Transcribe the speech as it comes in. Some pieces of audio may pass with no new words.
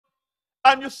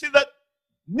And you see that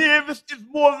Nevis is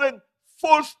moving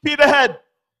full speed ahead,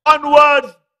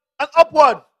 onwards and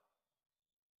upwards.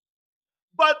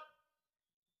 But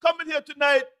coming here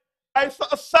tonight, I saw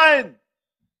a sign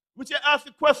which I asked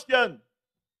the question.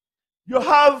 You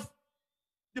have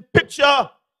the picture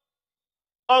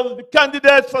of the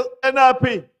candidates for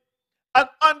NRP, and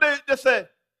under it they say,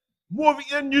 moving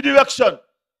in a new direction.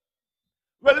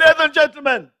 Well, ladies and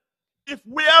gentlemen, if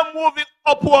we are moving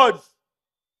upwards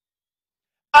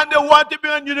and they want to be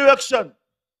in a new direction,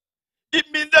 it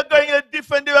means they're going in a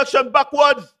different direction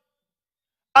backwards.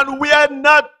 And we are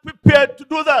not prepared to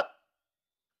do that.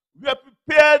 We are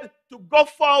prepared to go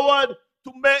forward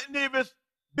to make Nevis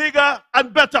bigger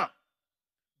and better.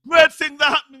 Great things are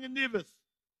happening in Nevis.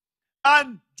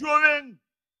 And during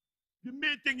the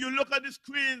meeting, you look at the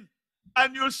screen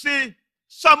and you'll see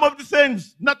some of the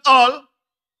things, not all,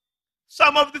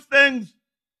 some of the things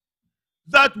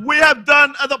that we have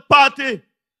done as a party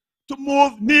to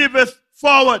move Nevis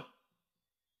forward.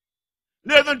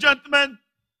 Ladies and gentlemen,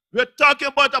 we're talking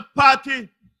about a party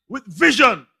with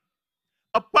vision,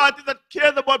 a party that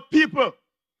cares about people,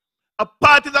 a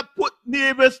party that put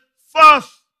Nevis first,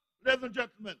 ladies and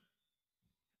gentlemen.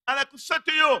 And I could say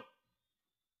to you,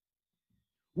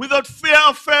 without fear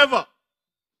or favor,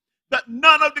 that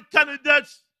none of the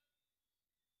candidates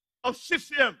of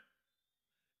CCM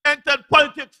entered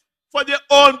politics for their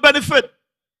own benefit,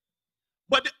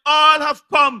 but they all have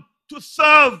come to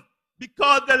serve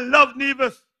because they love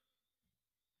Nevis.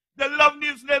 They love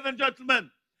Nevis, ladies and gentlemen.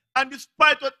 And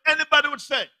despite what anybody would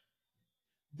say,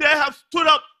 they have stood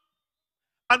up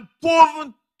and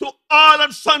proven to all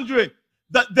and sundry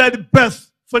that they're the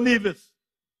best for Nevis.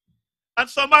 And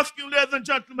so I'm asking you, ladies and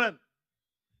gentlemen,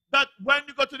 that when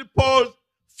you go to the polls,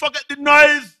 forget the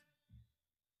noise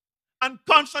and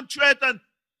concentrate on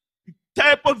the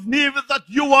type of Nevis that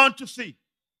you want to see.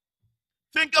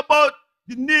 Think about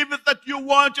the Nevis that you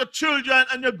want your children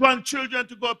and your grandchildren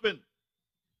to go up in.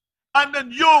 And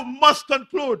then you must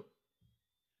conclude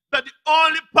that the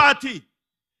only party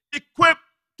equipped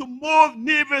to move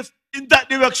Nevis in that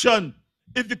direction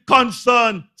is the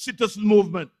Concerned Citizen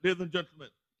Movement, ladies and gentlemen.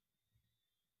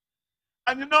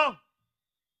 And you know,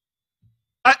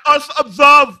 I also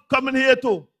observe coming here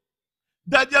too,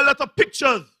 that there are a lot of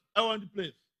pictures around the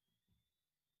place.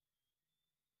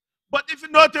 But if you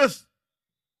notice,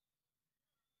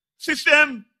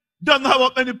 CCM doesn't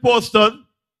have any posters.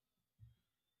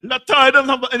 Latoya doesn't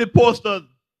have any posters.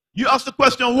 You ask the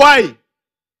question, why?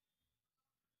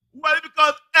 Well,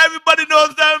 because everybody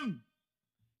knows them.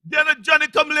 They're not Johnny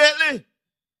come lately.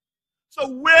 So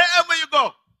wherever you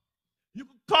go, you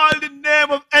can call the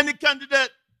name of any candidate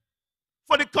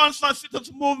for the Concerned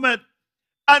Citizens Movement,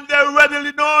 and they're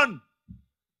readily known.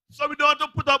 So we don't have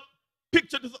to put up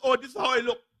pictures, oh, this is how I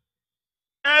look.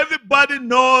 Everybody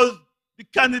knows the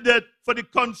candidate for the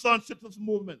Concerned Citizens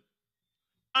Movement.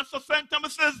 And so St.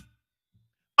 Thomas says,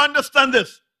 understand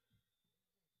this.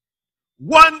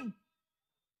 One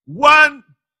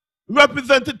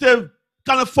representative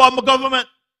cannot form a government.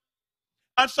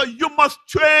 And so you must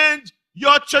change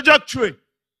your trajectory.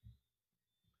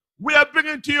 We are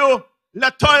bringing to you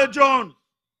Latoya Jones.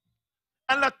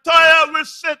 And Latoya will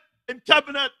sit in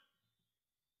cabinet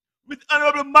with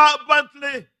Honorable Mark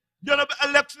Brantley, the Honorable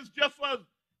Alexis Jeffers,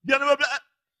 the Honorable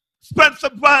Spencer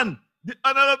Brand, the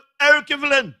Honorable Eric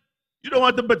Evelyn. You don't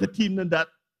want a better team than that.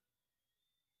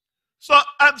 So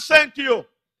I'm saying to you,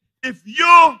 if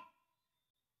you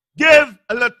give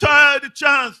Latoya the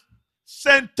chance,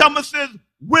 St. Thomas's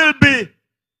will be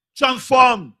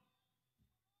transformed.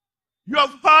 You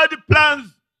have heard the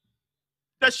plans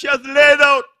that she has laid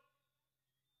out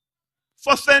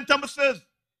for St. Thomas's.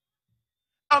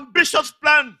 Ambitious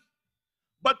plans,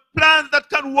 but plans that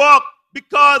can work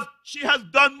because she has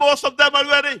done most of them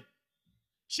already.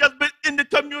 She has been in the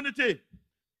community,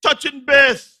 touching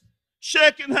base,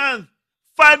 shaking hands,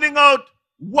 finding out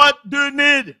what do you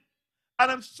need.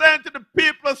 And I'm saying to the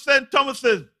people of St.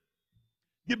 Thomas's,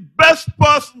 the best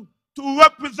person to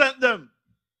represent them,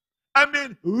 I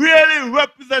mean really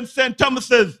represent St.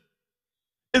 Thomas's,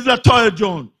 is Latoya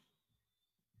Jones.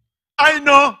 I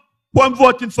know who I'm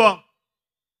voting for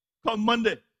come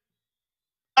Monday.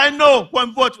 I know who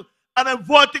I'm voting for. And I'm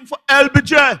voting for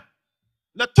LBJ,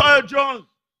 Latoya Jones.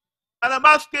 And I'm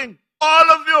asking all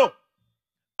of you,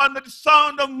 under the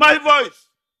sound of my voice,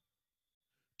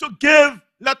 to give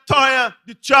Latoya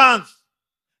the chance.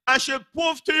 And she'll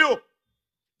prove to you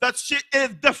that she is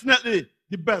definitely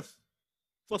the best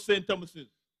for St. Thomas's.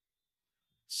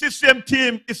 CCM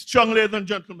team is strong, ladies and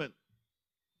gentlemen.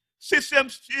 CCM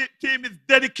team is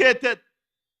dedicated.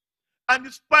 And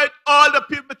despite all the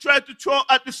people try to throw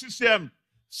at the CCM,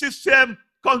 system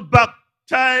comes back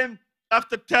time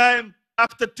after time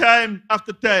after time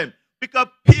after time. Because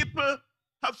people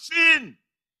have seen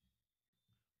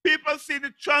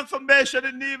the transformation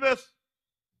in Nevis.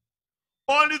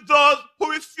 Only those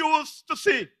who refuse to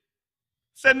see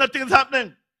say nothing is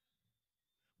happening.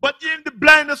 But even the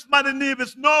blindest man in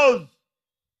Nevis knows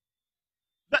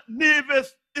that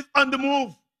Nevis is on the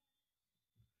move.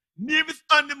 Nevis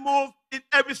on the move in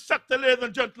every sector, ladies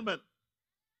and gentlemen.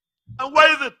 And why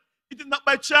is it? It is not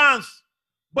by chance,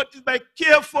 but it's by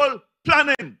careful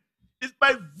planning. It's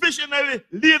by visionary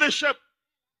leadership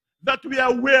that we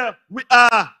are where we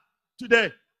are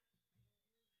today.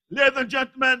 Ladies and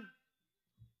gentlemen,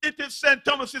 it is St.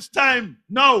 Thomas's time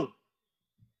now.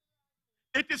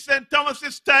 It is St.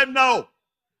 Thomas's time now.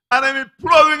 And I'm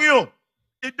imploring you,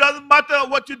 it doesn't matter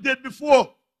what you did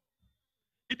before.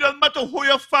 It doesn't matter who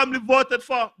your family voted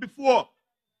for before.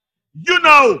 You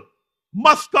now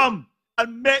must come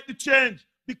and make the change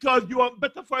because you want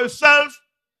better for yourself,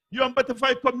 you want better for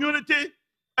your community,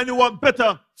 and you want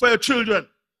better for your children.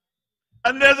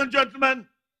 And ladies and gentlemen,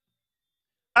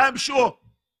 I'm sure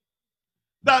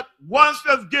that once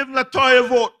they've given Latoya a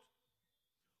vote,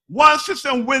 once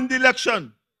system win the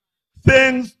election,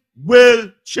 things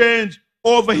will change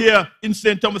over here in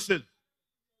St. Thomas's.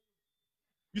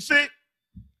 You see,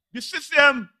 the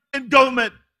system in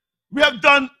government, we have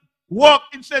done work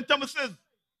in St. Thomas's,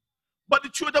 but the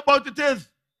truth about it is,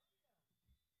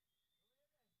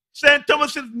 St.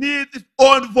 Thomas's needs its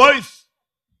own voice.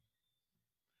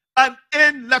 And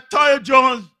in Latoya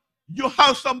Jones, you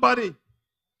have somebody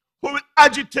who will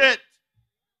agitate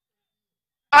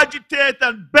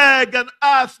and beg and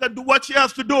ask and do what she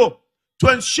has to do to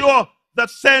ensure that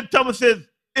St. Thomas's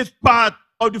is part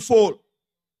of the fold.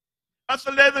 And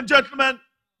so, ladies and gentlemen,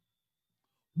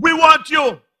 we want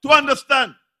you to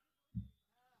understand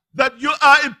that you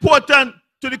are important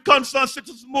to the Concerned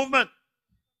Citizens Movement.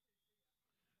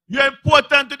 You're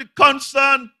important to the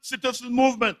Concerned Citizens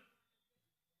Movement.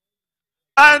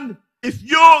 And if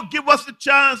you give us a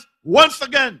chance once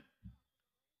again,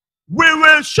 we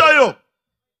will show you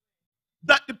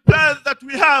that the plans that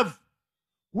we have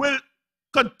will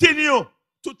continue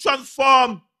to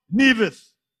transform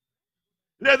Nevis.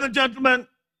 Ladies and gentlemen,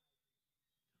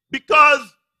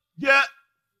 because there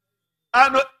are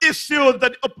no issues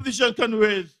that the opposition can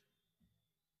raise,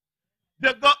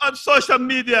 they go on social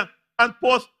media and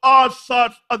post all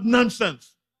sorts of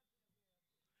nonsense.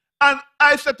 And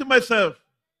I said to myself,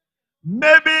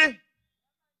 maybe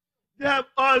they have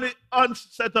all the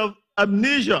onset of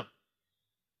amnesia.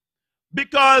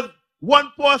 Because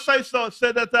one post I saw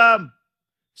said that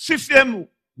CCM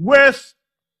wastes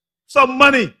some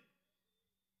money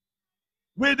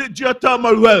with the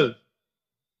geothermal well.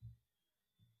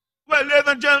 Well, ladies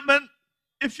and gentlemen,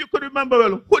 if you could remember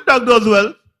well, who dug those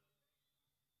wells?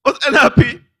 Was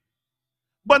NRP,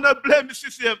 but not blame the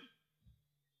CCM.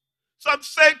 So I'm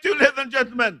saying to you, ladies and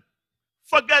gentlemen,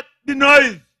 forget the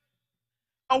noise.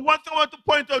 And one thing I want to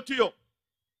point out to you,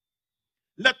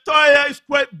 Latoya is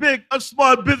quite big on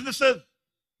small businesses.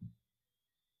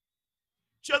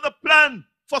 She has a plan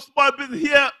for small business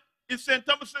here in St.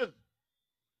 Thomas's.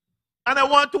 And I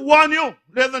want to warn you,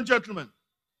 ladies and gentlemen,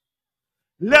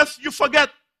 lest you forget,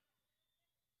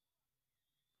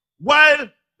 while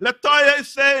Latoya is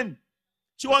saying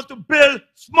she wants to build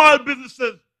small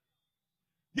businesses,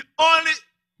 the only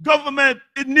government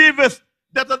in Nevis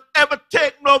that has ever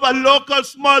taken over a local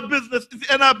small business is the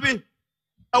NRP.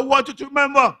 I want you to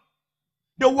remember,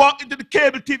 they walked into the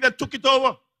cable TV and took it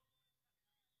over.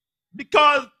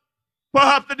 Because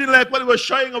perhaps they didn't like what they were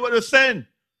showing or what they were saying.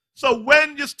 So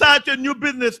when you start your new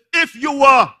business, if you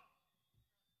were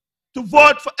to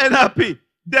vote for NRP,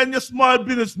 then your small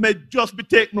business may just be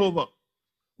taken over.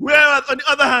 Whereas on the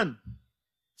other hand,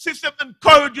 system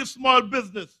encourages small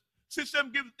business.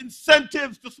 System gives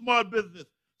incentives to small business.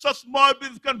 So small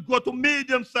business can go to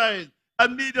medium size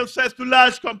and medium size to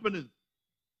large companies.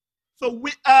 So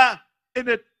we are in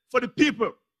it for the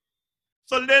people.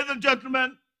 So ladies and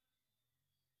gentlemen,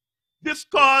 this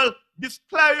call, this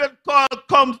clarion call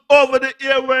comes over the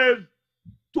airwaves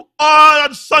to all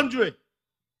and sundry.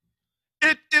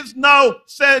 It is now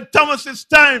St. Thomas's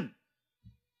time.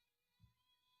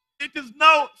 It is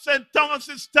now St.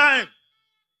 Thomas's time.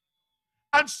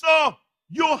 And so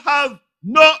you have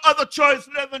no other choice,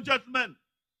 ladies and gentlemen,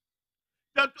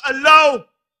 than to allow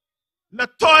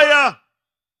Latoya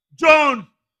Jones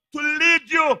to lead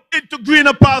you into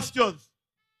greener pastures.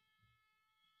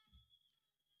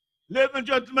 Ladies and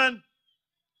gentlemen,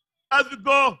 as we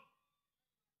go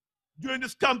during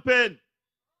this campaign,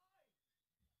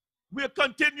 we'll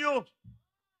continue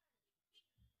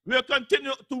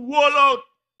to roll out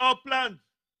our plans.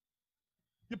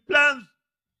 The plans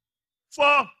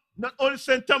for not only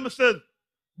St. Thomas's,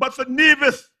 but for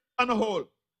Nevis on the whole.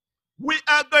 We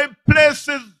are going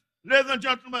places, ladies and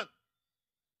gentlemen.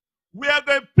 We are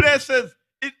going places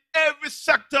in every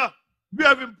sector we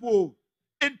have improved.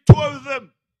 In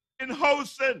tourism, in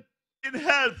housing, in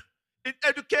health, in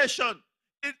education,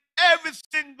 in every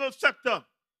single sector,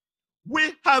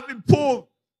 we have improved.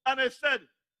 And I said,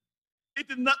 it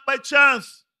is not by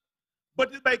chance,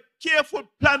 but it's by careful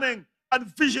planning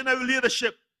and visionary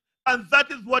leadership. And that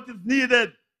is what is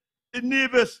needed in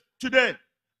Nevis today.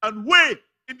 And we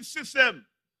in the system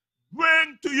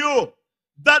bring to you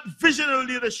that visionary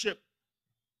leadership,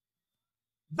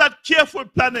 that careful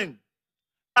planning,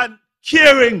 and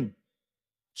caring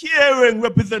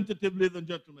representative, ladies and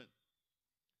gentlemen.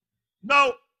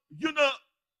 Now, you know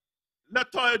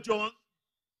Latoya Jones.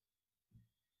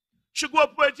 She grew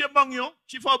up right here among you.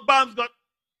 She's from Barmsgott.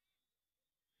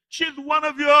 She's one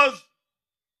of yours.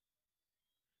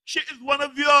 She is one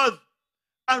of yours.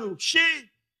 And she,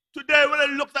 today, when I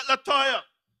looked at Latoya,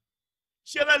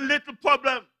 she had a little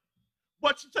problem.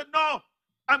 But she said, no,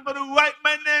 I'm going to write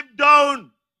my name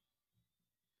down.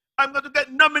 I'm going to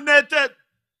get nominated.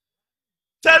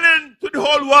 Telling to the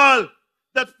whole world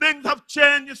that things have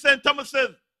changed in St. Thomas's.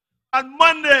 On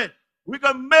Monday, we're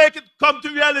going to make it come to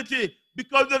reality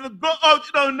because we're going to go out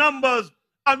in our numbers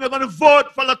and we're going to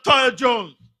vote for Latoya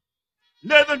Jones.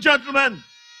 Ladies and gentlemen,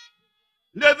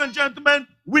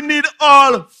 we need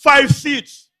all 5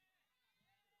 seats.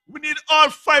 We need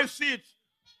all 5 seats.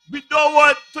 We don't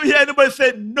want to hear anybody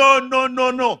say, no, no,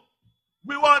 no, no.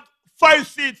 We want 5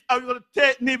 seats and we're going to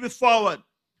take Nevis forward.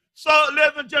 So,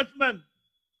 ladies and gentlemen,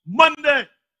 Monday,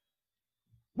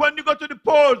 when you go to the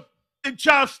polls in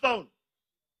Charlestown,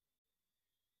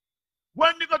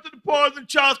 ladies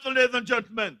and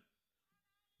gentlemen,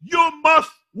 you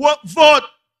must vote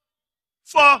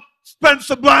for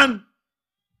Spencer Brand.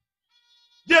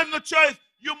 There's no choice.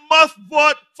 You must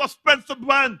vote for Spencer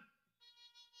Brand,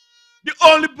 the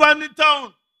only Brand in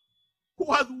town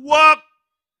who has worked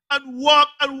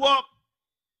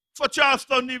for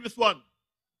Charlestown Nevis 1.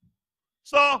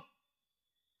 So,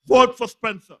 vote for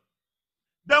Spencer.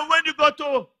 Then when you go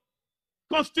to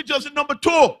constituency number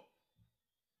 2,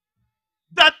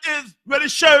 that is where the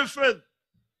sheriff is,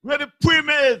 where the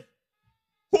premier is,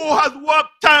 who has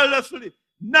worked tirelessly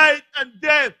night and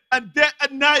day and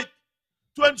night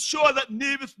to ensure that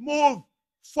Nevis move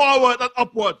forward and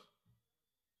upward.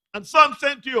 And so I'm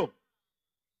saying to you,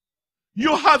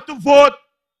 you have to vote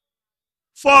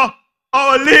for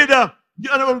our leader,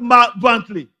 the Honorable Mark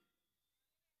Brantley.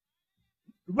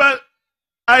 Well,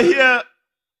 I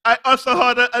also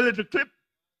heard a little clip,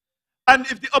 and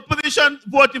if the opposition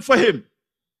voted for him,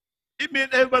 it means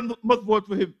everyone must vote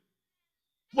for him.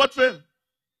 Vote for him.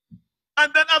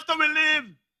 And then after we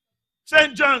leave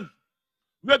St. John's,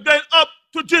 we're going up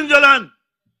to Gingerland.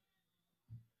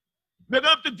 We're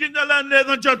going up to Gingerland,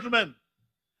 ladies and gentlemen.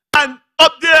 And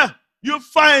up there, you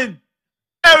find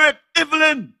Eric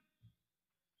Evelyn,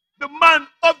 the man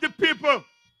of the people,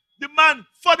 the man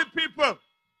for the people,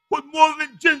 who's moving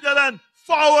Gingerland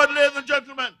forward, ladies and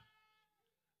gentlemen.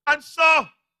 And so,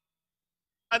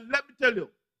 and let me tell you,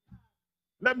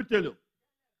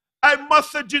 I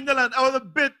must say Gingerland, I was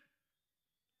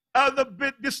a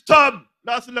bit disturbed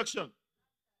last election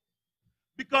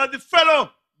because the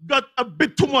fellow got a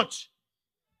bit too much.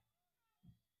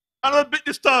 I was a bit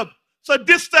disturbed. So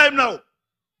this time now,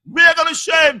 we are going to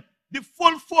show him the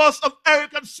full force of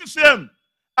Eric and CCM,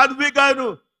 and we're going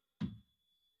to,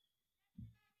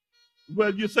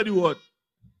 well, you said the word.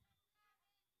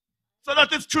 So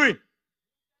that is 3.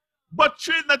 But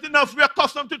 3 is not enough. We are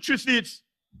accustomed to 3 seats.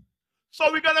 So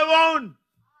we're going to round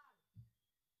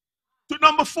to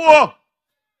number 4,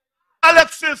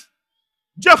 Alexis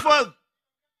Jeffers.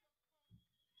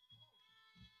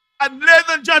 And ladies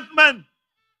and gentlemen,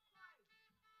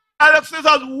 Alexis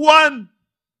has one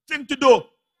thing to do,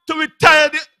 to retire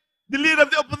the leader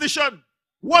of the opposition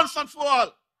once and for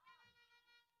all.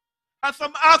 And so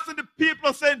I'm asking the people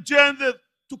of St. James's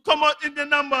to come out in the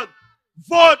numbers,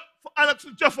 vote for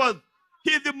Alexis Jeffers.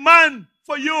 He's the man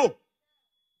for you.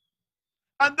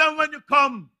 And then when you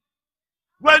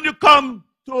come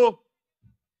to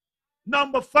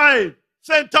number 5,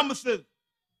 St. Thomas's,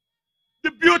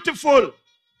 the beautiful,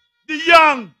 the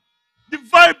young, the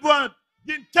vibrant,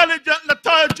 the intelligent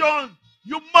Latoya Jones,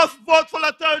 you must vote for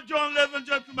Latoya Jones, ladies and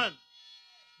gentlemen.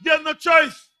 There's no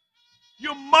choice.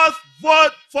 You must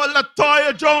vote for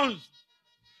Latoya Jones.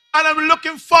 And I'm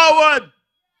looking forward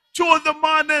Tuesday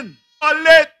morning or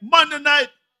late Monday night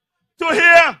to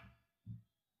hear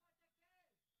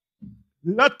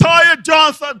Latoya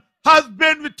Johnson has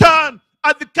been returned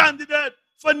as the candidate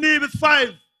for Nevis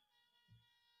 5.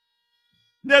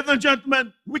 Ladies and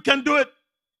gentlemen, we can do it.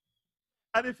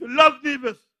 And if you love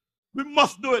Nevis, we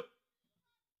must do it.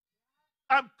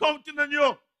 I'm counting on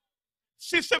you.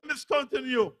 System is counting on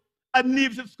you. And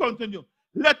Nevis is counting on you.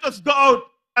 Let us go out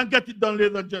and get it done,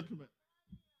 ladies and gentlemen.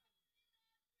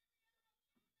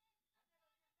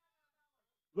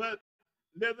 Well,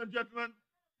 ladies and gentlemen,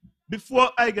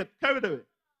 before I get carried away,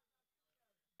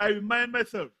 I remind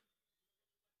myself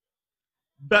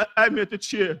that I'm here to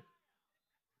cheer.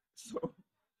 So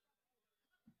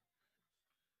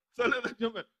ladies and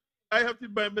gentlemen, I have to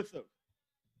remind myself.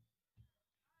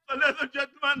 So ladies and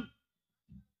gentlemen,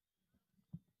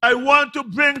 I want to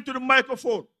bring to the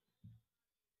microphone.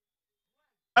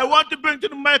 I want to bring to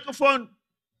the microphone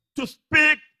to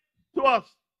speak to us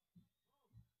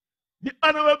the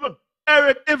Honorable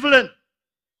Eric Evelyn,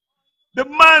 the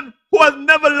man who has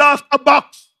never lost a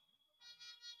box.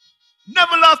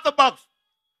 Never lost a box.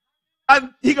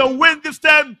 And he can win this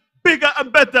time bigger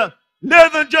and better.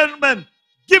 Ladies and gentlemen,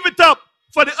 give it up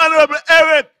for the Honorable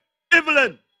Eric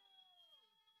Evelyn.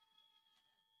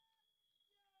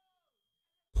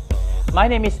 My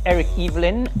name is Eric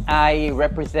Evelyn. I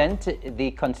represent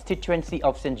the constituency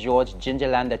of St. George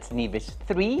Gingerland, that's Nevis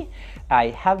 3. I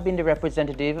have been the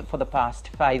representative for the past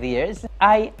 5 years.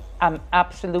 I am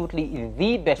absolutely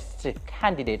the best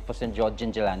candidate for St. George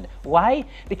Gingerland. Why?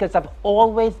 Because I've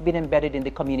always been embedded in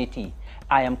the community.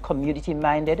 I am community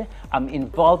minded. I'm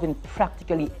involved in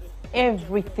practically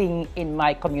everything in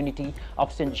my community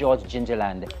of St. George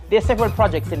Gingerland. There are several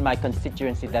projects in my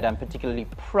constituency that I'm particularly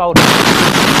proud of.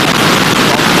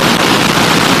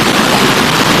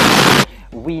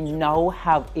 We now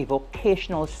have a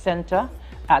vocational center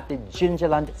at the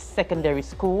Gingerland Secondary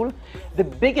School. The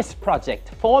biggest project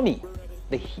for me,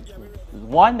 the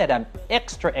one that I'm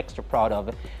extra proud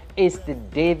of, is the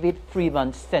David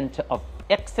Freeman Center of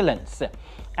Excellence.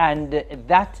 And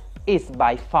that is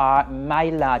by far my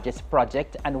largest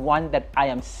project and one that I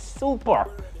am super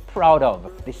proud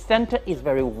of. The center is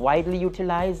very widely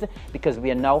utilized because we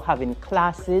are now having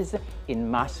classes in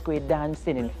masquerade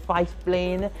dancing, in fife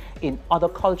playing, in other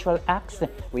cultural acts.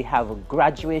 We have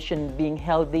graduation being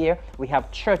held there. We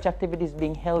have church activities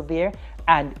being held there.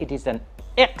 And it is an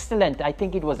excellent, I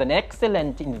think it was an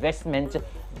excellent investment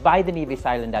by the Nevis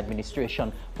Island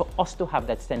administration for us to have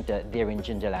that center there in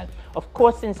Gingerland. Of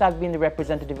course, since I've been the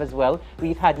representative as well,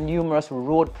 we've had numerous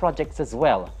road projects as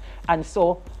well. And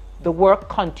so the work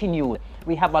continued.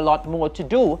 We have a lot more to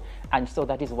do. And so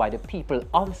that is why the people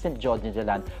of St. George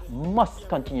Gingerland must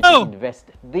continue to invest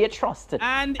their trust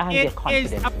and their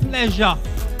confidence. It is a pleasure.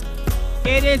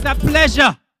 It is a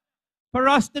pleasure for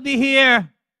us to be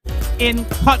here in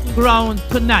Cotton Ground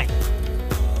tonight.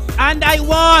 And I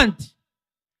want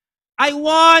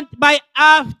by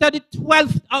after the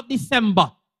 12th of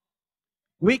December,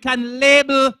 we can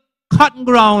label Cotton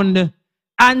Ground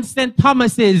and St.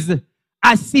 Thomas's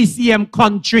as CCM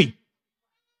country.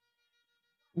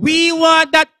 We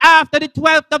want that after the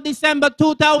 12th of December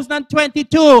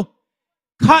 2022,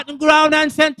 Cotton Ground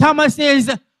and St. Thomas's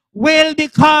will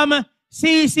become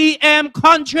CCM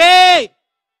country.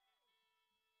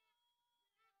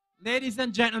 Ladies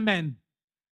and gentlemen,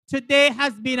 today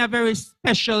has been a very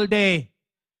special day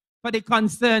for the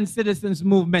Concerned Citizens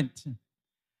Movement.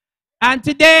 And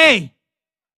today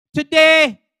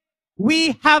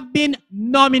we have been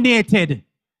nominated.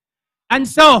 And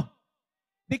so,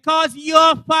 because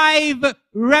your 5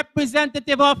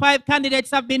 representatives or 5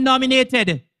 candidates have been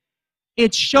nominated,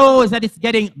 it shows that it's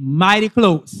getting mighty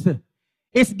close.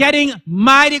 It's getting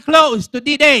mighty close to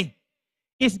the day.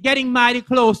 It's getting mighty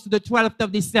close to the 12th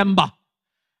of December.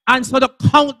 And so the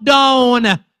countdown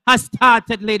has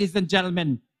started, ladies and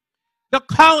gentlemen. The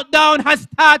countdown has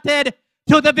started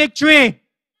to the victory.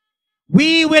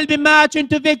 We will be marching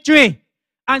to victory.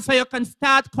 And so you can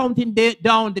start counting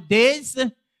down the days,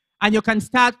 and you can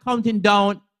start counting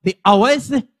down the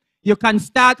hours. You can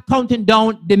start counting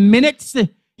down the minutes.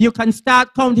 You can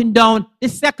start counting down the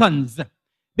seconds.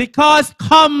 Because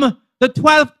come the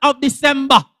 12th of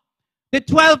December, the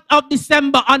 12th of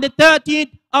December, on the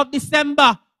 13th of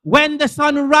December, when the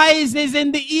sun rises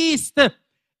in the east,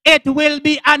 it will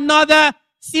be another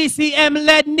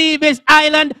CCM-led Nevis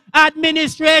Island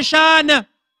administration.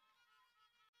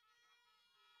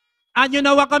 And you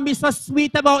know what can be so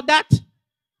sweet about that?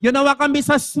 You know what can be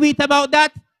so sweet about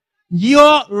that?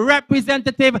 Your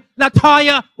representative,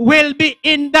 Latoya, will be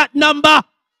in that number.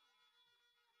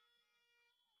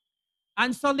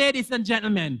 And so, ladies and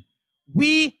gentlemen,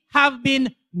 we have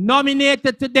been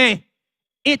nominated today.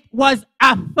 It was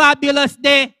a fabulous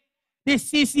day. The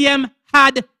CCM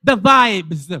had the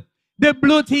vibes. the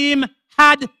blue team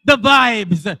had the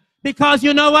vibes. Because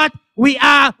you know what? We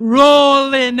are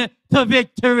rolling to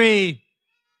victory.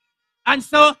 And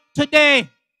so today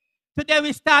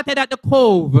we started at the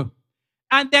Cove.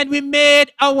 And then we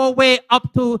made our way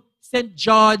up to St.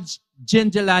 George,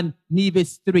 Gingerland,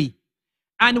 Nevis 3.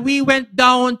 And we went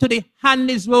down to the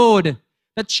Hanleys Road,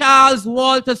 the Charles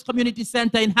Walters Community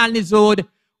Center in Hanleys Road,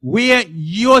 where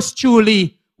yours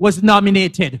truly was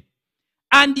nominated.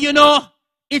 And you know,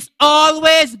 it's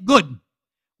always good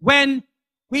when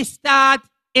we start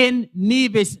in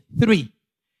Nevis 3.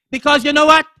 Because you know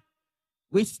what?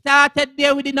 We started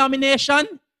there with the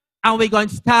nomination, and we're going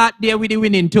to start there with the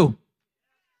winning too.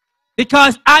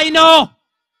 Because I know,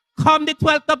 come the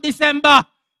 12th of December,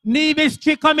 Nevis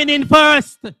 3 coming in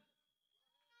first.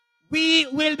 We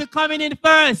will be coming in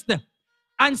first.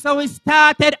 And so we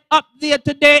started up there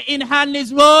today in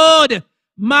Hanleys Road,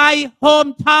 my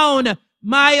hometown,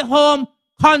 my home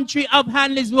country of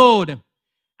Hanleys Road.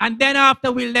 And then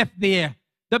after we left there,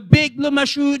 the big blue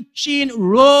machine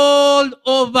rolled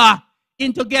over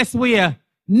into, guess where?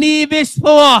 Nevis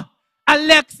 4,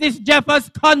 Alexis Jeffers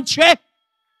country.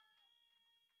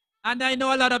 And I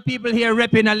know a lot of people here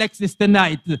repping Alexis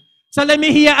tonight. So let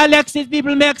me hear Alexis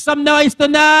people make some noise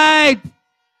tonight.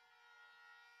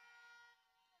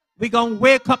 We're going to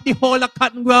wake up the whole of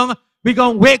Cotton Ground. We're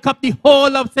going to wake up the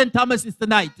whole of St. Thomas's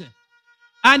tonight.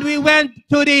 And we went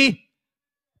to the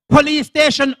police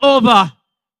station over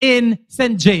in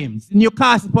St. James,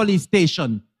 Newcastle Police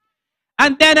Station.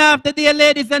 And then after there,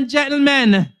 ladies and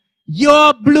gentlemen,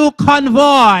 your blue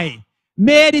convoy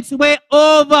made its way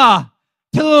over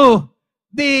to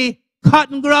the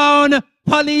Cotton Ground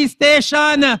Police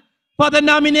Station for the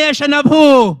nomination of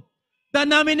who? The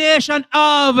nomination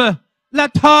of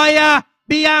Latoya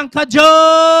Bianca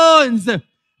Jones,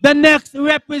 the next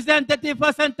representative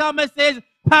for St. Thomas's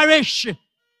Parish.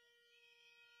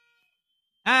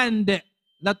 And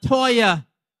Latoya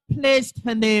placed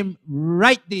her name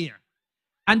right there.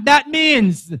 And that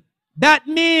means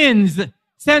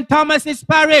St. Thomas's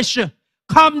Parish,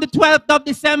 come the 12th of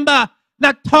December,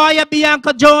 Latoya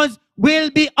Bianca Jones will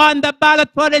be on the ballot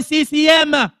for the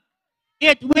CCM.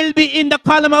 It will be in the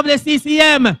column of the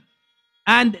CCM.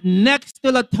 And next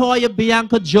to Latoya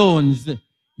Bianca Jones,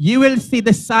 you will see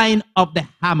the sign of the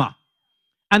hammer.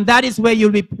 And that is where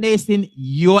you'll be placing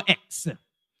your X.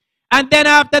 And then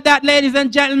after that, ladies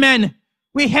and gentlemen,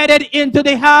 we headed into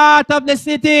the heart of the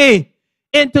city,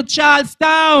 into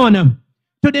Charlestown,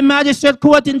 to the Magistrate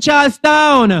Court in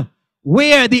Charlestown,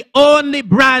 where the only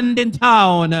Brand in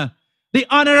town, the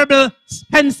Honorable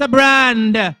Spencer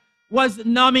Brand, was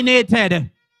nominated.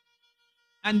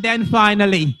 And then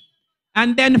finally,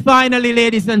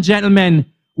 ladies and gentlemen,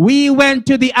 we went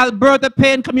to the Alberta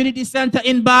Payne Community Center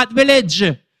in Bath Village,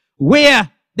 where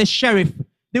the sheriff,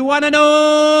 the one and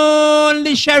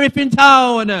only sheriff in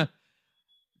town,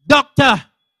 Dr.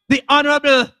 the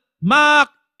Honorable Mark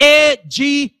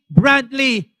A.G.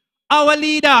 Brantley, our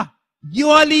leader,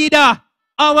 your leader,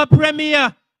 our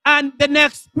premier, and the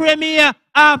next premier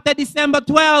after December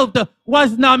 12th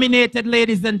was nominated,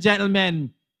 ladies and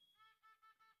gentlemen.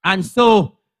 And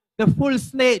so the full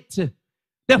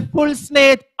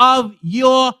slate of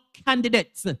your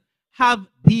candidates have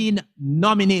been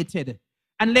nominated.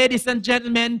 And ladies and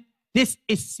gentlemen, this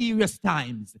is serious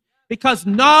times, because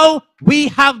now we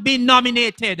have been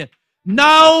nominated.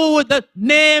 Now the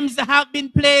names have been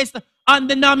placed on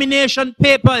the nomination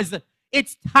papers.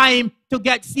 It's time to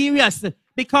get serious,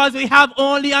 because we have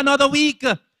only another week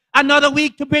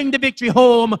to bring the victory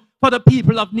home for the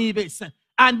people of Nevis.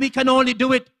 And we can only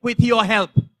do it with your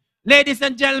help. Ladies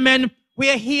and gentlemen, we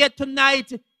are here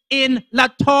tonight in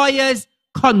Latoya's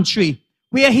country.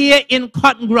 We are here in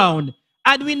Cotton Ground.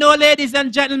 And we know, ladies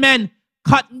and gentlemen,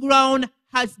 Cotton Ground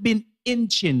has been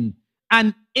inching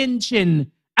and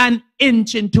inching and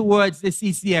inching towards the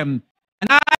CCM.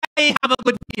 And I have a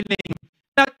good feeling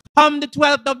that come the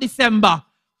 12th of December,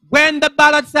 when the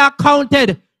ballots are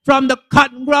counted from the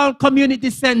Cotton Ground Community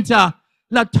Center,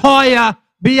 Latoya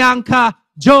Bianca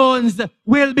Jones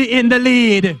will be in the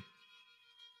lead.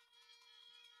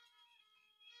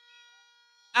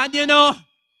 And you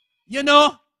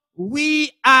know,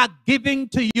 we are giving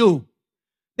to you.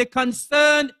 The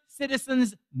Concerned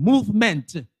Citizens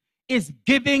Movement is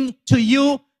giving to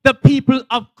you, the people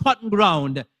of Cotton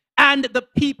Ground and the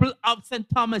people of St.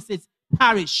 Thomas's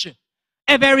Parish,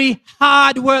 a very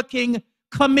hard-working,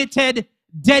 committed,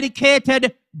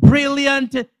 dedicated,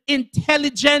 brilliant,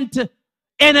 intelligent,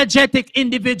 energetic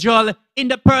individual in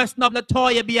the person of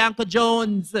Latoya Bianca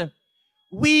Jones.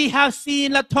 We have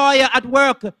seen Latoya at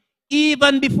work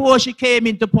even before she came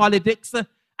into politics.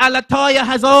 And Latoya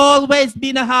has always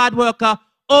been a hard worker,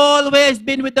 always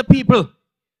been with the people.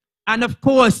 And of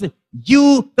course,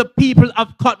 you, the people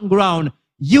of Cotton Ground,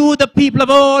 you, the people of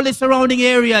all the surrounding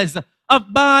areas, of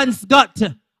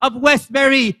Barnesgut, of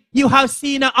Westbury, you have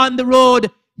seen her on the road.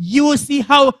 You see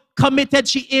how committed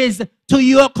she is to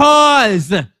your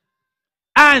cause.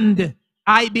 And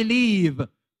I believe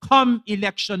come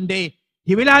election day,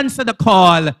 he will answer the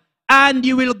call and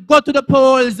you will go to the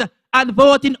polls and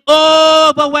vote in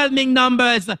overwhelming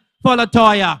numbers for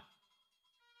Latoya.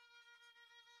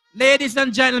 Ladies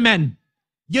and gentlemen,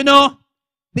 you know,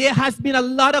 there has been a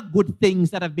lot of good things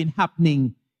that have been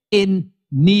happening in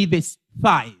Nevis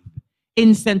 5,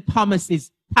 in St.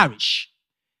 Thomas's Parish.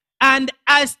 And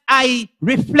as I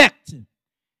reflect,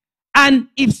 and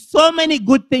if so many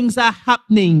good things are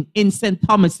happening in St.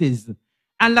 Thomas's,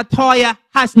 and Latoya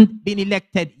hasn't been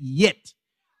elected yet,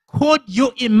 could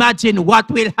you imagine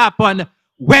what will happen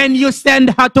when you send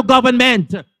her to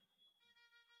government?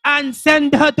 And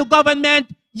send her to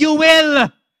government, you will.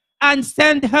 And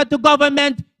send her to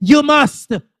government, you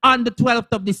must, on the 12th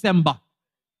of December.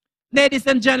 Ladies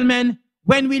and gentlemen,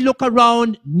 when we look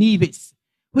around Nevis,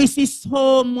 we see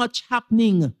so much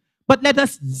happening. But let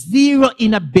us zero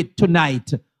in a bit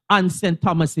tonight on St.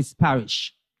 Thomas's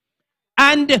Parish.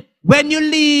 And when you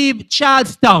leave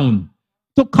Charlestown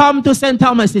to come to St.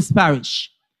 Thomas's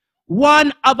Parish,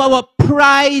 one of our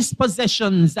prized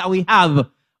possessions that we have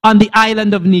on the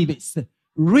island of Nevis,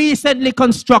 recently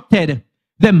constructed,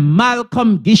 the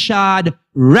Malcolm Gishard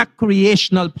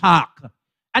Recreational Park.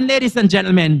 And ladies and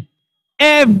gentlemen,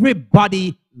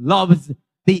 everybody loves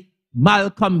the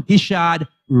Malcolm Gishard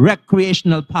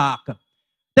Recreational Park.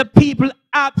 The people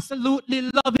absolutely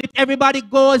love it. Everybody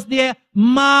goes there,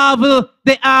 marvel.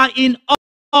 They are in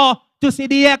awe to see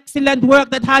the excellent work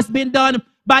that has been done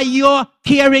by your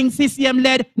caring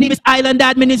CCM-led Nevis Island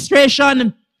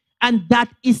administration. And that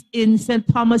is in St.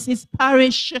 Thomas's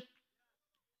Parish.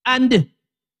 And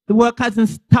the work hasn't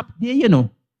stopped there, you know.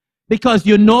 Because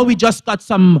you know we just got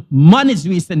some monies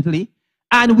recently.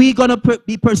 And we're going to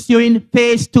be pursuing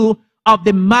phase 2 of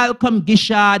the Malcolm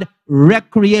Gishard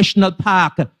Recreational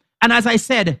Park. And as I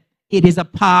said, it is a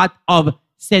part of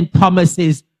St.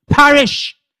 Thomas's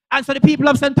Parish. And so the people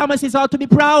of St. Thomas's ought to be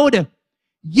proud.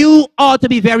 You ought to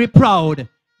be very proud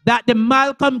that the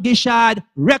Malcolm Gishard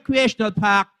Recreational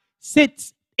Park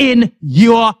sits in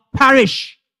your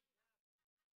parish.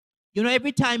 You know,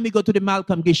 every time we go to the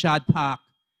Malcolm Gishard Park,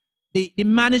 the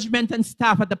management and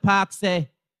staff at the park say,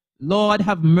 Lord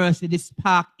have mercy, this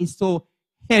park is so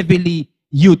heavily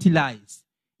utilized.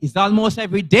 It's almost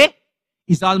every day.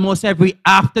 It's almost every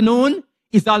afternoon.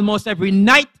 It's almost every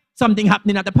night something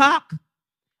happening at the park.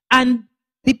 And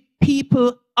the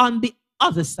people on the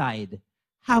other side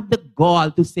have the gall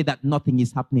to say that nothing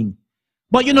is happening.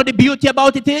 But you know the beauty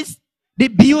about it is? The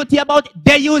beauty about it,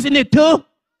 they're using it too.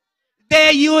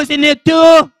 They're using it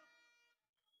too.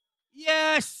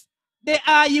 Yes, they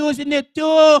are using it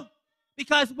too.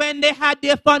 Because when they had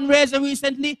their fundraiser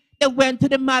recently, they went to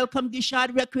the Malcolm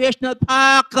Gishard Recreational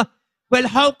Park. Well,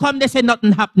 how come they say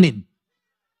nothing happening?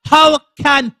 How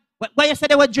can, why you said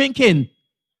they were drinking?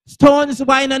 Stones,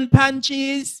 wine, and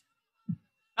punches.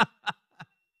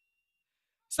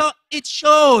 So it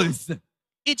shows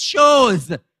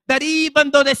that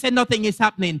even though they say nothing is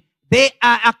happening, they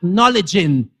are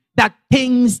acknowledging that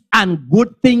things and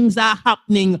good things are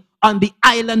happening on the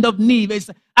island of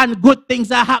Nevis, and good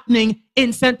things are happening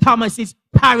in St. Thomas's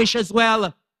Parish as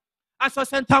well. And so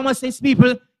St. Thomas's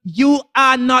people, you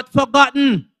are not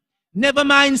forgotten. Never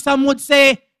mind, some would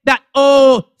say that,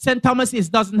 oh, St. Thomas's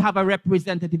doesn't have a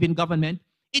representative in government.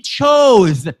 It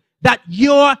shows that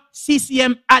your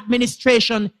CCM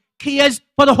administration cares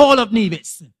for the whole of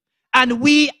Nevis. And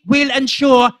we will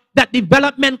ensure that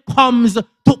development comes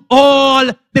to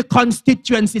all the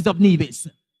constituencies of Nevis.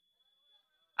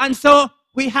 And so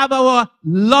we have our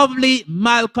lovely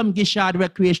Malcolm Gishard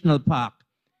Recreational Park.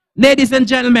 Ladies and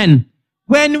gentlemen,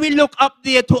 when we look up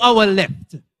there to our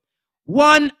left,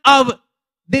 one of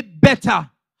the better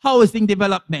housing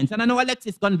developments, and I know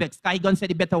Alexis Convex, he's going to say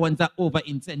the better ones are over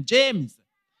in St. James.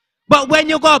 But when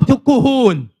you go up to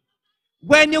Kuhun,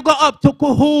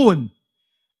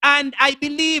 and I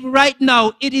believe right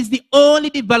now it is the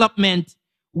only development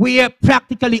where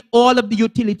practically all of the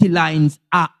utility lines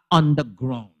are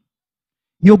underground.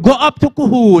 You go up to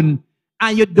Kuhun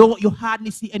and you hardly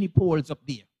see any poles up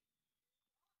there.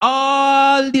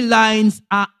 All the lines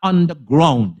are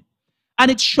underground. And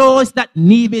it shows that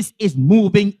Nevis is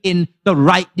moving in the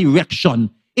right direction.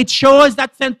 It shows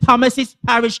that St. Thomas's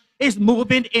Parish is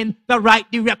moving in the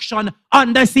right direction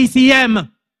under CCM.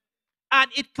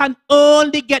 And it can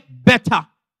only get better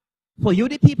for you,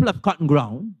 the people of Cotton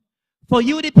Ground, for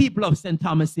you, the people of St.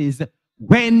 Thomas's,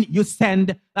 when you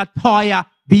send Latoya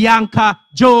Bianca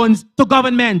Jones to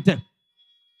government.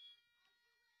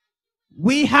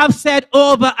 We have said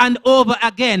over and over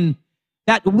again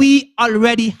that we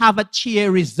already have a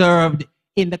chair reserved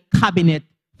in the cabinet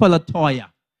for Latoya.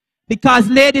 Because,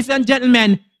 ladies and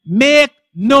gentlemen, make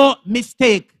no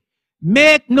mistake.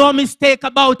 Make no mistake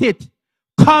about it.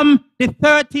 Come the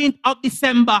 13th of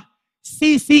December,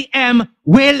 CCM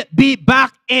will be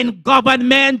back in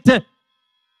government.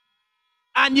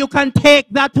 And you can take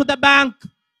that to the bank.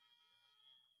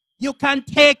 You can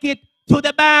take it to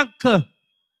the bank.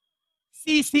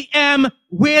 CCM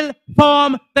will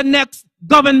form the next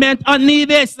government on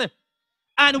Nevis.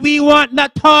 And we want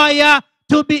Latoya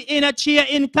to be in a chair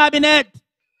in cabinet.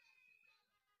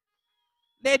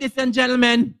 Ladies and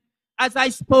gentlemen, as I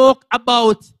spoke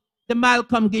about the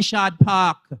Malcolm Gishard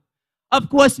Park, of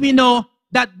course we know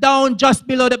that down just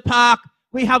below the park,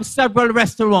 we have several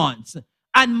restaurants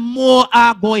and more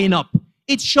are going up.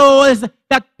 It shows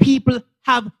that people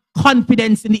have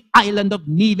confidence in the island of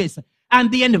Nevis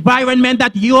and the environment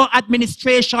that your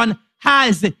administration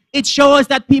has. It shows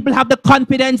that people have the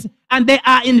confidence and they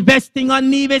are investing on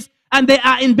Nevis and they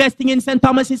are investing in St.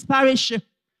 Thomas's Parish.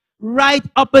 Right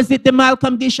opposite the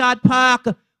Malcolm Gishard Park,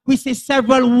 we see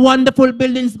several wonderful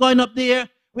buildings going up there.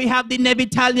 We have the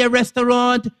Nevitalia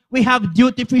restaurant. We have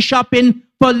duty-free shopping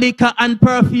for liquor and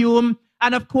perfume.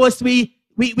 And of course, we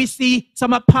see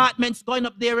some apartments going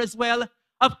up there as well.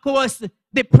 Of course,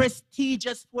 the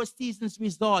prestigious Four Seasons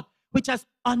Resort, which has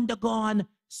undergone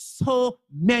so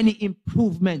many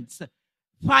improvements.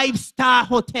 5-star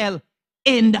hotel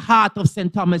in the heart of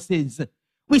St. Thomas's.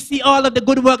 We see all of the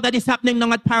good work that is happening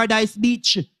now at Paradise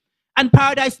Beach. And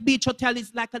Paradise Beach Hotel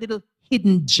is like a little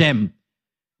hidden gem.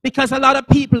 Because a lot of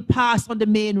people pass on the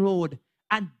main road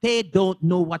and they don't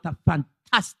know what a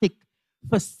fantastic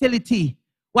facility,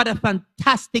 what a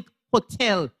fantastic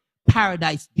hotel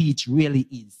Paradise Beach really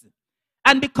is.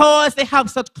 And because they have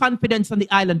such confidence on the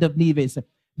island of Nevis,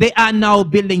 they are now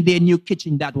building their new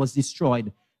kitchen that was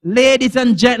destroyed. Ladies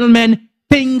and gentlemen,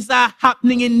 things are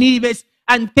happening in Nevis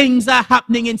and things are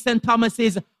happening in St.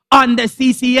 Thomas's under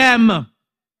CCM.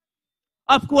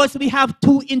 Of course, we have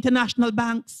 2 international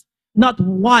banks, not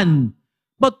 1,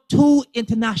 but 2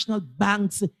 international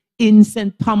banks in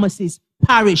St. Thomas's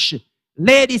Parish.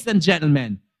 Ladies and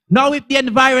gentlemen, now if the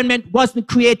environment wasn't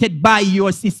created by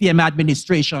your CCM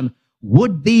administration,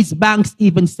 would these banks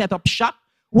even set up shop?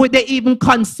 Would they even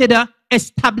consider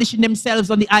establishing themselves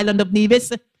on the island of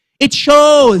Nevis? It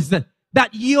shows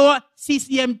that your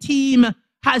CCM team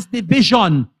has the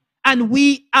vision, and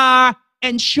we are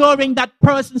ensuring that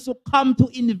persons who come to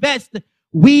invest,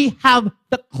 we have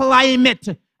the climate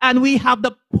and we have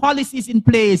the policies in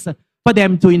place for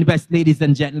them to invest, ladies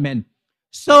and gentlemen.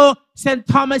 So St.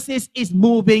 Thomas's is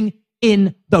moving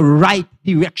in the right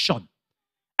direction.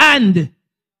 And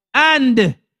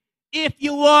if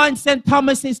you want St.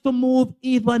 Thomas's to move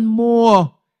even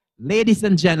more, ladies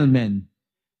and gentlemen,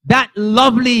 that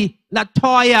lovely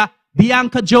Latoya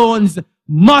Bianca Jones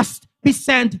must be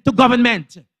sent to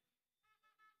government.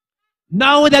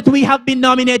 Now that we have been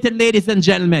nominated, ladies and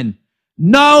gentlemen,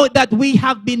 now that we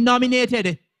have been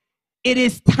nominated, it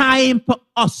is time for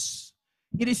us.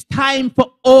 It is time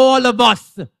for all of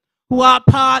us who are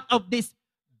part of this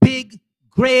big,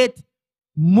 great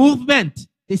movement,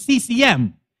 the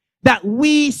CCM, that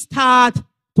we start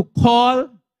to call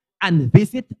and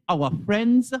visit our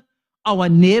friends, our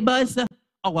neighbors,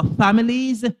 our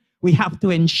families. We have to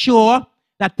ensure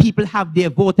that people have their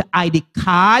voter ID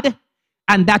card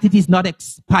and that it is not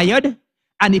expired.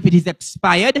 And if it is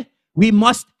expired, we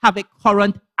must have a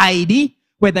current ID,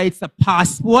 whether it's a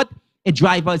passport, a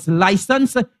driver's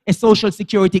license, a social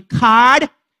security card,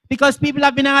 because people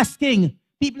have been asking,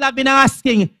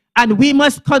 and we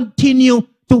must continue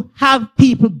to have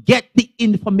people get the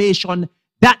information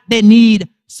that they need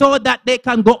so that they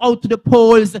can go out to the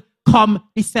polls come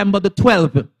December the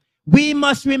 12th. We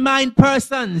must remind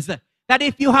persons that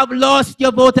if you have lost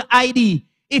your voter ID,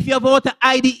 if your voter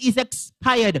ID is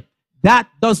expired, that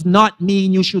does not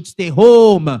mean you should stay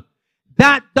home.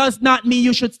 That does not mean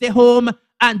you should stay home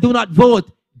and do not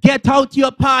vote. Get out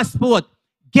your passport.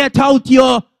 Get out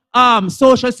your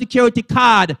social security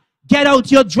card. Get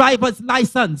out your driver's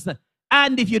license.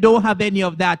 And if you don't have any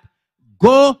of that,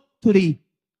 go to the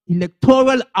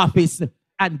electoral office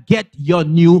and get your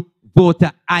new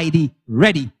voter ID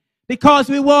ready. Because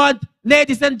we want,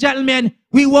 ladies and gentlemen,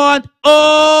 we want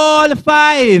all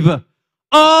five,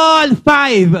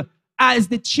 as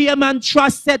the Chairman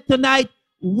Trust said tonight,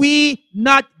 we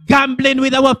not gambling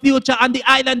with our future on the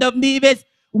island of Nevis.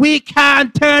 We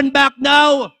can't turn back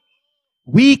now.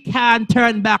 We can't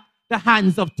turn back the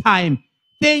hands of time.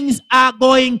 Things are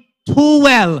going too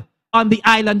well on the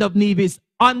island of Nevis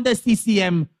under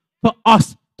CCM for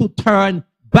us to turn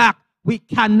back. We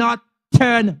cannot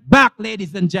turn back,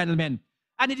 ladies and gentlemen.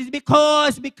 And it is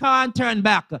because we can't turn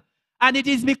back. And it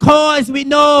is because we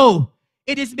know,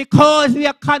 it is because we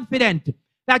are confident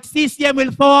that CCM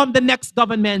will form the next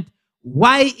government,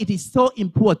 why it is so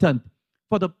important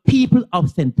for the people of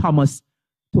St. Thomas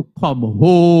to come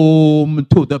home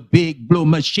to the big blue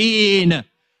machine.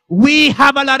 We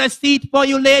have a lot of seats for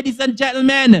you, ladies and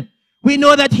gentlemen. We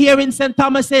know that here in St.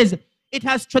 Thomas's, it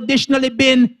has traditionally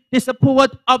been the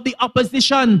support of the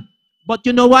opposition. But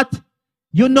you know what?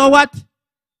 You know what?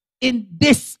 In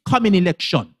this coming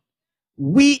election,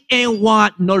 we ain't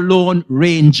want no Lone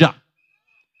Ranger.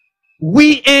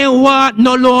 We ain't want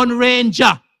no Lone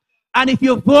Ranger. And if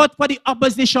you vote for the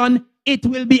opposition, it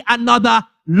will be another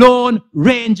Lone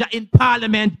Ranger in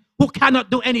Parliament who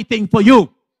cannot do anything for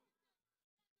you.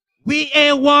 We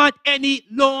ain't want any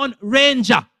Lone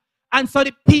Ranger. And so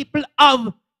the people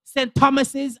of St.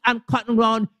 Thomas's and Cotton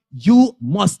Ground, you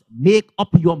must make up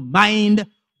your mind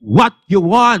what you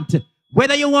want.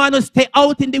 Whether you want to stay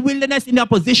out in the wilderness in the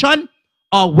opposition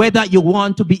or whether you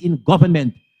want to be in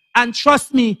government. And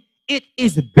trust me, it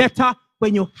is better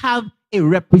when you have a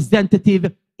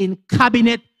representative in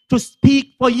cabinet to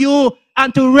speak for you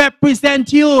and to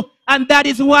represent you. And that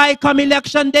is why come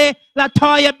election day,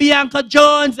 Latoya Bianca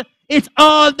Jones is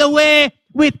all the way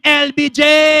with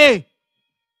LBJ.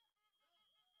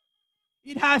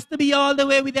 It has to be all the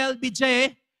way with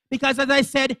LBJ because, as I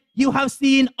said, you have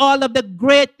seen all of the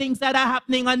great things that are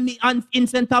happening in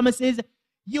St. Thomas's.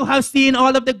 You have seen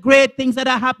all of the great things that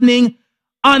are happening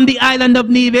on the island of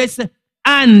Nevis.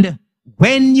 And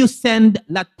when you send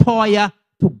Latoya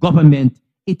to government,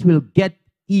 it will get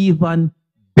even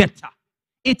better.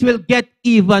 It will get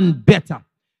even better.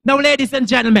 Now, ladies and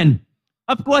gentlemen,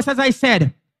 of course, as I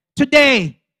said,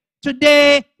 today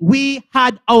we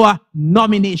had our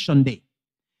nomination day.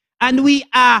 And we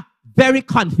are very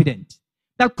confident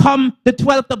that come the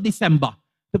 12th of December,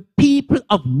 the people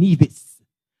of Nevis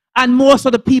and most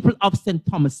of the people of St.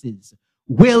 Thomas's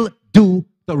will do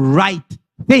the right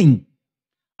thing.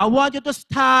 I want you to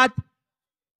start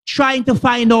trying to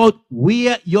find out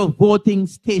where your voting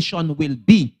station will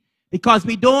be. Because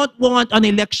we don't want on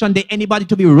election day anybody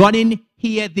to be running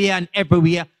here, there, and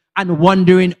everywhere and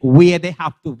wondering where they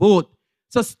have to vote.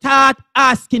 So start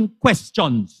asking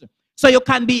questions so you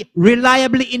can be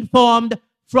reliably informed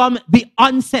from the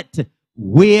onset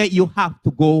where you have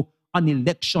to go on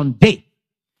election day.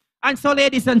 And so,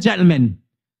 ladies and gentlemen,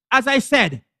 as I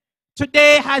said,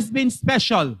 today has been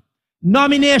special,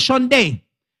 nomination day,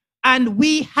 and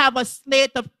we have a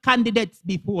slate of candidates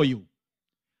before you,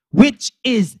 which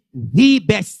is the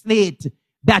best slate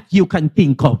that you can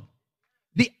think of.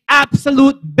 The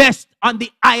absolute best on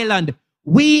the island.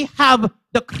 We have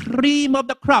the cream of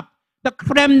the crop, the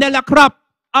creme de la crop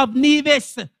of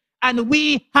Nevis, and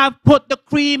we have put the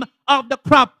cream of the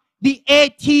crop, the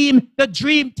A-team, the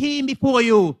dream team before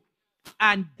you.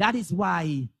 And that is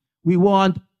why we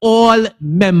want all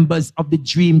members of the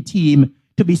dream team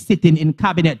to be sitting in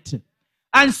cabinet.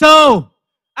 And so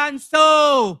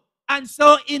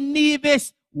in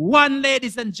Nevis,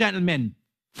 ladies and gentlemen,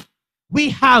 we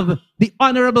have the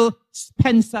Honorable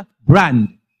Spencer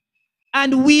Brand.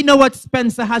 And we know what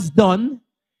Spencer has done.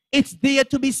 It's there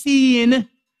to be seen.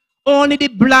 Only the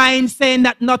blind saying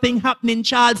that nothing happened in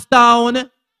Charlestown.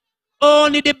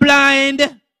 Only the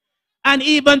blind. And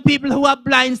even people who are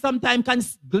blind sometimes can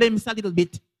glimpse a little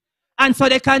bit. And so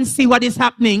they can see what is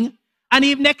happening. And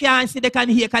even they can't see, they can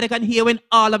hear, because they can hear when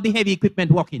all of the heavy equipment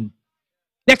working.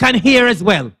 They can hear as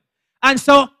well. And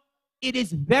so it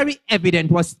is very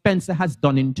evident what Spencer has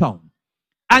done in town.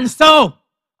 And so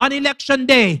on election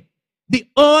day, the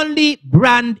only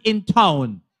Brand in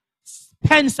town,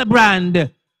 Spencer Brand,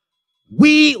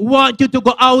 we want you to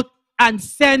go out and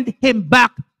send him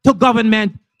back to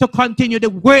government to continue the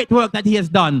great work that he has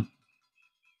done.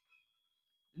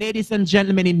 Ladies and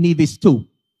gentlemen in Nevis too,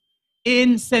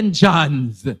 in St.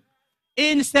 John's,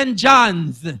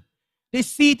 the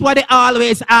seat what they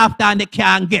always after and they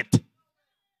can't get.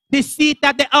 The seat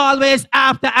that they always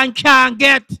after and can't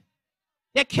get.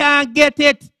 They can't get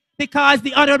it because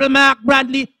the Honorable Mark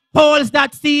Bradley holds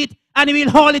that seat and he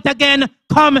will hold it again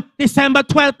come December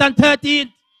 12th and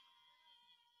 13th.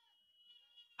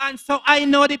 And so I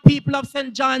know the people of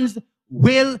St. John's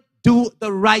will do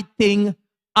the right thing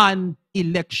on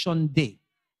election day.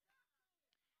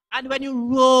 And when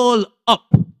you roll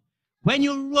up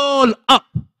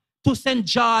to St.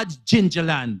 George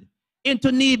Gingerland,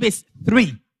 into Nevis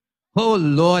 3, Oh,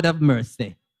 Lord have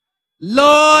mercy.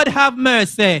 Lord have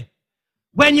mercy.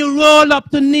 When you roll up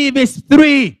to Nevis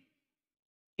 3,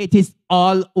 it is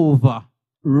all over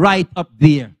right up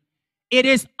there. It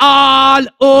is all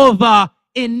over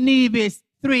in Nevis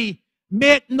 3.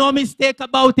 Make no mistake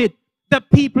about it. The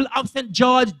people of St.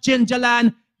 George,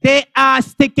 Gingerland, they are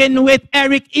sticking with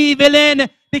Eric Evelyn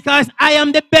because I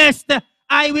am the best.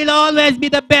 I will always be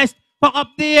the best for up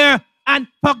there and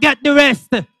forget the rest.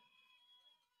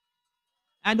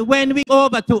 And when we go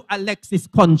over to Alexis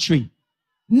country,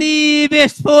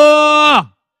 Nevis 4,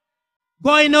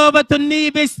 going over to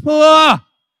Nevis 4,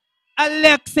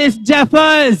 Alexis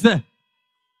Jeffers.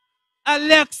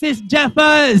 Alexis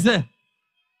Jeffers,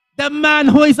 the man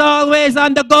who is always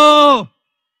on the go,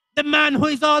 the man who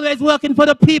is always working for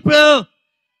the people.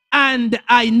 And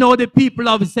I know the people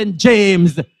of St.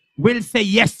 James will say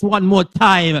yes one more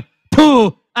time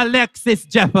to Alexis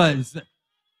Jeffers.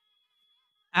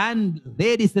 And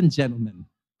ladies and gentlemen,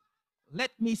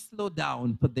 let me slow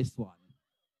down for this one.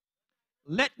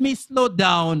 Let me slow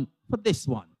down for this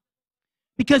one.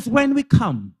 Because when we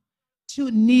come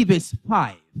to Nevis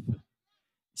 5,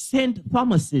 St.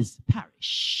 Thomas's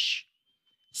Parish.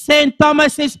 St.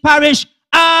 Thomas's Parish,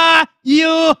 are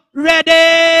you ready?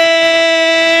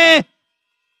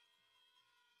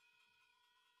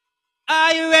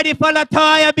 Are you ready for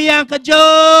LaToya Bianca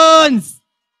Jones?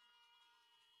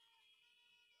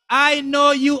 I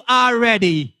know you are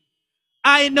ready.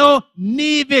 I know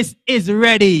Nevis is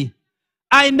ready.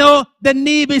 I know the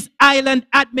Nevis Island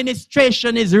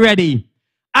administration is ready.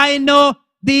 I know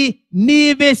the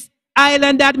Nevis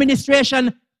Island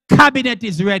administration cabinet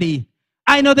is ready.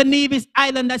 I know the Nevis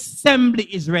Island Assembly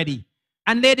is ready.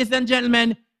 And ladies and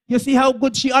gentlemen, you see how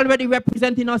good she already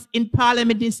representing us in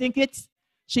Parliament in St. Kitts?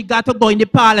 She got to go in the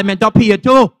Parliament up here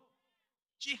too.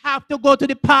 She have to go to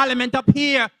the Parliament up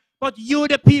here. But you,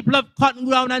 the people of Cotton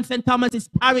Ground and St. Thomas's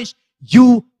Parish,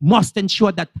 you must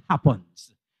ensure that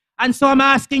happens. And so I'm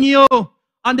asking you,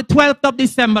 on the 12th of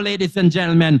December, ladies and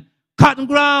gentlemen, Cotton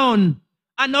Ground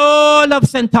and all of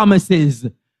St. Thomas's,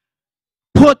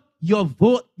 put your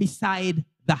vote beside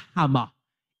the hammer.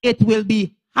 It will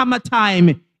be hammer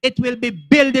time. It will be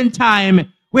building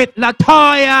time with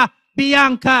LaToya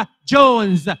Bianca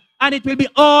Jones. And it will be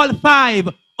all five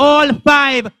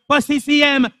for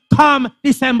CCM come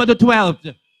December the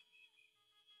 12th.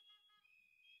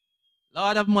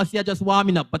 Lord of mercy, I'm just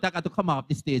warming up, but I got to come off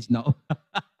the stage now.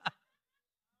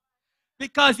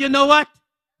 Because you know what?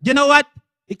 You know what?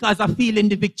 Because I'm feeling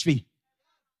the victory.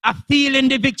 I'm feeling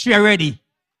the victory already.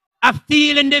 I'm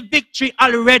feeling the victory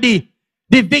already.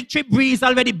 The victory breeze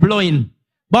already blowing.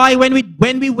 Boy, when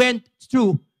we went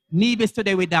through Nevis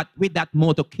today with that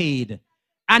motorcade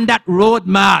and that road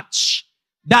march,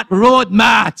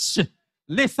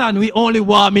 listen, we only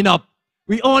warming up.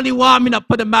 We only warming up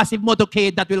for the massive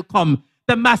motorcade that will come.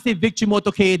 The massive victory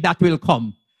motorcade that will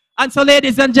come. And so,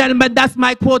 ladies and gentlemen, that's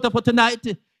my quota for tonight.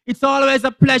 It's always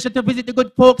a pleasure to visit the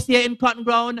good folks here in Cotton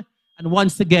Ground. And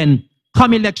once again,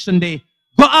 come election day,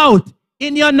 go out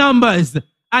in your numbers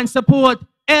and support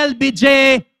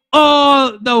LBJ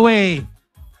all the way.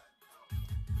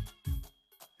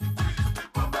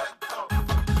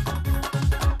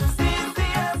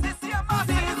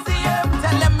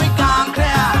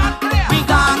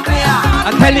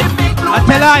 I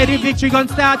tell her the victory gonna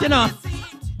start, you know.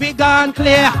 We gone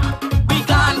clear. We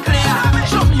gone clear.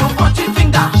 Show me your voting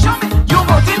finger. Show me your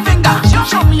voting finger.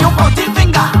 Show me your voting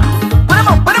finger. Put them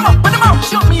up, put them up, put them up.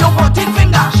 Show me your voting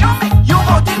finger. Show me your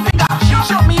voting finger.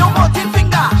 Show me your voting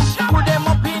finger. Put them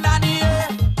up in the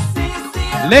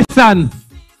air. Listen,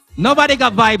 nobody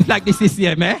got vibes like the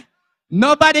CCM, eh?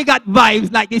 Nobody got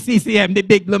vibes like the CCM, the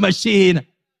Big Blue Machine.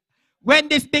 When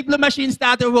this Big Blue Machine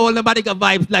start to roll, nobody got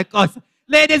vibes like us.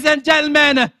 Ladies and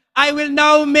gentlemen, I will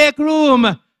now make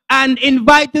room and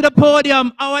invite to the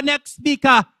podium our next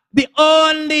speaker, the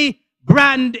only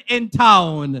brand in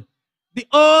town. The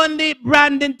only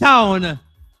brand in town,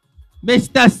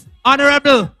 Mr.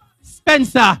 Honorable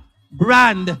Spencer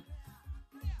Brand.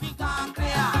 We gone clear.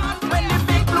 When the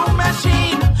Big Blue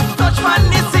Machine touch on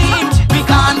the scene, we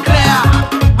gone clear.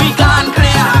 We gone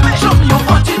clear. Show me your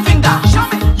voting finger. Show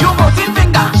me your voting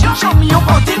finger. Show me your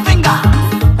voting finger.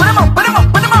 Put them up, put them up,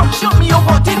 put them up. Show me your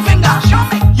voting finger. Show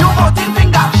me your voting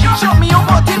finger. Show me your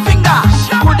voting finger.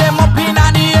 Put them up in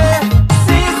the air.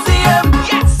 CCM,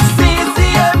 yes.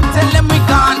 CCM, tell them we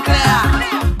gone clear.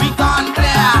 We gone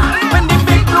clear. When the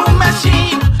Big Blue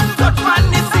Machine touch on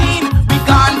the scene, we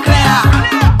gone clear.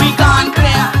 We gone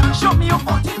clear.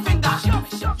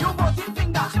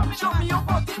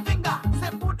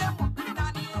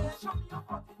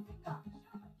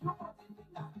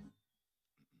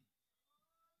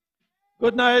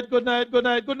 Good night, good night, good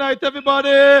night, good night,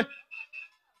 everybody.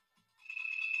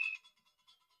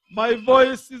 My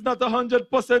voice is not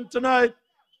 100% tonight,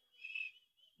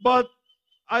 but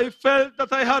I felt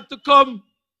that I had to come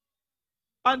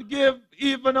and give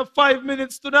even a 5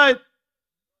 minutes tonight.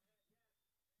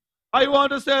 I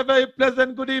want to say a very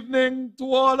pleasant good evening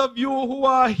to all of you who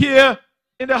are here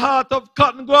in the heart of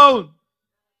Cotton Ground.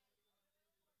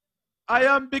 I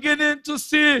am beginning to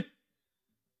see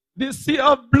the sea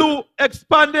of blue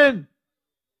expanding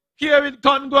here in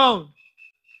Cotton Ground.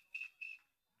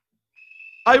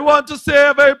 I want to say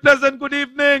a very pleasant good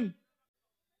evening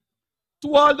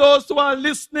to all those who are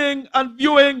listening and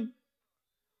viewing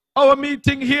our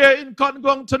meeting here in Cotton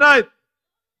Ground tonight.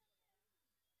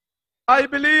 I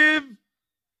believe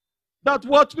that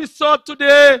what we saw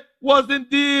today was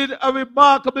indeed a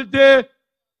remarkable day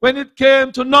when it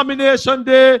came to nomination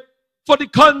day for the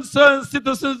Concerned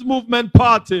Citizens Movement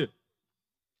Party.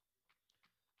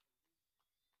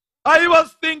 I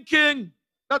was thinking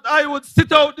that I would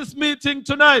sit out this meeting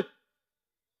tonight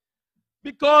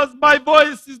because my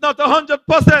voice is not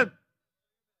 100%.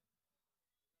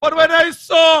 But when I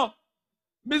saw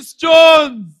Miss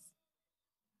Jones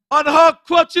on her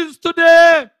crutches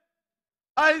today,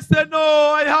 I said, no,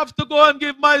 I have to go and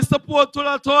give my support to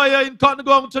Latoya in Cotton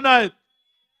Ground tonight.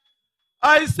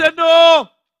 I said, no,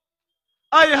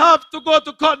 I have to go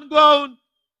to Cotton Ground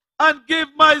and give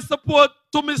my support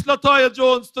to Miss Latoya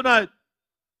Jones tonight.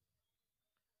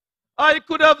 I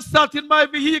could have sat in my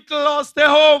vehicle or stay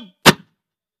home,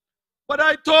 but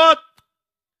I thought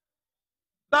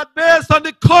that based on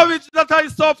the courage that I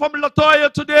saw from Latoya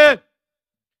today,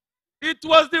 it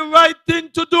was the right thing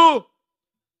to do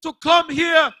to come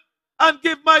here and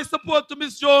give my support to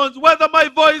Miss Jones, whether my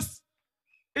voice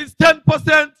is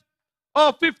 10%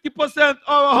 or 50%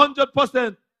 or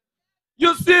 100%.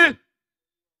 You see,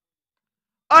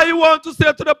 I want to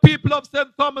say to the people of St.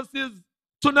 Thomas's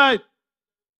tonight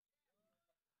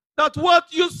that what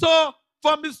you saw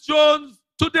from Miss Jones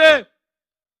today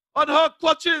on her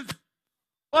crutches,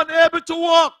 unable to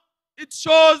walk, it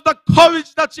shows the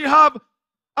courage that she has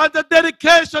and the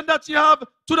dedication that she has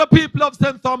to the people of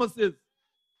St. Thomas's.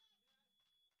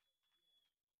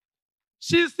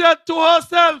 She said to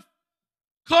herself,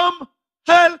 come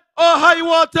hell or high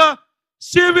water,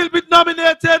 she will be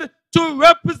nominated to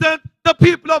represent the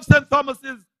people of St.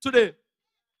 Thomas's today.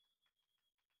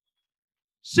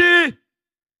 She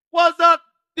was at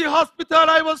the hospital,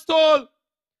 I was told,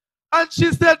 and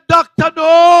she said, doctor,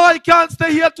 no, I can't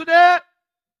stay here today.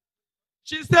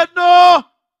 She said, no,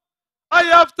 I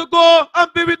have to go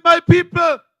and be with my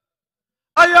people.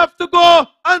 I have to go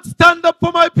and stand up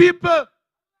for my people.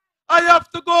 I have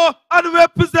to go and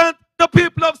represent the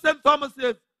people of St.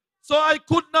 Thomas's. So I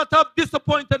could not have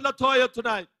disappointed Latoya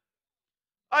tonight.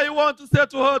 I want to say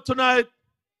to her tonight,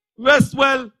 rest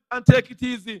well and take it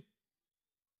easy.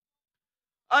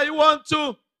 I want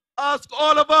to ask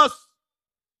all of us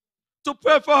to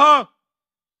pray for her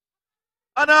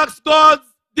and ask God's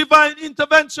divine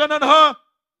intervention on her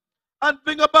and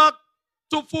bring her back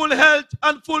to full health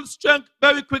and full strength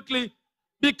very quickly,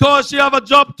 because she have a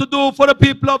job to do for the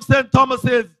people of St.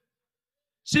 Thomas's.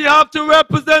 She have to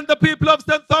represent the people of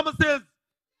St. Thomas's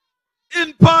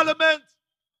in Parliament.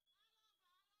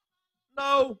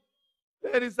 Now,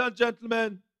 ladies and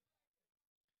gentlemen,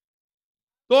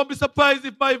 don't be surprised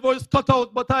if my voice cut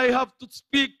out, but I have to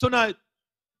speak tonight.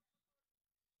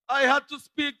 I had to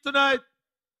speak tonight.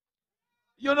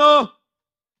 You know,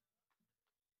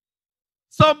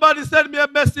 somebody sent me a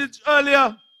message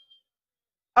earlier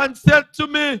and said to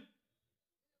me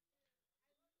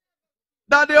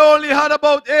that they only had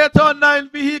about 8 or 9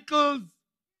 vehicles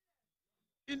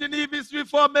in the Nevis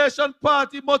Reformation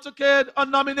Party motorcade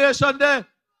on nomination day.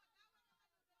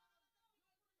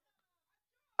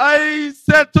 I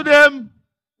said to them,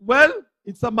 well,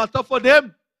 it's a matter for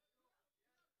them.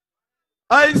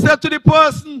 I said to the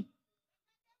person,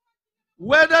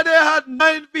 whether they had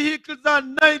 9 vehicles or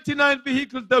 99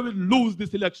 vehicles, they will lose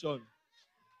this election.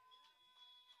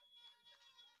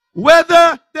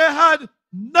 Whether they had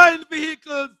 9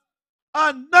 vehicles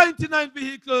and 99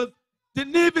 vehicles, the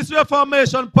Nevis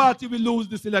Reformation Party will lose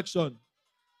this election.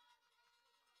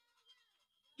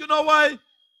 You know why?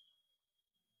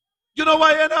 You know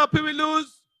why NRP will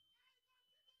lose?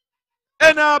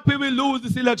 NRP will lose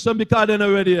this election because they're not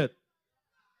ready yet.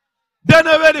 They're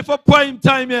not ready for prime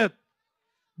time yet.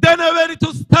 They're not ready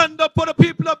to stand up for the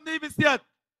people of Nevis yet.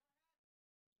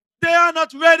 They are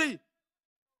not ready.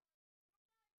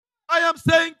 I am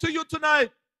saying to you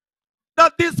tonight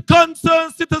that this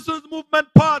Concerned Citizens Movement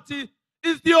Party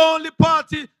is the only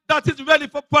party that is ready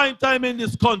for prime time in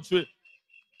this country.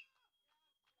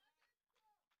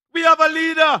 We have a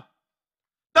leader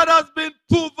that has been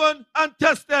proven and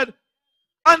tested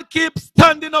and keeps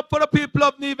standing up for the people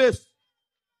of Nevis.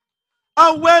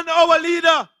 And when our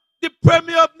leader, the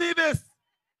Premier of Nevis,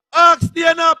 asked the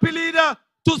NRP leader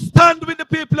to stand with the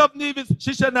people of Nevis,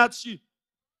 she said not she.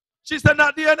 She said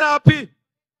not the NRP.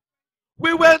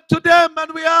 We went to them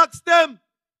and we asked them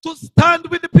to stand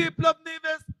with the people of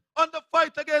Nevis on the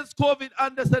fight against COVID,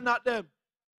 and they said not them.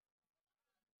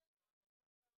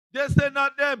 They said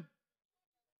not them.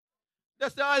 They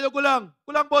said, "Are you gulang?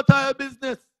 Gulang about our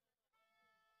business."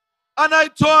 And I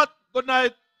thought, good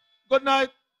night, good night.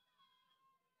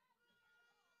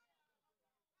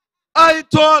 I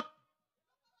thought,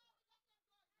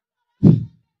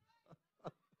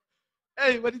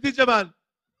 hey, what did you man?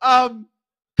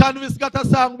 Canvas got a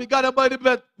song, we got a by the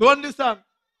bed. Run this song.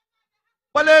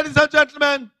 But ladies and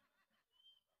gentlemen,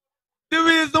 the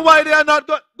reason why they are not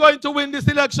going to win this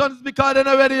election is because they're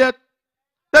not ready yet.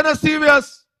 They're not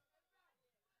serious.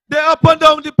 They're up and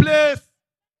down the place.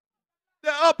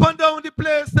 They're up and down the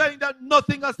place saying that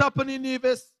nothing has happened in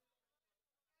Nevis.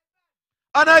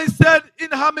 And I said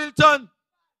in Hamilton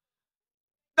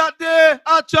that they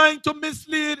are trying to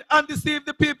mislead and deceive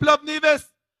the people of Nevis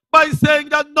by saying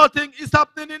that nothing is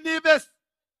happening in Nevis.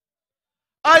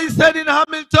 I said in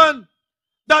Hamilton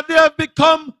that they have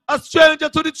become a stranger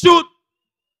to the truth.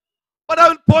 But I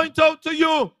will point out to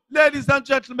you, ladies and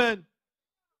gentlemen,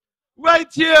 right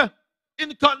here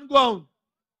in Cotton Ground,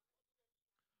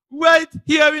 right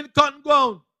here in Cotton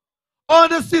Ground, on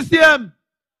the CCM,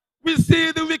 we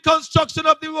see the reconstruction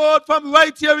of the road from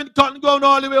right here in Cotton Ground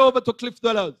all the way over to Cliff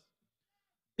Dwellers.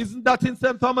 Isn't that in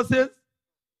St. Thomas's?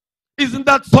 Isn't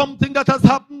that something that has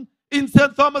happened in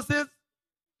St. Thomas's?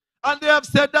 And they have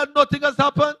said that nothing has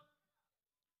happened.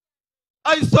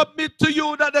 I submit to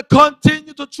you that they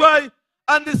continue to try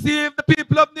and deceive the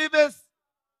people of Nevis.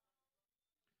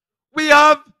 We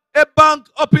have a bank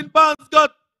up in Barnscott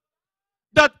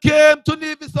that came to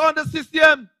Nevis on the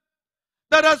CCM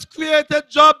that has created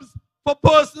jobs for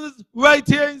persons right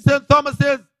here in St.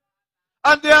 Thomas's.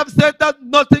 And they have said that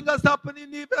nothing has happened in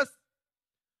Nevis.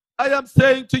 I am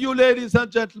saying to you, ladies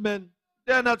and gentlemen,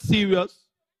 they are not serious.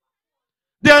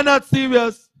 They are not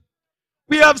serious.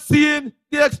 We have seen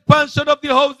the expansion of the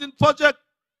housing project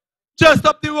just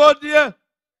up the road here.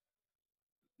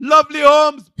 Lovely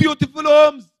homes, beautiful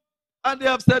homes. And they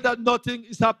have said that nothing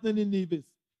is happening in Nevis.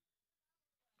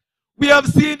 We have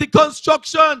seen the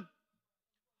construction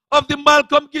of the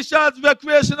Malcolm Gishards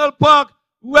Recreational Park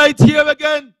right here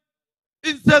again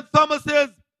in St. Thomas's,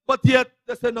 but yet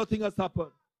they say nothing has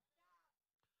happened.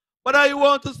 But I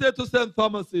want to say to St.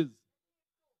 Thomas's,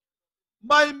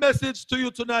 my message to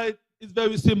you tonight is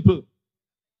very simple.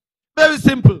 Very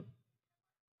simple.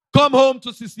 Come home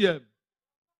to CCM.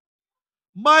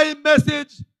 My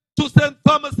message to St.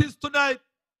 Thomas's tonight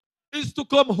is to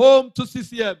come home to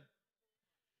CCM.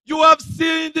 You have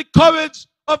seen the courage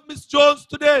of Miss Jones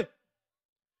today.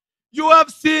 You have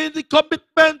seen the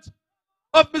commitment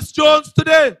of Miss Jones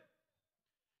today.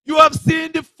 You have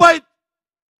seen the fight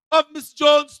of Miss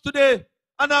Jones today.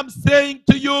 And I'm saying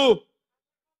to you,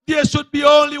 there should be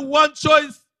only one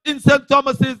choice in St.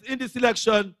 Thomas's in this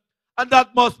election, and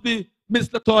that must be Miss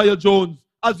Latoya Jones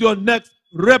as your next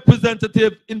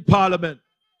representative in Parliament.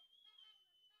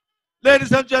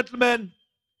 Ladies and gentlemen,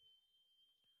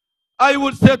 I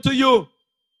would say to you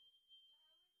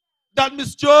that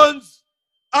Miss Jones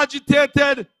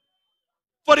agitated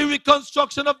for the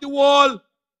reconstruction of the wall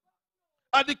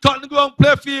at the Cotton Ground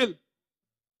playfield.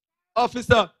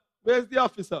 Officer, where's the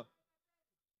officer?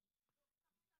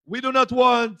 We do not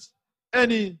want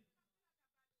any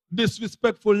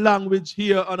disrespectful language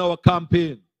here on our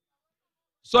campaign.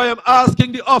 So I am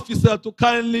asking the officer to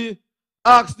kindly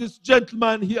ask this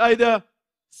gentleman, he either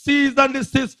cease and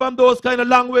desist from those kind of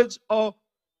language or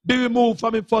be removed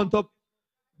from in front of.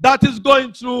 That is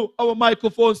going through our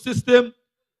microphone system,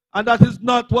 and that is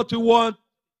not what we want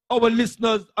our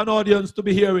listeners and audience to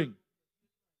be hearing.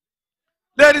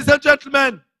 Ladies and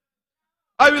gentlemen,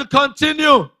 I will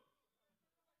continue.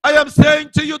 I am saying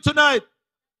to you tonight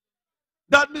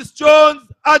that Miss Jones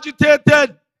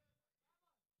agitated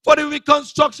for the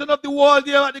reconstruction of the wall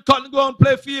there at the Cotton Ground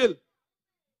playfield.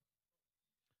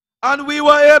 And we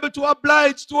were able to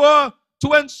oblige to her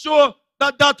to ensure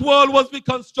that that wall was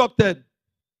reconstructed.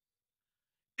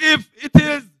 If it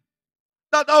is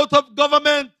that out of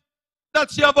government that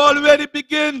she have already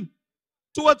begun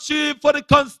to achieve for the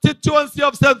constituency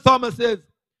of St. Thomas's,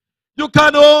 you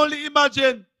can only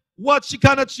imagine what she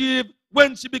can achieve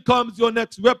when she becomes your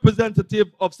next representative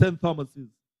of St. Thomas's.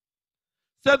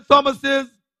 St. Thomas's,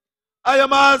 I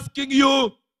am asking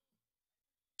you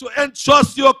to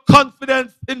entrust your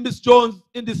confidence in Ms. Jones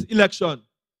in this election.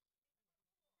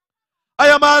 I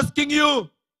am asking you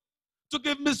to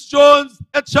give Ms. Jones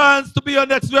a chance to be your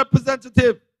next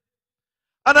representative.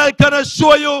 And I can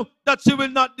assure you that she will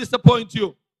not disappoint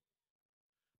you.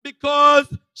 Because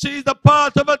she is a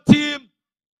part of a team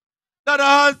that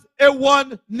has a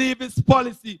one Nevis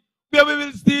policy, where we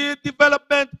will see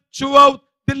development throughout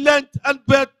the length and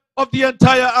breadth of the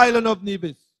entire island of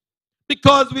Nevis.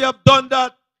 Because we have done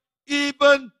that,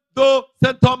 even though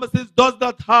St. Thomas's does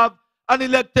not have an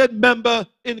elected member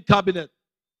in cabinet.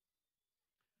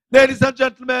 Ladies and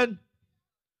gentlemen,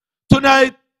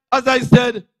 tonight, as I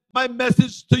said, my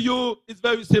message to you is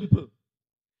very simple.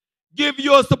 Give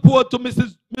your support to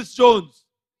Ms. Jones.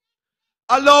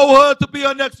 Allow her to be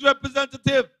your next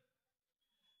representative.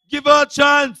 Give her a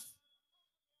chance.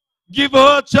 Give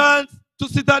her a chance to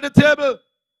sit at the table.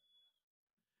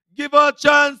 Give her a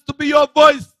chance to be your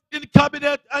voice in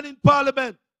cabinet and in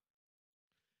parliament.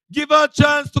 Give her a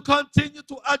chance to continue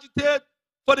to agitate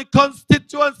for the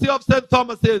constituency of St.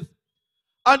 Thomas's.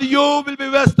 And you will be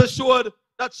rest assured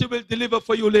that she will deliver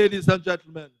for you, ladies and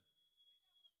gentlemen.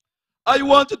 I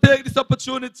want to take this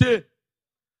opportunity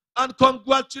and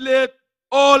congratulate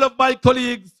all of my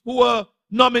colleagues who were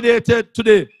nominated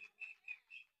today.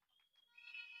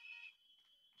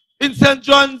 In St.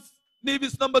 John's,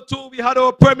 Nevis number 2, we had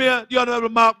our premier, the Honorable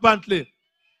Mark Brantley.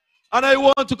 And I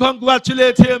want to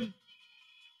congratulate him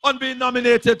on being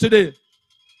nominated today.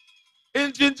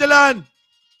 In Gingerland,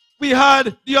 we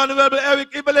had the Honorable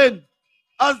Eric Evelyn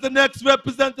as the next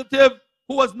representative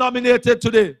who was nominated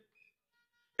today.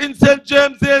 In St.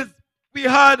 James's, we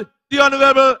had the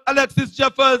Honorable Alexis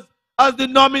Jeffers as the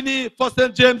nominee for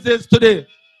St. James's today.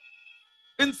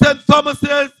 In St.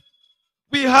 Thomas's,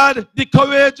 we had the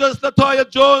courageous Latoya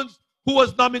Jones who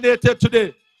was nominated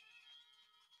today.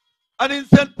 And in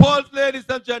St. Paul's, ladies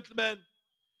and gentlemen,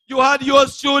 you had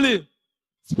yours truly,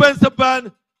 Spencer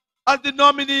Brand, as the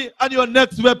nominee and your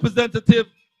next representative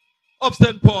of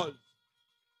St. Paul's.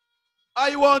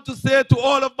 I want to say to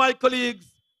all of my colleagues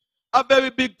a very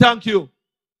big thank you.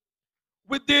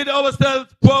 We did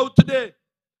ourselves proud today.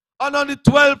 And on the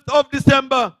 12th of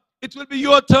December, it will be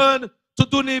your turn to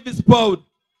do Nevis proud.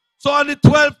 So on the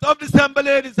 12th of December,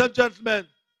 ladies and gentlemen,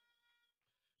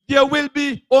 there will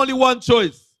be only one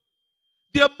choice.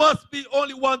 There must be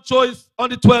only one choice on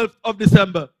the 12th of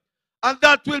December. And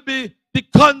that will be the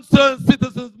Concerned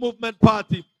Citizens Movement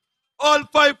Party. All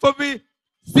 5 for me.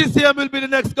 CCM will be the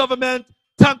next government.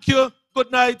 Thank you,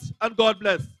 good night, and God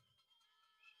bless.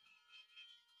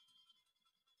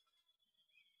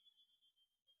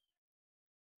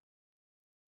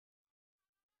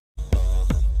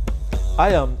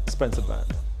 I am Spencer Brand,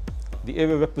 the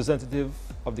area representative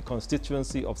of the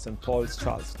constituency of St. Paul's,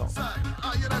 Charlestown.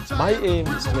 My aim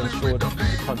is to ensure that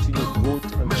the continued growth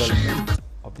and development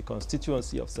of the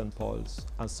constituency of St. Paul's,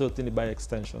 and certainly by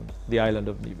extension, the island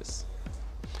of Nevis.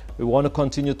 We want to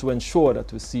continue to ensure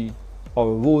that we see our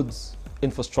roads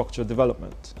infrastructure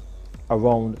development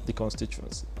around the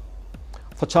constituency.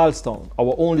 For Charlestown,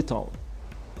 our only town,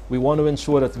 we want to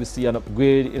ensure that we see an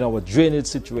upgrade in our drainage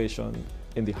situation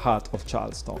in the heart of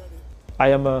Charlestown. I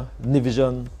am a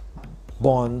Nevisian,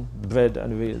 born, bred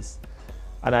and raised,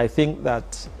 and I think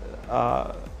that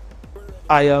I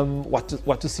am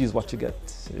what you see is what you get.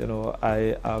 You know,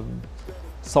 I am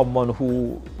someone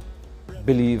who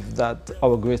believes that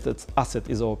our greatest asset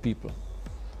is our people,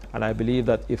 and I believe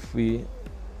that if we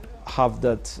have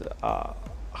that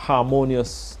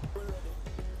harmonious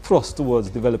thrust towards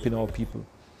developing our people,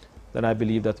 then I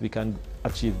believe that we can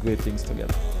achieve great things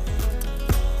together.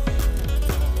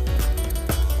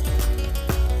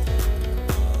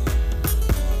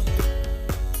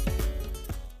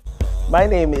 My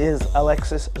name is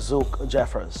Alexis Zook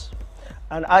Jeffers,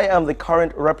 and I am the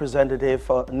current representative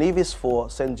for Nevis 4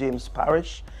 St. James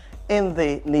Parish in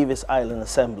the Nevis Island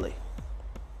Assembly.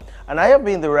 And I have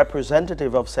been the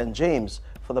representative of St. James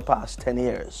for the past 10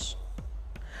 years.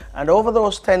 And over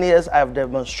those 10 years, I have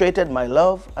demonstrated my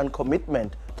love and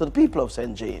commitment to the people of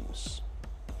St. James.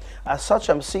 As such,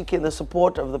 I'm seeking the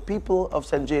support of the people of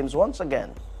St. James once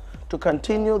again to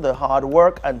continue the hard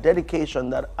work and dedication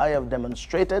that I have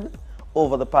demonstrated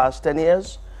over the past 10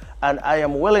 years, and I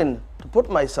am willing to put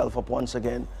myself up once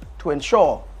again to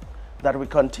ensure that we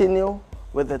continue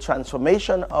with the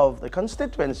transformation of the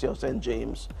constituency of St.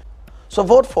 James. So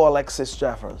vote for Alexis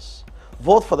Jeffers.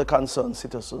 Vote for the Concerned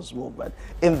Citizens Movement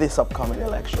in these upcoming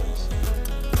elections.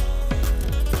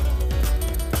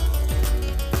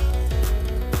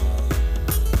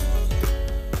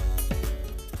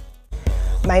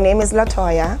 My name is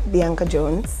Latoya Bianca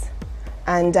Jones,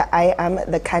 and I am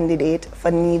the candidate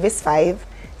for Nevis 5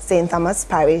 St. Thomas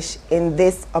Parish in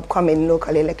this upcoming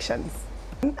local elections.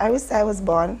 I would say I was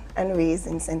born and raised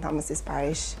in St. Thomas's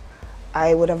Parish.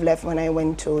 I would have left when I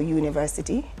went to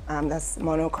university, that's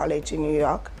Monroe College in New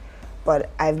York,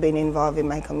 but I've been involved in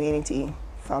my community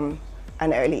from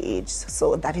an early age,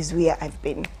 so that is where I've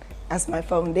been as my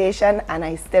foundation, and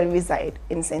I still reside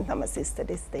in St. Thomas's to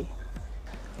this day.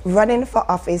 Running for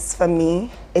office for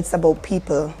me, it's about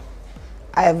people.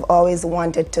 I've always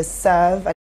wanted to serve.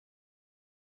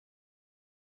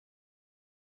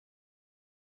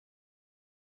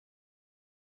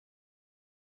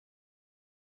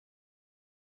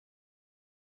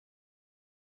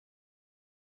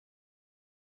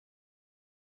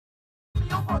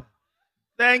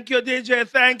 Thank you, DJ.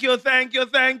 Thank you, thank you,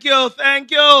 thank you, thank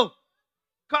you.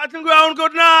 Cotton Ground,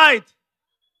 good night.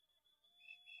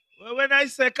 Well, when I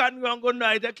say Cotton Ground, good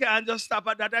night, I can't just stop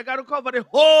at that. I got to cover the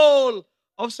whole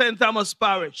of St. Thomas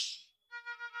Parish.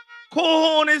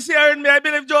 Cohon is hearing me. I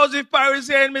believe Joseph Parry is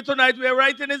hearing me tonight. We're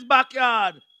right in his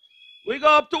backyard. We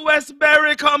go up to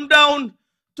Westbury, come down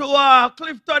to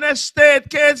Clifton Estate,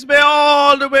 Cates Bay,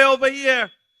 all the way over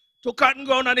here to Cotton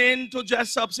Ground and into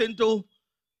Jessups, into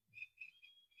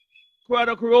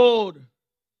Craddock Road.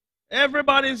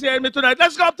 Everybody's hearing me tonight.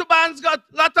 Let's go up to Banscott,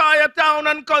 Latoya Town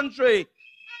and Country.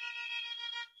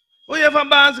 Who here from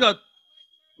Banscott?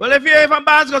 Well, if you're here from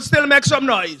Banscott, still make some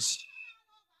noise.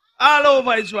 All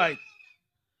over is right.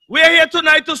 We're here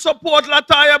tonight to support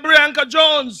Latoya Brianka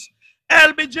Jones.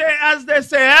 LBJ, as they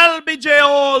say, LBJ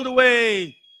all the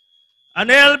way. And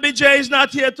LBJ is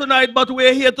not here tonight, but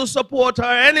we're here to support her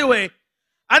anyway.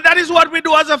 And that is what we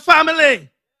do as a family.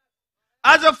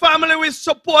 As a family, we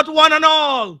support one and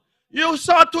all. You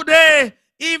saw today,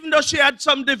 even though she had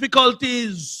some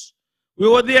difficulties, we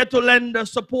were there to lend her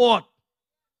support.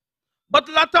 But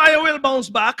Latoya will bounce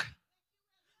back.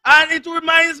 And it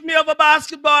reminds me of a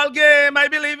basketball game. I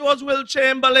believe it was Will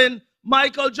Chamberlain,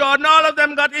 Michael Jordan. All of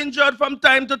them got injured from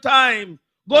time to time.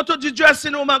 Go to the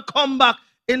dressing room and come back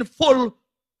in full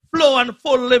flow and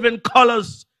full living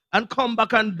colors and come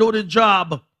back and do the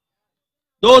job.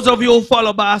 Those of you who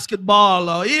follow basketball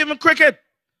or even cricket,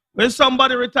 when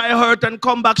somebody retire hurt and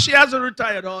come back, she hasn't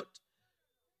retired hurt.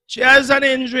 She has an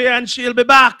injury and she'll be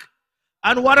back.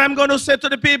 And what I'm going to say to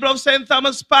the people of St.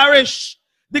 Thomas Parish,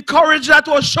 the courage that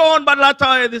was shown by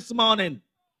Latoya this morning,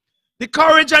 the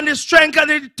courage and the strength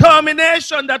and the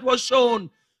determination that was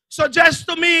shown, suggests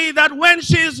to me that when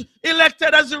she's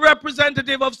elected as the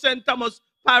representative of St. Thomas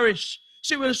Parish,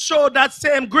 she will show that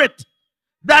same grit,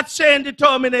 that same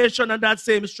determination, and that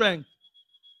same strength.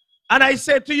 And I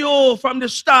say to you from the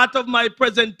start of my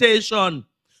presentation,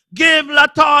 give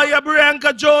Latoya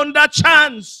Brianka Jones that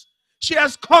chance. She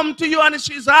has come to you and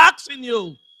she's asking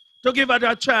you to give her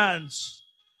that chance.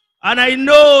 And I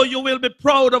know you will be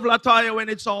proud of Latoya when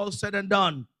it's all said and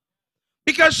done.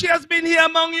 Because she has been here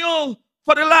among you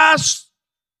for the last,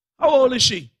 how old is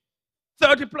she?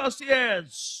 30 plus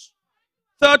years.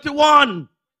 31.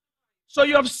 So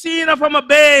you have seen her from a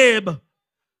babe.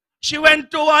 She went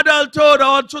to adulthood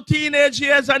or to teenage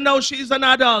years and now she's an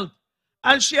adult.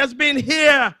 And she has been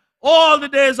here all the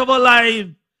days of her life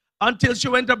until she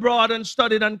went abroad and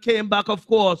studied and came back, of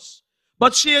course.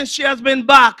 But she has been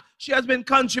back. She has been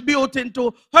contributing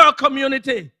to her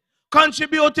community,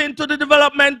 contributing to the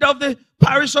development of the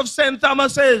parish of St.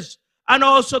 Thomas's and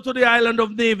also to the island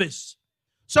of Nevis.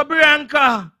 So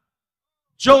Brianka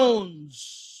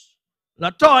Jones,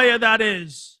 Latoya that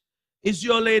is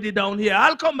your lady down here.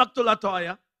 I'll come back to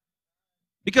Latoya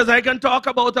because I can talk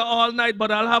about her all night,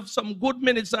 but I'll have some good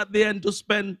minutes at the end to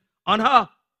spend on her.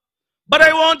 But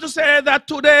I want to say that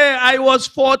today I was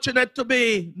fortunate to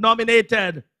be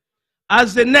nominated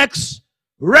as the next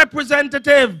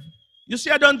representative. You see,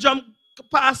 I don't jump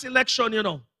past election, you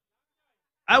know.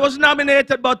 I was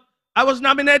nominated, but I was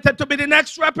nominated to be the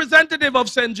next representative of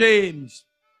St. James.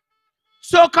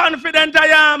 So confident I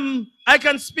am, I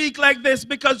can speak like this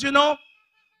because, you know,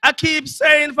 I keep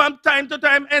saying from time to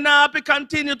time, NRP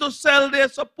continue to sell their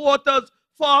supporters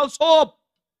false hope.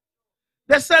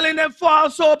 They're selling them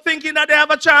false hope, thinking that they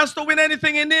have a chance to win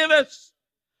anything in Nevis.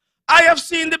 I have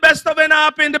seen the best of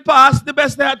NRP in the past, the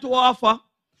best they had to offer.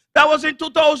 That was in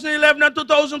 2011 and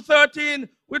 2013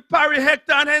 with Parry,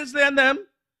 Hector, and Hensley and them.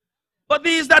 But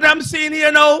these that I'm seeing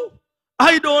here now,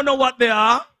 I don't know what they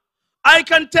are. I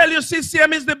can tell you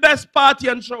CCM is the best party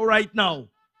and show right now.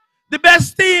 The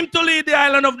best team to lead the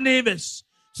island of Nevis.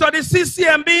 So the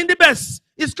CCM being the best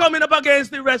is coming up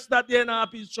against the rest that the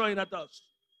NRP is showing at us.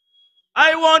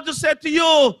 I want to say to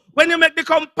you, when you make the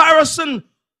comparison,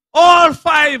 all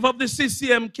 5 of the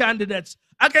CCM candidates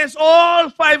against all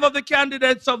 5 of the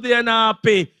candidates of the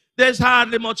NRP, there's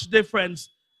hardly much difference.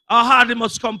 Or hardly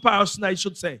much comparison, I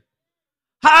should say.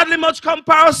 Hardly much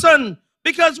comparison.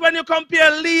 Because when you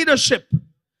compare leadership,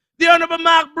 the Honorable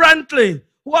Mark Brantley,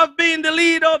 who have been the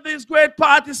leader of this great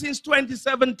party since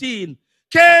 2017,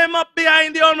 came up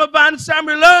behind the Honorable Van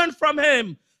Samri, learned from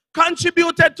him,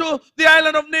 contributed to the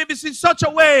island of Nevis in such a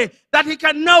way that he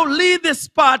can now lead this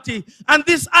party and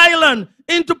this island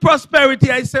into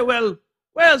prosperity. I say, well,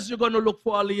 where else you going to look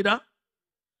for a leader?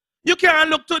 You can't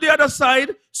look to the other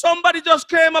side. Somebody just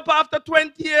came up after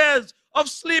 20 years of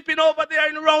sleeping over there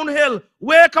in Round Hill,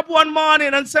 wake up one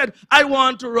morning and said, I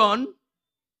want to run.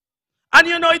 And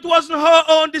you know, it wasn't her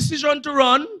own decision to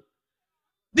run.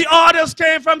 The orders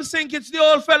came from Sink. It's the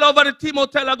old fellow over the team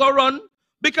hotel go run.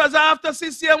 Because after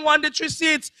CCM won the 3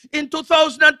 seats in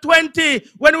 2020,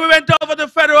 when we went over the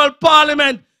federal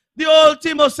parliament, the old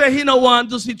team will say he no want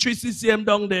to see 3 CCM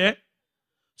down there.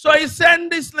 So he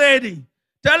sent this lady,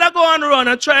 tell her go and run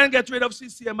and try and get rid of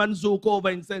CCM and Zook over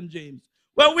in St. James.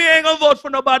 Well, we ain't going to vote for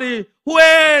nobody who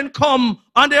ain't come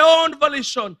on their own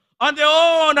volition, on their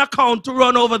own account to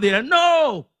run over there.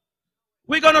 No.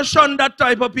 We're going to shun that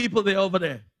type of people there over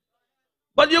there.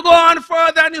 But you go on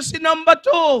further and you see number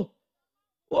 2.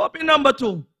 Open number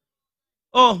 2.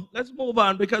 Oh, let's move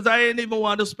on because I ain't even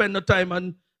want to spend the time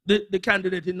on the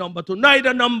candidate in number 2.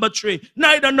 Neither number 3,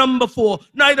 neither number 4,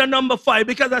 neither number 5.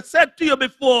 Because I said to you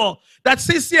before that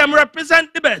CCM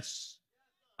represent the best.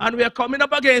 And we are coming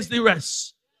up against the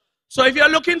rest. So if you're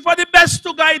looking for the best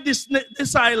to guide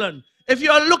this island, if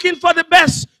you're looking for the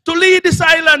best to lead this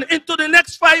island into the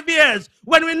next 5 years,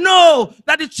 when we know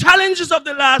that the challenges of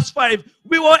the last 5,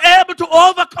 we were able to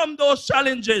overcome those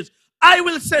challenges, I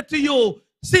will say to you,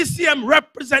 CCM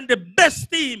represent the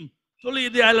best team to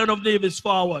lead the island of Nevis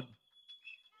forward.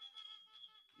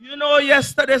 You know,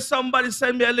 yesterday somebody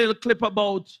sent me a little clip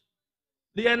about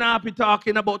the NRP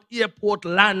talking about airport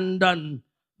land and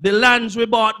the lands we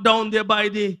bought down there by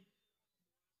the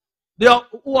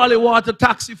Wally Water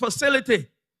taxi facility.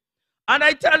 And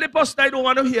I tell the person I don't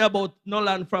want to hear about no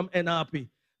land from NRP.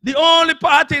 The only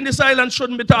party in this island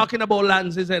shouldn't be talking about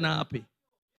lands is NRP.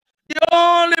 The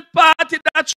only party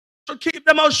that should keep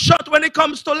them out shut when it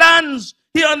comes to lands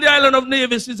here on the island of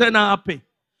Nevis is NRP.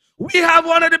 We have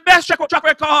one of the best track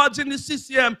records in the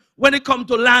CCM when it comes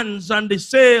to lands and the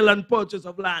sale and purchase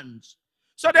of lands.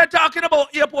 So they're talking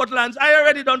about airport lands. I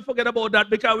already don't forget about that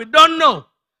because we don't know.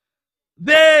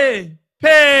 They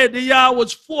paid the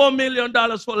Yarwoods $4 million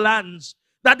for lands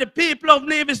that the people of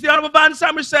Nevis, the Honorable Van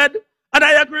Samri said, and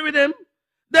I agree with him,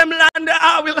 them land,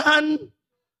 our land,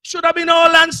 should have been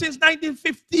our land since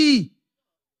 1950.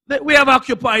 We have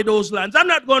occupied those lands. I'm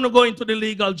not going to go into the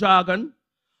legal jargon.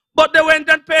 But they went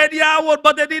and paid the Yarwood,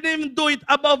 but they didn't even do it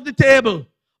above the table.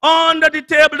 Under the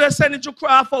table, they send it to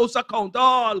Craft House account,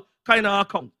 all kind of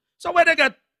account. So where they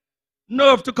get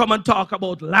nerve to come and talk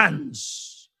about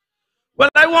lands? Well,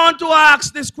 I want to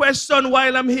ask this question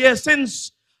while I'm here,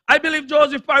 since I believe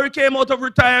Joseph Parry came out of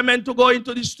retirement to go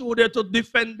into the studio to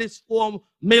defend this $4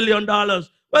 million.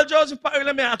 Well, Joseph Parry,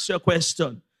 let me ask you a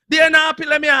question. The NRP,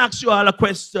 let me ask you all a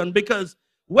question, because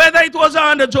whether it was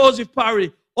under Joseph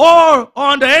Parry or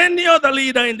under any other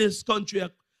leader in this country,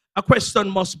 a question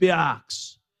must be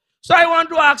asked. So I want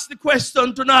to ask the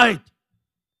question tonight.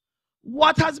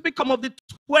 What has become of the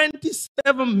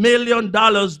 $27 million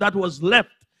that was left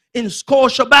in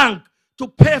Scotiabank to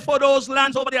pay for those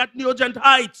lands over there at Nugent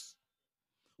Heights?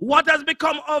 What has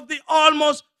become of the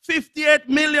almost $58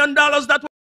 million that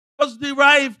was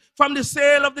derived from the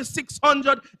sale of the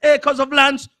 600 acres of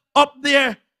lands up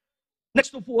there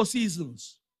next to Four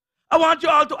Seasons? I want you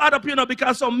all to add up, you know,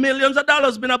 because some millions of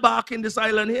dollars been back in this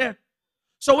island here.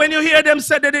 So when you hear them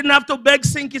say they didn't have to beg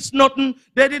Sink, it's nothing.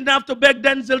 They didn't have to beg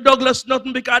Denzel Douglas,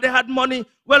 nothing, because they had money.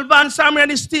 Well, Van Samri and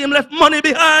his team left money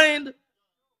behind.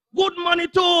 Good money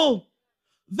too.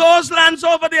 Those lands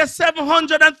over there,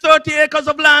 730 acres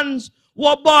of lands,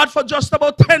 were bought for just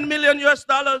about $10 million US.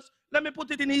 Let me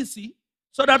put it in easy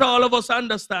so that all of us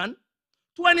understand.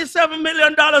 $27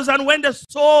 million, and when they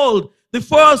sold the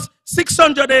first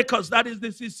 600 acres, that is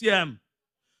the CCM,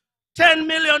 $10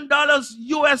 million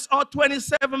US or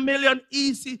 27 million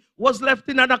EC was left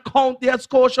in an account there at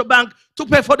Scotiabank to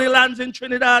pay for the lands in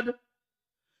Trinidad.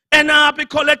 NRP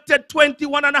collected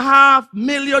 $21.5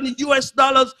 million US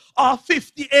or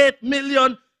 58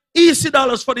 million EC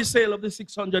dollars for the sale of the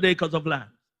 600 acres of land.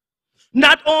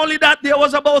 Not only that, there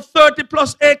was about 30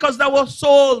 plus acres that were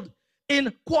sold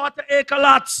in quarter-acre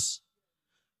lots.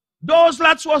 Those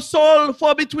lots were sold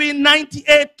for between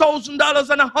 $98,000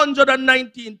 and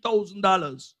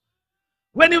 $119,000.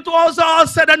 When it was all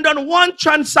said and done, one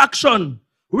transaction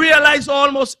realized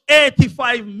almost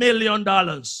 $85 million.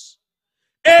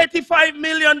 $85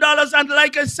 million, and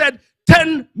like I said,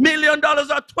 $10 million or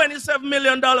 $27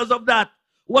 million of that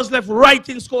was left right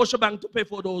in Scotiabank to pay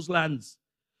for those lands.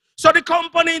 So the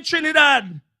company in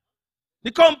Trinidad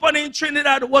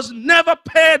was never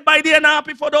paid by the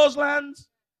NRP for those lands.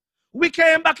 We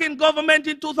came back in government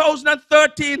in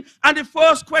 2013, and the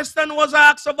first question was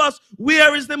asked of us,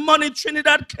 where is the money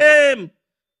Trinidad came?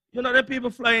 You know, the people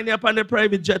flying up on the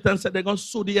private jet and said they're going to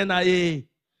sue the NIA.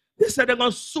 They said they're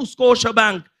going to sue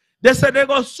Scotiabank. They said they're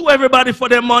going to sue everybody for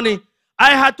their money.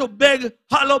 I had to beg,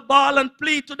 hollow ball, and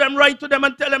plead to them, write to them,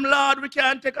 and tell them, Lord, we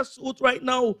can't take a suit right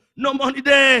now. No money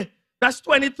there. That's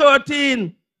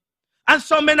 2013. And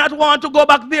some may not want to go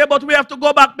back there, but we have to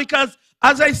go back because,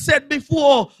 as I said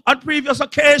before on previous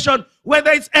occasion,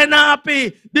 whether it's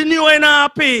NRP, the new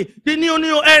NRP, the new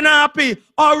NRP,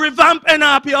 or revamp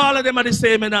NRP, all of them are the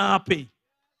same NRP.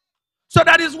 So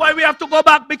that is why we have to go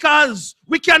back, because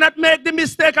we cannot make the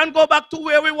mistake and go back to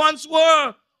where we once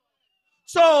were.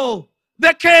 So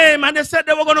they came and they said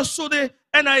they were going to sue the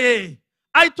NIA.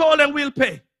 I told them we'll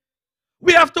pay.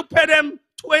 We have to pay them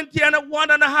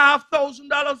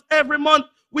 $21,500 every month,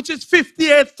 which is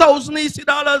 58,000 EC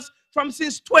dollars from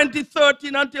since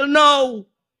 2013 until now.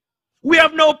 We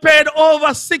have now paid over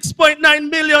 $6.9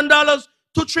 million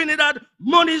to Trinidad,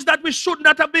 monies that we should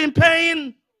not have been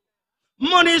paying.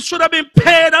 Money should have been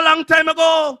paid a long time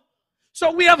ago.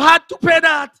 So we have had to pay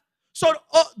that. So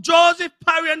Joseph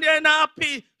Parry and the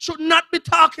NRP should not be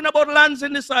talking about lands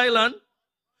in this island.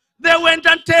 They went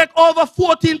and take over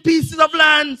 14 pieces of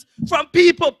lands from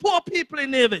people, poor people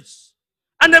in Nevis,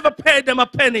 and never paid them a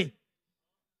penny.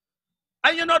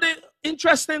 And you know the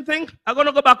interesting thing? I'm going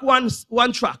to go back one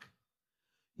track.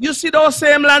 You see those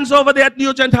same lands over there at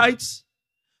Nugent Heights?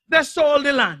 They sold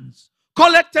the lands,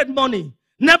 collected money,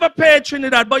 never paid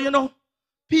Trinidad. But you know,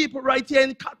 people right here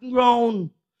in Cotton Ground,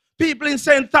 people in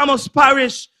St. Thomas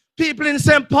Parish, people in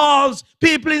St. Paul's,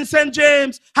 people in St.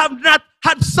 James have not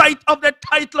had sight of the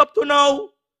title up to now.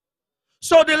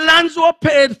 So the lands were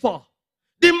paid for.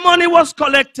 The money was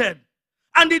collected.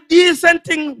 And the decent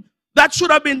thing that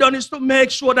should have been done is to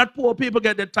make sure that poor people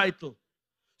get the title.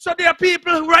 So there are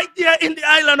people right there in the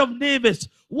island of Nevis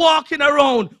walking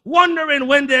around wondering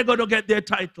when they're going to get their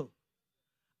title.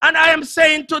 And I am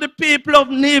saying to the people of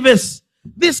Nevis,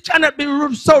 this cannot be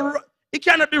it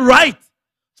cannot be right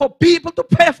for people to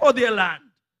pay for their land.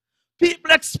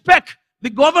 People expect the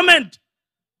government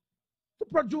to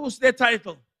produce their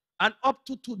title. And up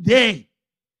to today,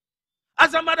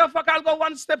 as a matter of fact, I'll go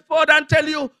one step further and tell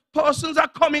you, persons are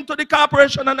coming to the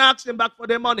corporation and asking back for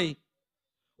their money.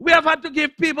 We have had to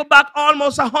give people back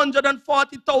almost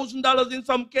 $140,000 in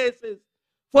some cases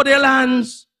for their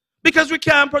lands because we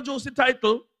can't produce the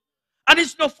title. And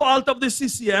it's no fault of the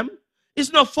CCM.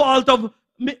 It's no fault of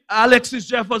Alexis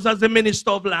Jeffers as the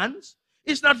Minister of Lands.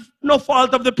 It's no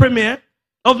fault of the Premier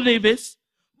of Nevis.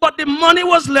 But the money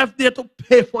was left there to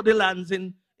pay for the lands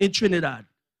in Trinidad.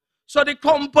 So the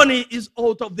company is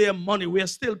out of their money. We are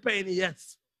still paying,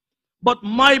 yes. But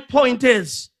my point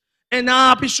is,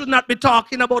 NRP should not be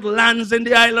talking about lands in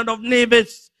the island of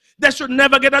Nevis. They should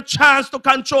never get a chance to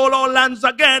control our lands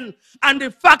again. And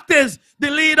the fact is, the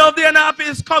leader of the NRP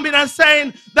is coming and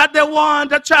saying that they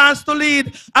want a chance to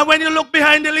lead. And when you look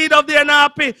behind the leader of the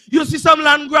NRP, you see some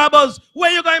land grabbers.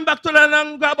 Where are you going back to the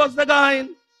land grabbers they're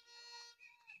going?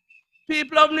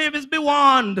 People of Nevis, be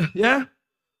warned. Yeah?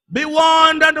 Be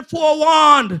warned and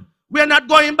forewarned. We're not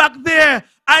going back there.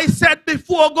 I said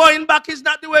before, going back is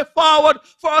not the way forward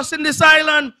for us in this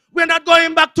island. We're not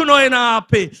going back to no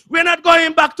NRP. We're not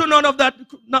going back to none of that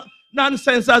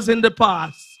nonsense as in the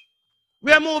past.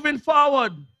 We are moving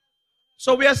forward.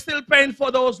 So we are still paying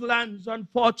for those lands.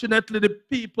 Unfortunately, the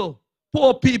people,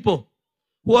 poor people,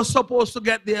 who are supposed to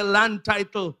get their land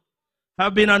title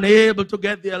have been unable to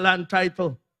get their land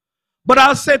title. But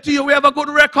I'll say to you, we have a good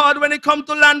record when it comes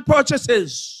to land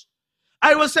purchases.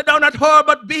 I will sit down at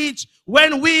Herbert Beach.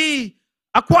 When we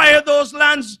acquired those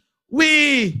lands,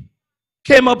 we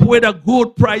came up with a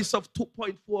good price of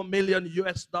 $2.4 million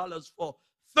US for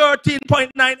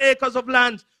 13.9 acres of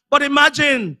land. But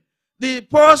imagine, the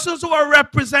persons who are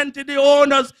representing the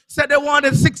owners said they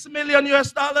wanted $6 million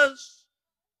US.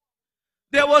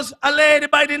 There was a lady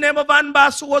by the name of Ann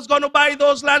Bass who was going to buy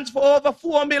those lands for over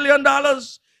 $4 million.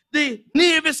 The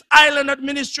Nevis Island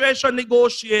Administration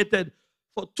negotiated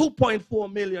for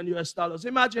 $2.4 million US.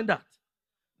 Imagine that.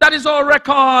 That is our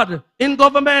record in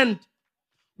government.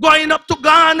 Going up to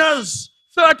Ghana's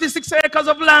 36 acres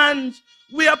of land,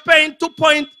 we are paying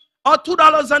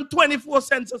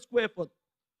 $2.24 a square foot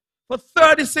for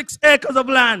 36 acres of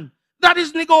land. That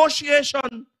is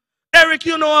negotiation. Eric,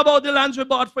 you know about the lands we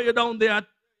bought for you down there.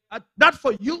 Not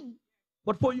for you.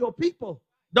 But for your people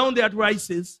down there at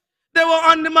Rice's, they were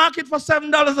on the market for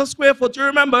 $7 a square foot. You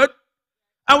remember it?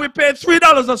 And we paid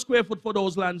 $3 a square foot for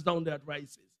those lands down there at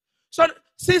Rice's. So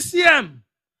CCM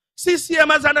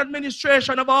as an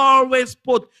administration have always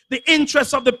put the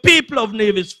interests of the people of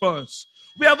Nevis first.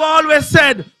 We have always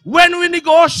said, when we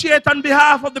negotiate on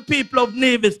behalf of the people of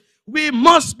Nevis, we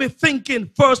must be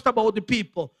thinking first about the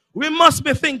people. We must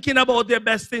be thinking about their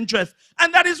best interests.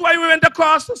 And that is why we went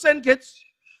across to St. Kitts.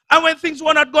 And when things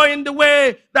were not going the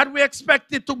way that we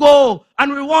expected to go,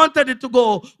 and we wanted it to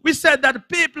go, we said that the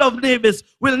people of Nevis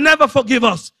will never forgive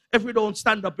us if we don't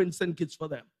stand up in St. Kitts for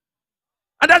them.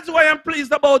 And that's why I'm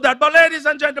pleased about that. But ladies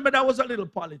and gentlemen, that was a little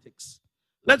politics.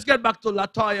 Let's get back to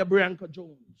Latoya Bianca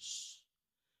Jones.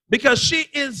 Because she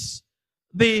is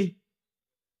the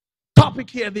topic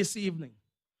here this evening.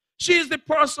 She is the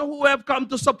person who have come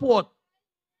to support.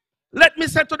 Let me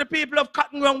say to the people of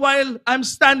Cotton Ground while I'm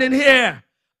standing here,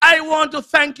 I want to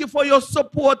thank you for your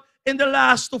support in the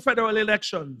last 2 federal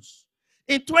elections.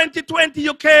 In 2020,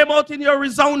 you came out in your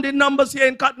resounding numbers here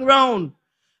in Cotton Ground.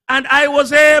 And I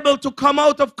was able to come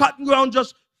out of Cotton Ground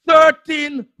just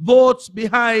 13 votes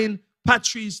behind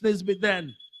Patrice Nisbet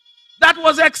then. That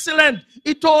was excellent.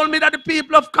 He told me that the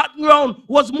people of Cotton Ground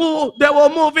they were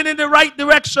moving in the right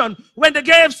direction when they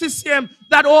gave CCM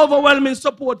that overwhelming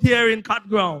support here in Cotton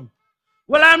Ground.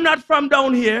 Well, I'm not from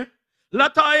down here.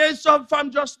 Latoya is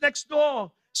from just next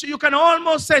door. So you can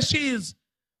almost say she's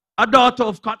a daughter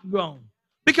of Cotton Ground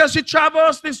because she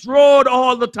travels this road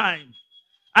all the time.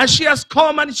 And she has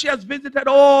come and she has visited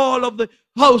all of the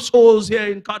households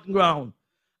here in Cotton Ground.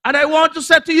 And I want to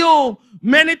say to you,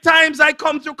 many times I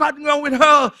come through Cotton Ground with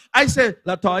her. I say,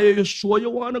 Latoya, you sure you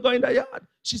want to go in the yard?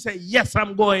 She said, yes,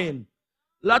 I'm going.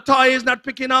 Latoya is not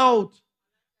picking out.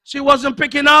 She wasn't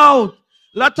picking out.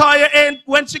 Latoya ain't,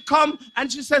 when she come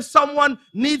and she says someone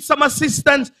needs some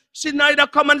assistance, she neither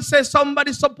come and say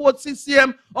somebody support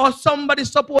CCM or somebody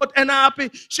support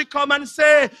NRP. She come and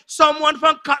say someone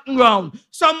from Cotton Ground,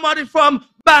 somebody from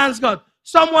Banscott,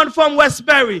 someone from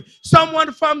Westbury,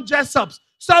 someone from Jessops,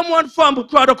 someone from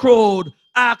Craddock Road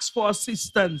asks for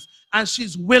assistance and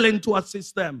she's willing to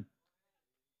assist them.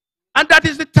 And that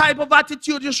is the type of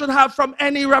attitude you should have from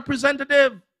any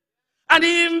representative. And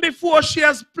even before she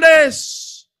is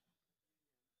placed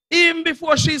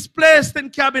in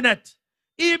cabinet,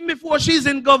 even before she's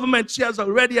in government, she has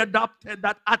already adopted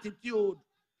that attitude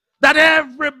that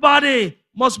everybody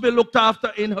must be looked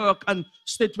after in her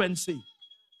constituency.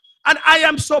 And I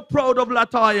am so proud of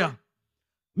Latoya.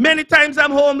 Many times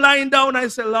I'm home lying down, I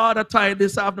say, Lord, I'm tired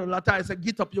this afternoon. Latoya said,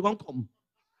 get up, you're going to come.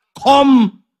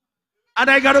 Come. And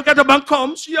I got to get up and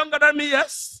come. She's younger than me,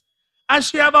 yes. And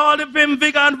she have all the vim,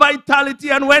 vigor, and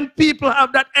vitality. And when people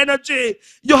have that energy,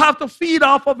 you have to feed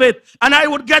off of it. And I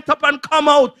would get up and come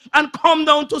out and come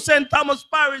down to St. Thomas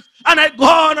Parish. And I go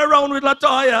on around with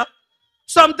Latoya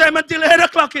sometime until 8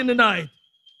 o'clock in the night.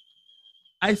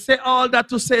 I say all that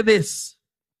to say this.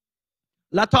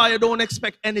 Latoya don't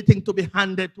expect anything to be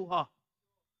handed to her.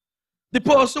 The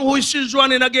person who she's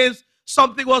running against,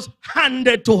 something was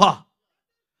handed to her.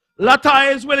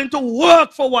 Latoya is willing to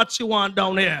work for what she wants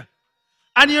down here.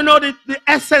 And you know the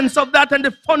essence of that and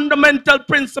the fundamental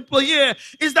principle here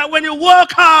is that when you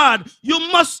work hard, you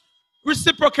must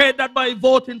reciprocate that by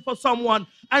voting for someone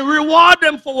and reward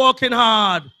them for working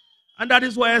hard. And that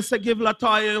is why I say give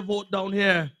Latoya a vote down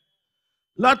here.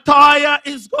 Latoya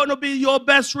is going to be your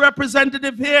best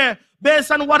representative here.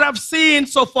 Based on what I've seen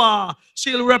so far,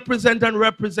 she'll represent and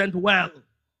represent well.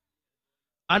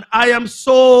 And I am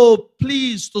so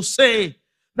pleased to say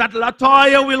that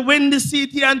Latoya will win the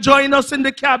seat here and join us in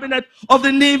the cabinet of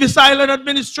the Nevis Island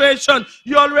administration.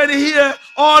 You already hear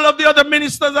all of the other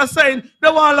ministers are saying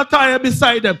they want Latoya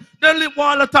beside them. They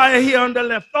want Latoya here on the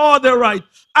left or the right.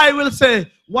 I will say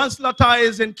once Latoya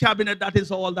is in cabinet, that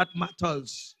is all that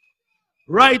matters.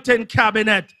 Right in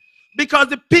cabinet. Because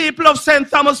the people of St.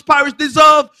 Thomas Parish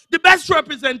deserve the best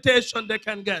representation they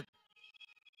can get.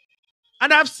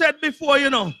 And I've said before, you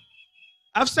know,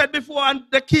 I've said before, and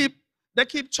they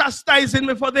keep chastising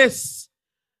me for this.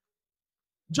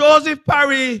 Joseph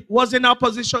Parry was in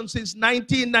opposition since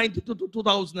 1992 to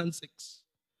 2006.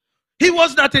 He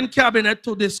was not in cabinet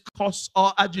to discuss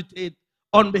or agitate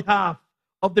on behalf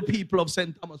of the people of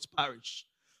St. Thomas Parish.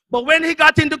 But when he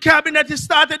got into cabinet, he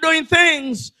started doing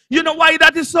things. You know why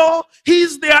that is so?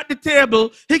 He's there at the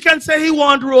table. He can say he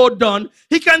want road done.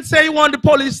 He can say he want the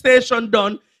police station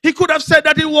done. He could have said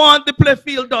that he want the play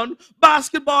field done,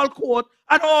 basketball court,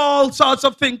 and all sorts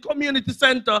of things, community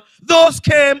center. Those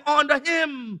came under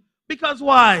him. Because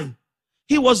why?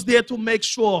 He was there to make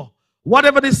sure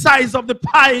Whatever the size of the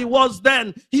pie was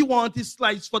then, he wants his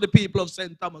slice for the people of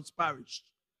St. Thomas Parish.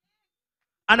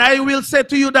 And I will say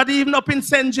to you that even up in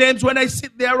St. James, when I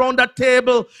sit there around that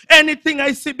table, anything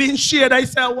I see being shared, I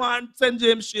say, I want St.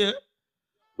 James share.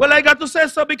 Well, I got to say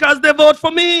so because they vote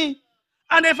for me.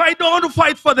 And if I don't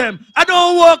fight for them, I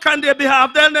don't work on their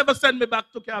behalf, they'll never send me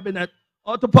back to cabinet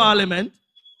or to parliament.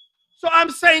 So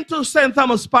I'm saying to St.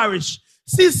 Thomas Parish,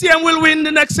 CCM will win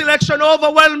the next election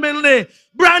overwhelmingly.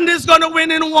 Brand is going to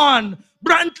win in 1.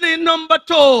 Brantley in number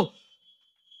 2.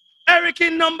 Eric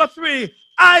in number 3.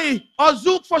 I or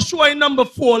Zook for sure in number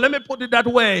 4. Let me put it that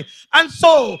way. And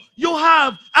so you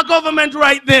have a government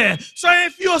right there. So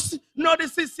if you know the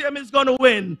CCM is going to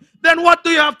win, then what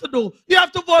do you have to do? You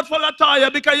have to vote for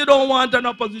Latoya because you don't want an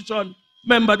opposition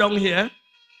member down here.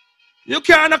 You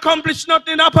can't accomplish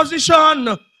nothing in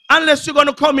opposition unless you're going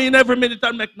to come in every minute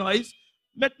and make noise.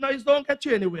 Make noise don't get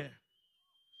you anywhere.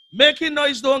 Making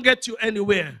noise don't get you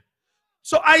anywhere.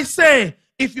 So I say,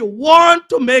 if you want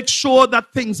to make sure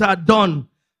that things are done,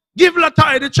 give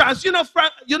Latoya the chance. You know,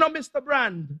 Mr.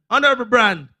 Brand, Honorable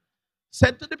Brand,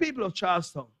 said to the people of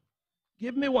Charlestown,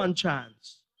 give me one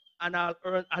chance and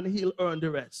he'll earn the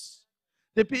rest.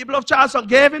 The people of Charlestown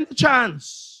gave him the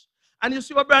chance. And you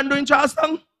see what Brand doing in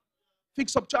Charlestown?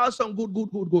 Fix up Charlestown good.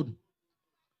 Good.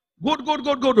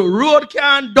 Road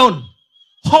can't done.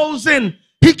 Housing.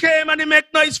 He came and he made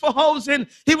noise for housing.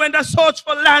 He went and searched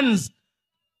for lands.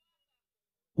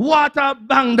 What a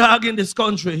bang dog in this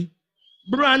country.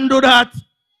 Brand do that.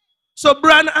 So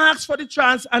Brand asked for the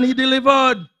chance and he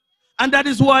delivered. And that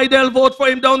is why they'll vote for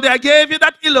him down there. I gave you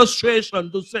that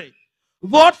illustration to say,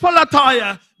 vote for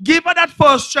Latoya. Give her that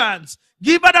first chance.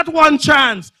 Give her that one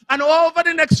chance. And over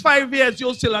the next 5 years,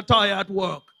 you'll see Latoya at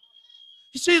work.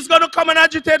 She's going to come and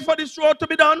agitate for this road to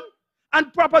be done.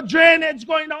 And proper drainage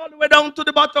going all the way down to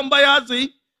the bottom by Azzi.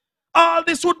 All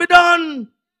this would be done.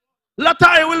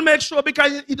 Latoya will make sure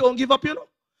because he don't give up, you know.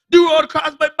 The road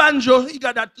caused by Banjo, she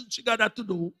got that to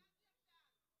do.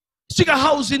 She got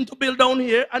housing to build down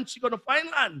here and she's going to find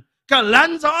land. Because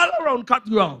land's all around cut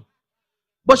ground.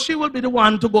 But she will be the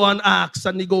one to go and ask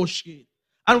and negotiate.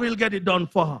 And we'll get it done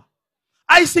for her.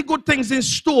 I see good things in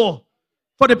store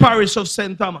for the parish of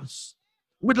St. Thomas.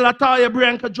 With Latoya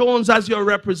Bianca Jones as your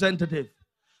representative.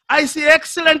 I see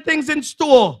excellent things in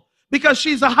store because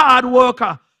she's a hard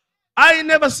worker. I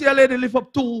never see a lady lift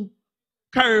up 2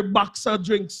 carry box of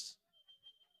drinks.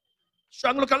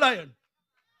 Strong like a lion.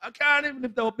 I can't even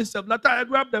lift them up myself. Latoya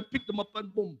grab them, pick them up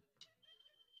and boom.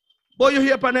 Boy, you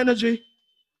hear upon energy?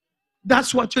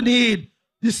 That's what you need.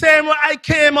 The same way I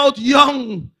came out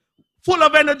young, full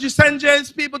of energy. St.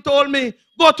 James people told me,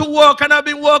 go to work, and I've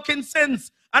been working since.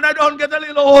 And I don't get a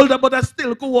little older, but I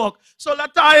still could walk. So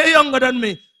Latoya younger than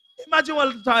me. Imagine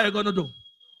what Latoya gonna do.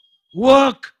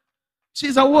 Work.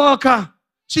 She's a worker.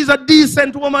 She's a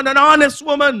decent woman, an honest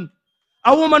woman.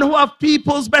 A woman who has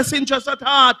people's best interests at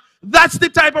heart. That's the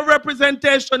type of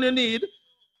representation you need.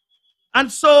 And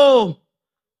so,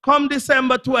 come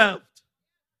December 12th.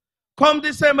 Come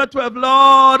December 12th,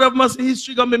 Lord of mercy,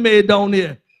 history gonna be made down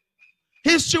here.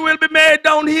 History will be made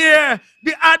down here.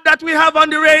 The ad that we have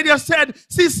on the radio said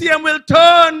CCM will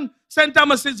turn St.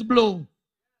 Thomas's blue.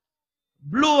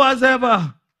 Blue as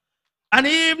ever. And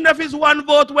even if it's 1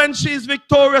 vote when she's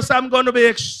victorious, I'm going to be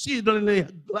exceedingly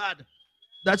glad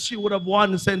that she would have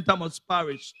won St. Thomas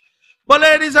Parish. But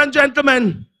ladies and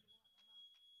gentlemen,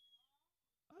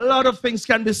 a lot of things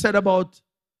can be said about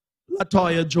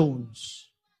Latoya Jones.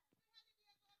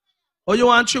 Oh, you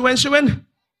want she when she win?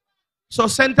 So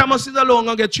St. Thomas is alone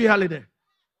and get 3 holiday.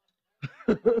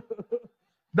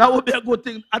 That would be a good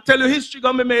thing. I tell you, history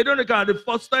gonna be made on the card. The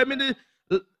first time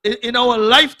in our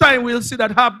lifetime we'll see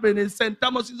that happening is St.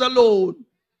 Thomas is alone.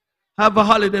 Have a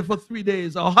holiday for 3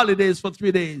 days or holidays for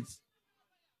 3 days.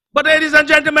 But ladies and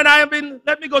gentlemen,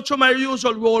 let me go through my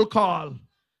usual roll call.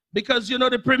 Because you know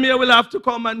the premier will have to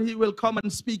come and he will come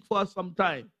and speak for us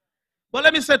sometime. But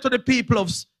let me say to the people of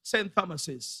St.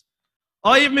 Thomas's,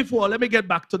 or even before, let me get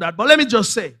back to that. But let me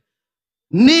just say,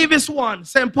 Nevis 1,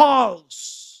 St.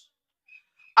 Paul's.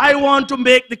 I want to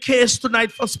make the case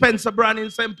tonight for Spencer Brand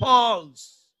in St.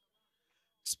 Paul's.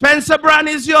 Spencer Brand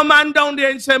is your man down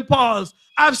there in St. Paul's.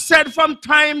 I've said from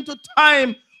time to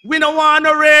time, we don't want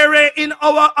a rare in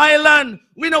our island.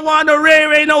 We don't want a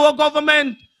rare in our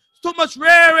government. Too much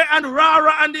rare and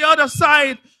rara on the other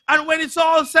side. And when it's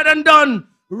all said and done,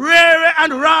 rare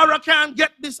and rara can't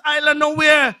get this island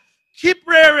nowhere. Keep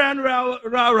rare and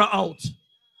rara out.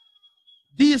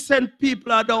 Decent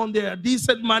people are down there.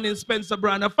 Decent man in Spencer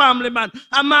Brand. A family man.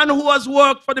 A man who has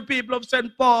worked for the people of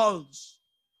St. Paul's.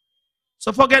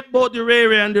 So forget both the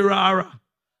rare and the rara.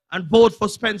 And vote for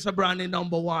Spencer Brand in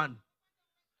number 1.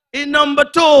 In number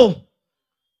 2,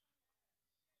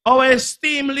 our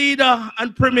esteemed leader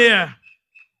and premier,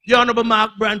 the Honorable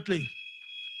Mark Brantley.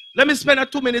 Let me spend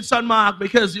 2 minutes on Mark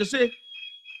because you see,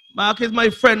 Mark is my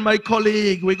friend, my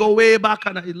colleague. We go way back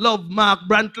and I love Mark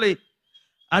Brantley.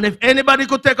 And if anybody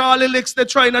could take all the licks they're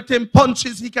trying at him,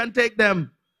 punches, he can take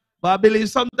them. But I believe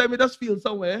sometimes it just feel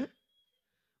somewhere.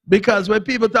 Because when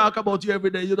people talk about you every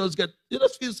day, you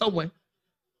just feel somewhere.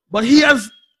 But he has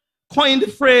coined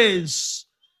the phrase,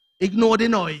 ignore the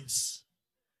noise.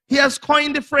 He has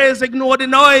coined the phrase, ignore the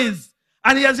noise.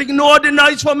 And he has ignored the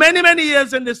noise for many, many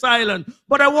years in this island.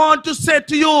 But I want to say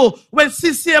to you, when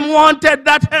CCM wanted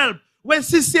that help, when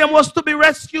CCM was to be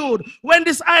rescued, when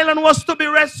this island was to be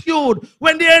rescued,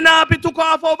 when the NRP took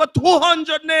off over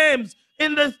 200 names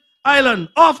in the island,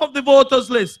 off of the voters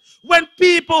list, when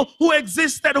people who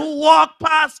existed, who walked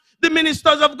past the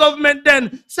ministers of government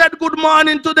then, said good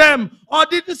morning to them, or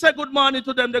didn't say good morning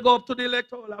to them, they go up to the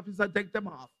electoral office and take them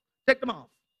off. Take them off.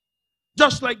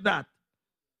 Just like that.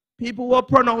 People were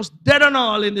pronounced dead and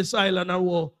all in this island and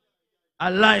were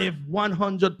alive,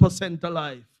 100%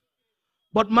 alive.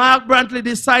 But Mark Brantley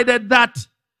decided that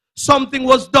something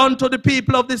was done to the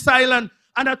people of this island.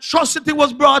 An atrocity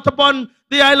was brought upon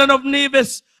the island of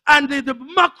Nevis, and the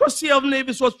democracy of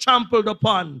Nevis was trampled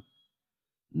upon.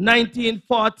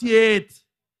 1948,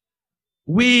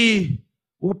 we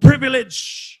were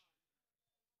privileged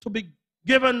to be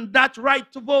given that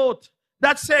right to vote.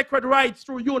 That sacred right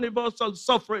through universal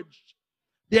suffrage.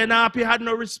 The NRP had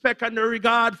no respect and no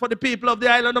regard for the people of the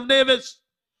island of Nevis.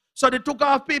 So they took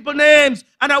off people's names.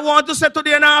 And I want to say to the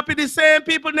NRP, the same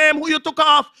people name who you took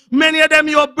off, many of them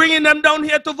you're bringing them down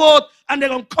here to vote, and they're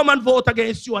going to come and vote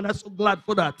against you. And I'm so glad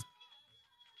for that.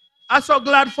 I'm so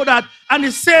glad for that. And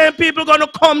the same people going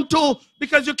to come too,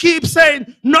 because you keep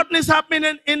saying nothing is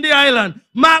happening in the island.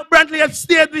 Mark Brantley had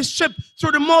steered this ship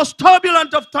through the most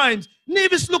turbulent of times.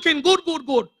 Nevis looking good,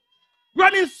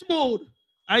 running smooth.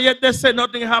 And yet they say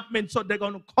nothing happening. So they're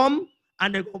going to come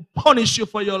and they're going to punish you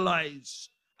for your lies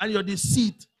and your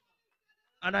deceit.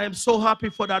 And I am so happy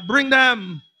for that. Bring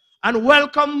them. And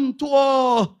welcome to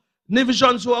all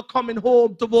Nevisians who are coming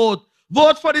home to vote.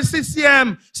 Vote for the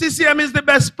CCM. CCM is the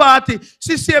best party.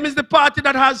 CCM is the party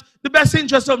that has the best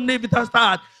interest of Nevis at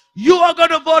heart. You are going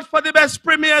to vote for the best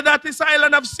premier that this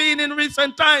island have seen in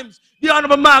recent times. The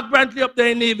Honorable Mark Brantley up there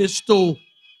in Nevis too.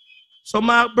 So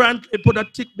Mark Brantley put a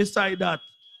tick beside that.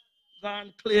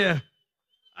 Gone clear.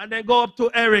 And then go up to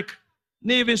Eric.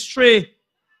 Nevis 3.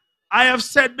 I have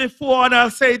said before and I'll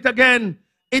say it again.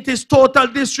 It is total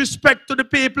disrespect to the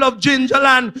people of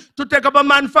Gingerland to take up a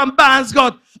man from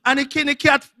Barnsgott and he can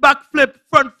cat back flip,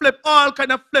 front flip, all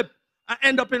kind of flip and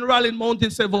end up in Rollins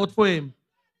Mountain say vote for him.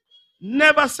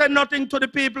 Never said nothing to the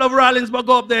people of Rollins but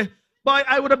go up there. Boy,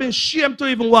 I would have been ashamed to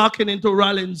even walking into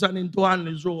Rollins and into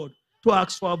Hanley's Road to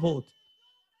ask for a vote.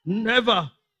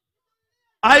 Never.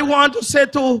 I want to say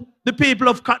to the people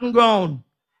of Cotton Ground,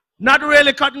 not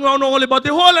really Cotton Ground only, but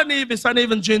the whole of Nevis and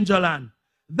even Gingerland.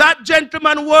 That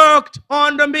gentleman worked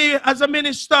under me as a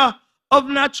minister of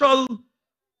natural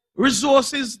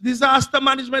resources, disaster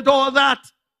management, all that.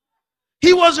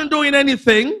 He wasn't doing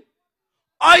anything.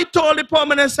 I told the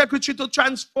permanent secretary to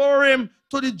transfer him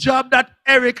to the job that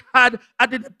Eric had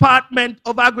at the Department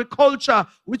of Agriculture,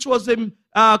 which was the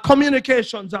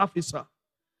communications officer.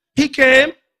 He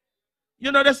came.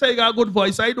 You know, they say he got a good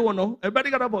voice. I don't know.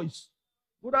 Everybody got a voice.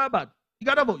 Good or bad. He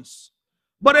got a voice.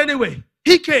 But anyway,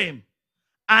 he came.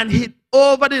 And he,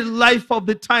 over the life of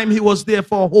the time he was there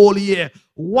for a whole year,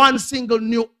 one single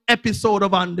new episode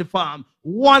of On the Farm.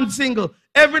 One single.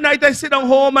 Every night I sit at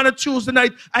home on a Tuesday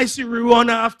night, I see rerun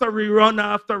after rerun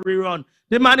after rerun.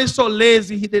 The man is so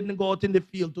lazy, he didn't go out in the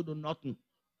field to do nothing.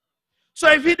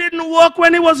 So if he didn't work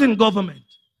when he was in government,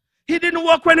 he didn't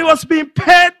work when he was being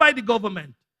paid by the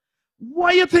government,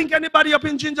 why you think anybody up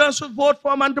in Ginger should vote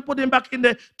for him and to put him back in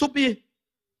there to be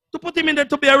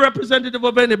a representative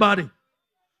of anybody?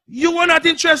 You were not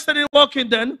interested in working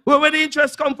then. Where did the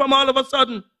interest come from all of a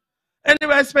sudden?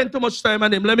 Anyway, I spent too much time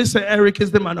on him. Let me say Eric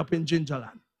is the man up in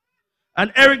Gingerland.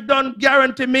 And Eric done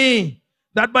guarantee me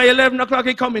that by 11 o'clock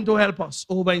he coming to help us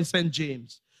over in St.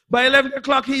 James. By 11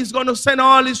 o'clock he's going to send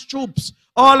all his troops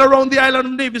all around the island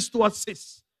of Nevis to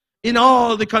assist in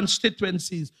all the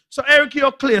constituencies. So Eric,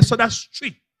 you're clear. So that's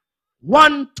 3.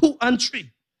 1, 2, and 3.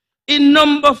 In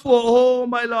number 4, oh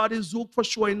my Lord, is Zook for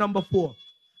sure in number 4.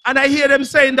 And I hear them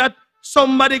saying that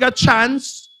somebody got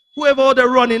chance. Whoever they're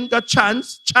running got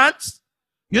chance. Chance?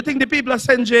 You think the people of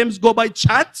St. James go by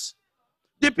chance?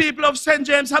 The people of St.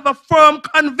 James have a firm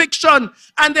conviction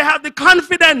and they have the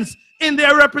confidence in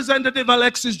their representative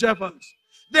Alexis Jeffers.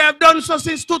 They have done so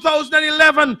since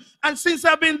 2011. And since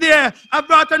I've been there, I've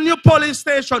brought a new police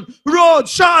station, road,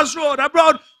 Shaw's Road. I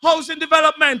brought housing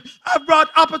development. I've brought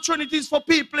opportunities for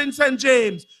people in St.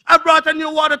 James. I've brought a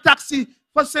new water taxi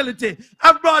facility.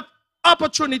 I've brought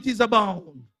opportunities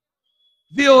abound.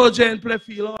 VOJ and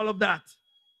Playfield, all of that.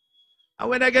 And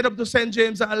when I get up to St.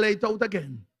 James, I'll lay it out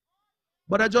again.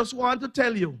 But I just want to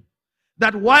tell you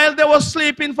that while they were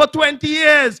sleeping for 20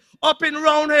 years up in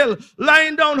Round Hill,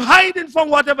 lying down, hiding from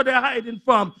whatever they're hiding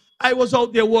from, I was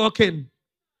out there working.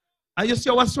 And you see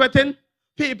I was sweating?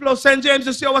 People of St. James,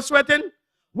 you see I was sweating?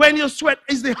 When you sweat,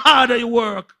 it's the harder you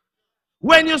work.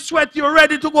 When you sweat, you're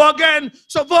ready to go again.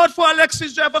 So vote for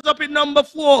Alexis Jeffers up in number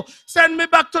 4. Send me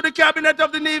back to the cabinet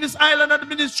of the Nevis Island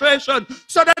administration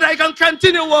so that I can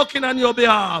continue working on your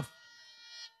behalf.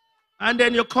 And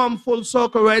then you come full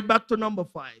circle right back to number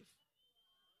 5.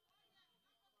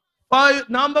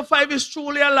 Number 5 is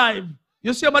truly alive.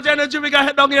 You see how much energy we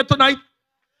got down here tonight?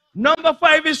 Number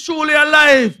 5 is truly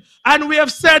alive. And we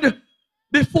have said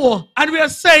before, and we are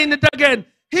saying it again,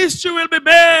 history will be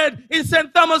made in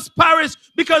St. Thomas Parish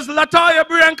because Latoya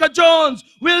Bianca Jones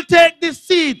will take this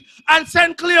seat and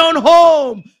send Cleon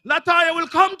home. Latoya will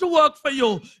come to work for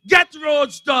you. Get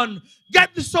roads done.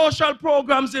 Get the social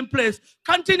programs in place.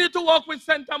 Continue to work with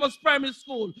St. Thomas Primary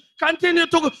School. Continue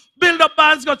to build up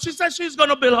Barnsgott. She says she's going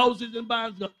to build houses in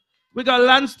Barnsgott. We got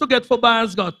lands to get for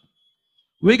Barnsgott.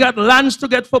 We got lands to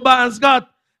get for Barnsgott.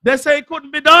 They say it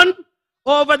couldn't be done.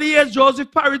 Over the years, Joseph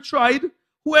Parry tried.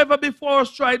 Whoever before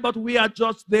us tried, but we are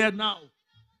just there now.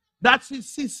 That's his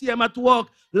CCM at work.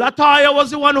 Latoya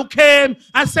was the one who came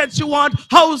and said she want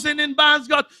housing in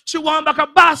Barnsgott. She want back a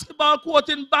basketball court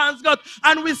in Barnsgott.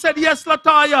 And we said, yes,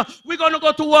 Latoya, we're going to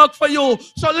go to work for you.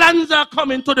 So lands are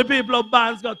coming to the people of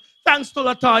Barnsgott, thanks to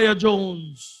Latoya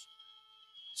Jones.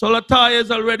 So Latoya is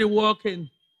already working.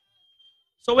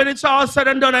 So when it's all said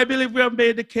and done, I believe we have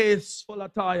made the case for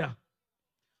Latoya.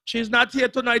 She's not here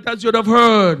tonight, as you'd have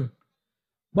heard.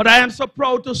 But I am so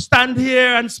proud to stand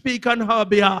here and speak on her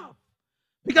behalf.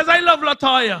 Because I love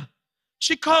Latoya.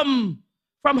 She come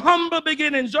from humble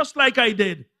beginnings, just like I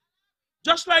did.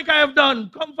 Just like I have done,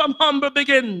 come from humble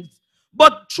beginnings.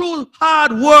 But through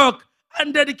hard work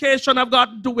and dedication, I've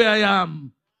gotten to where I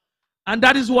am. And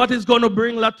that is what is going to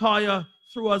bring Latoya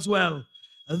through as well.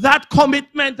 That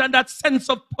commitment and that sense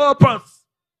of purpose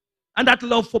and that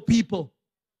love for people.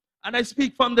 And I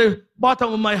speak from the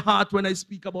bottom of my heart when I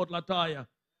speak about Latoya.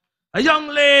 A young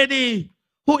lady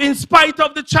who, in spite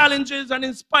of the challenges and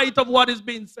in spite of what is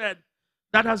being said,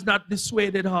 that has not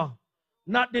dissuaded her,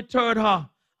 not deterred her.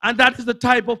 And that is the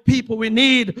type of people we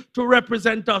need to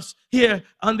represent us here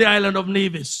on the island of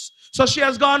Nevis. So she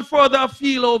has gone further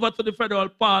afield over to the federal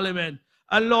parliament.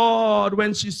 And Lord,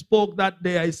 when she spoke that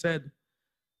day, I said,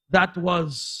 that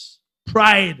was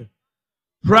pride.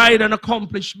 Pride and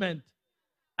accomplishment.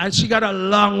 And she got a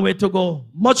long way to go.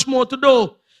 Much more to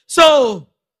do. So,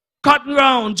 Cotton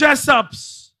Ground,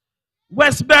 Jessops,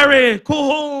 Westbury,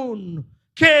 Cohoon,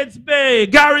 Cades Bay,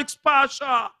 Garrix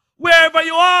Pasha, wherever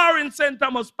you are in St.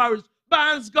 Thomas Parish,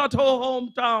 Barnsgott, her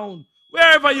hometown,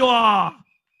 wherever you are,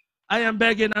 I am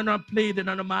begging and I'm pleading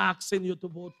and I'm asking you to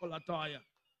vote for Latoya.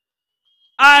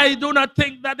 I do not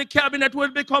think that the cabinet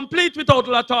will be complete without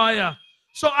Latoya.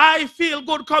 So I feel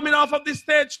good coming off of this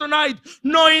stage tonight,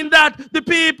 knowing that the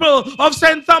people of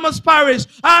St. Thomas Parish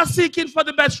are seeking for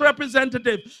the best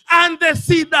representative. And they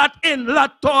see that in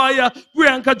Latoya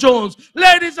Bianca Jones.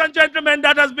 Ladies and gentlemen,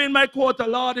 that has been my quota.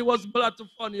 Lord, it was a lot of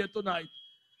fun here tonight.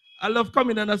 I love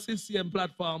coming on a CCM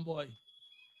platform, boy.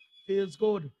 Feels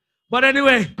good. But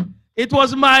anyway, it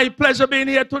was my pleasure being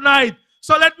here tonight.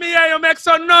 So let me hear you make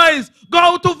some noise.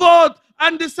 Go to vote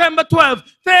on December 12th.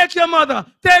 Take your mother,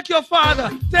 take your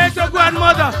father, take your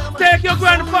grandmother, take your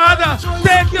grandfather,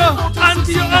 take your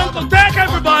auntie, your uncle, take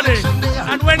everybody.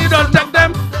 And when you don't take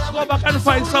them, go back and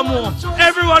find some more.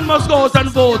 Everyone must go out and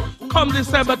vote come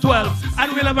December 12th,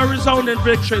 and we'll have a resounding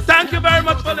victory. Thank you very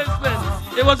much for listening.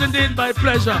 It was indeed my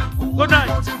pleasure. Good night.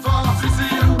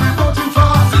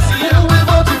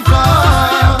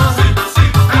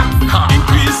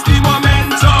 Increase the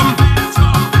momentum.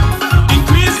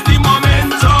 Increase the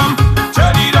momentum.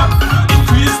 Turn it up.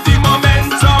 Increase the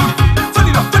momentum. Turn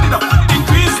it up. Turn it up.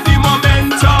 Increase the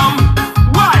momentum.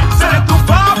 Why? So they're too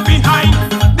far behind.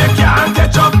 They can't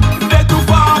catch up. They're too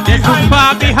far behind. They're too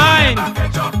far behind.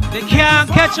 They can't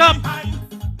catch up.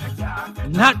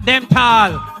 Not them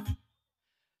tall.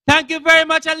 Thank you very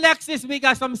much, Alexis. We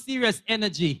got some serious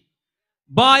energy.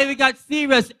 Boy, we got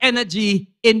serious energy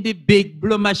in the big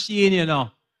blue machine, you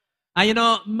know. And you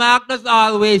know, Mark does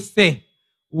always say,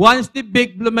 once the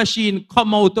big blue machine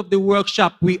come out of the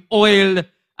workshop, we oiled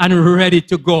and ready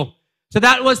to go. So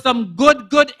that was some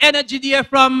good energy there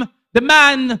from the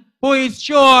man who is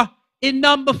sure in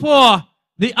number 4,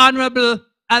 the Honorable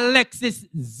Alexis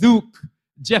Zook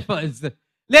Jeffers.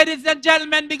 Ladies and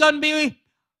gentlemen, we're going to be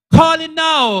calling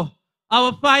now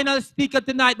our final speaker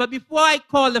tonight. But before I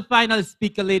call the final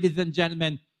speaker, ladies and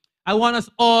gentlemen, I want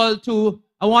to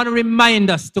remind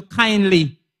us to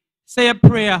kindly say a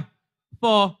prayer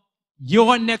for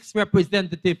your next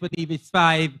representative for Nevis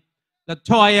 5,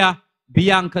 Latoya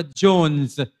Bianca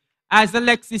Jones. As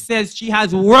Alexis says, she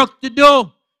has work to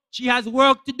do. She has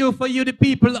work to do for you, the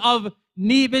people of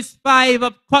Nevis 5,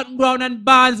 of Cotton Ground and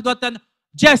Barnesgut and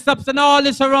Jessops and all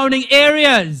the surrounding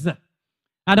areas.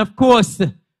 And of course,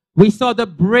 we saw the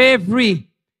bravery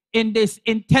in this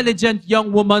intelligent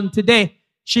young woman today.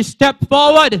 She stepped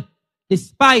forward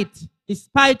despite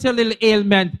her little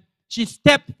ailment. She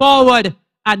stepped forward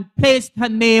and placed her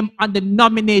name on the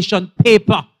nomination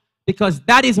paper because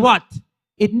that is what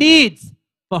it needs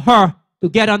for her to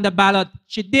get on the ballot.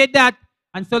 She did that.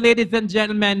 And so, ladies and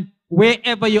gentlemen,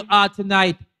 wherever you are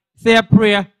tonight, say a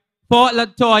prayer for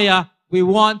Latoya. We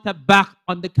want her back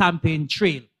on the campaign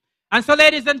trail. And so,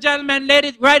 ladies and gentlemen,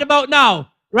 right about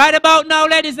now,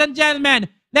 ladies and gentlemen,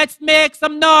 let's make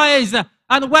some noise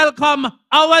and welcome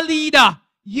our leader,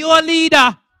 your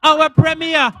leader, our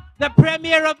premier, the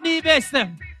premier of Nevis,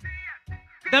 the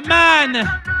man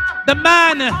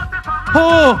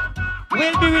who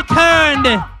will be returned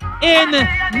in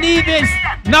Nevis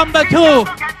number 2,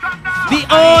 the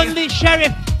only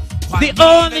sheriff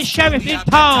in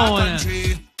town.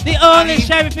 The only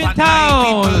sheriff in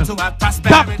town,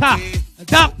 Doctor,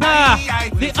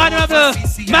 the Honorable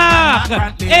Mark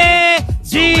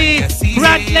A.G.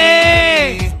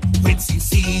 Bradley. With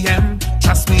CCM,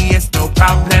 trust me, it's no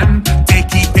problem. They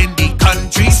keeping the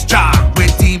country strong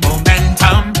with the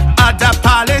momentum. Other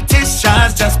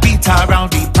politicians just beat around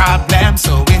the problem.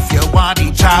 So if you want the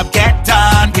job get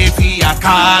done, if he a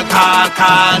call,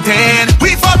 then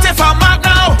we voted for Mark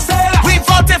now. We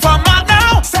voted for Mark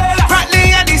now.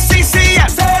 Bradley and the CCM,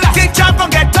 the job gon'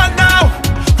 get done now.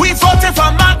 We voted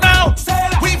for Mark now.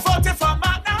 We voted for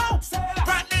Mark now.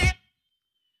 Bradley.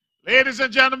 Ladies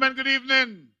and gentlemen, good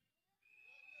evening.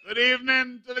 Good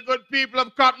evening to the good people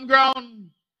of Cotton Ground.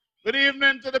 Good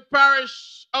evening to the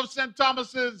parish of St.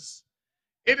 Thomas's.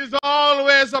 It is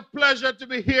always a pleasure to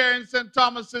be here in St.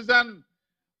 Thomas's and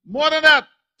more than that,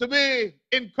 to be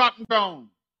in Cotton Ground.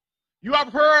 You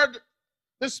have heard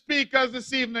the speakers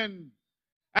this evening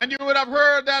and you would have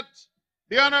heard that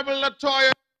the Honorable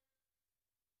Latoya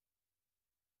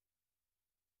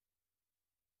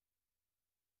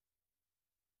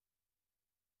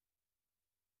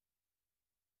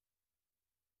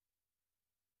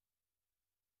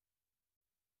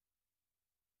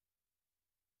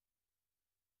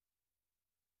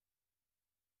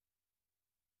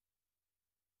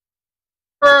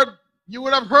you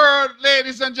would have heard,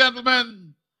 ladies and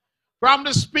gentlemen, from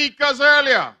the speakers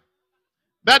earlier,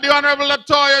 that the Honorable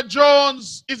Latoya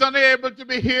Jones is unable to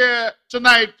be here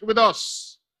tonight with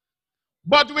us.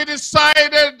 But we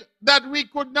decided that we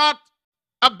could not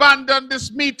abandon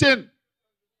this meeting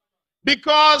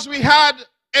because we had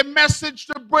a message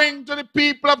to bring to the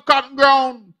people of Cotton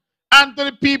Ground and to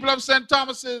the people of St.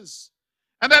 Thomas's.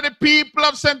 And that the people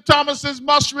of St. Thomas's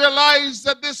must realize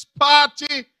that this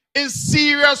party is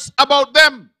serious about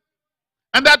them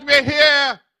and that we're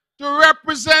here to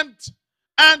represent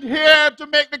and here to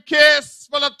make the case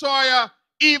for Latoya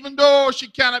even though she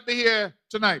cannot be here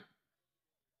tonight.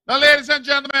 Now, ladies and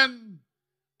gentlemen,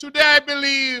 today I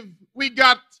believe we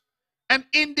got an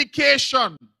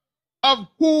indication of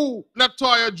who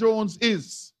Latoya Jones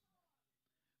is.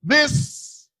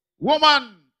 This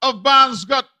woman of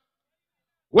Barnesgut,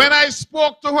 when I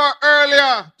spoke to her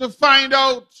earlier to find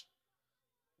out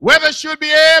whether she'll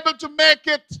be able to make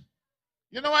it,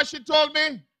 you know what she told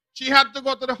me? She had to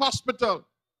go to the hospital.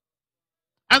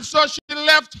 And so she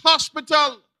left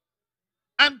hospital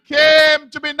and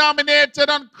came to be nominated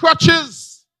on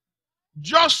crutches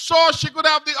just so she could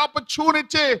have the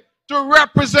opportunity to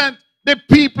represent the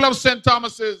people of St.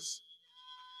 Thomas's.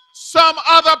 Some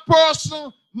other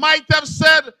person might have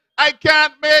said, I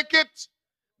can't make it.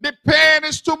 The pain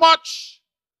is too much.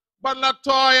 But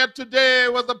Latoya today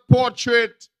was a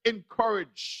portrait in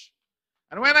courage.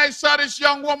 And when I saw this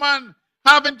young woman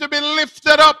having to be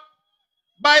lifted up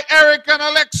by Eric and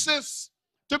Alexis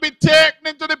to be taken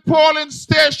into the polling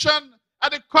station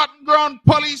at the Cotton Ground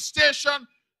police station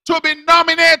to be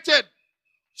nominated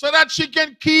so that she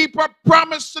can keep her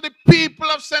promise to the people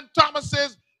of St.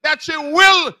 Thomas's that she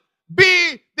will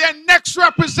be their next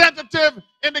representative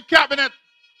in the cabinet.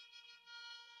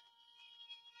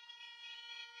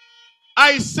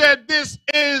 I said, this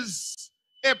is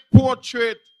a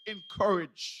portrait in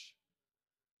courage.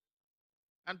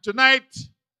 And tonight,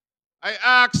 I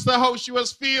asked her how she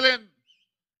was feeling.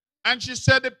 And she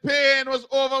said the pain was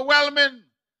overwhelming,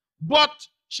 but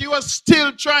she was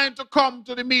still trying to come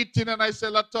to the meeting. And I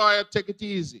said, Latoya, take it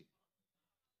easy.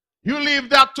 You leave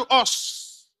that to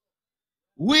us.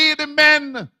 We, the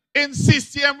men in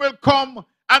CCM, will come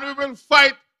and we will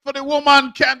fight for the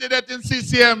woman candidate in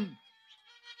CCM.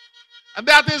 And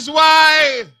that is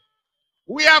why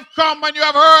we have come and you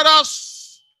have heard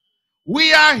us.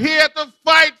 We are here to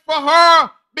fight for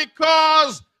her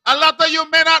because a lot of you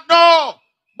may not know,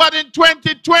 but in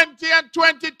 2020 and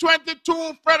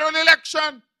 2022 federal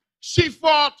election, she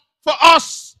fought for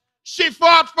us. She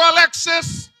fought for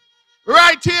Alexis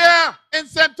right here in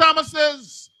St.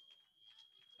 Thomas's.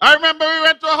 I remember we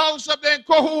went to a house up there in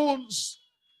Cohoons,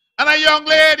 and a young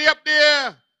lady up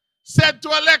there said to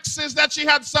Alexis that she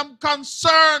had some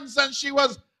concerns and she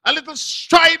was a little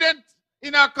strident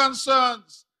in her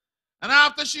concerns. And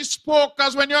after she spoke,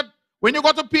 because when you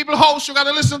go to people's house, you got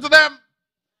to listen to them.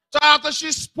 So after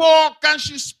she spoke and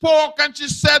she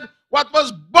said what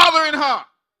was bothering her,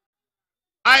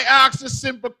 I asked a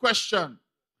simple question.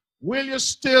 Will you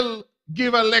still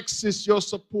give Alexis your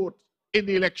support in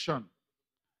the election?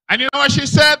 And you know what she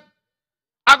said?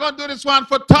 I'm going to do this one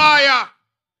for Taya,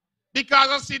 because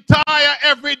I see Taya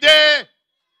every day.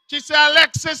 She said,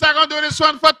 Alexis, I'm going to do this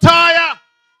one for Taya.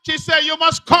 She said, you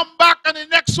must come back, and the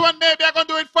next one, maybe I'm going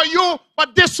to do it for you,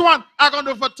 but this one, I'm going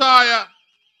to do for Taya.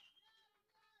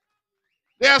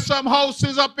 There are some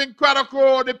houses up in Craddock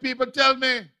Road, the people tell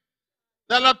me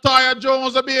that Latoya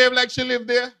Jones will behave like she lived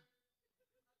there.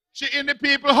 She in the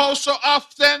people's house so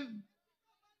often.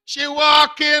 She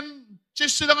walk in, she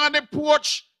sit on the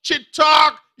porch, she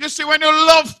talk. You see, when you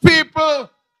love people,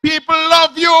 people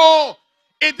love you.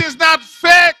 It is not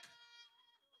fake.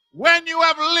 When you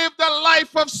have lived a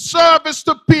life of service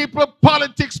to people,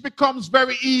 politics becomes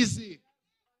very easy.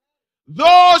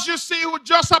 Those you see who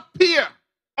just appear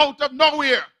out of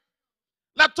nowhere.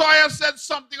 Latoya said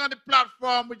something on the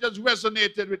platform which has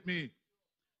resonated with me.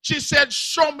 She said,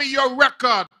 show me your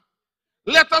record.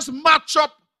 Let us match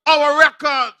up our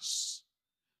records.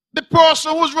 The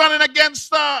person who's running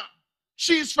against her,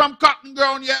 she's from Cotton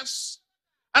Ground, yes.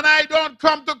 And I don't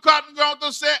come to Cotton Ground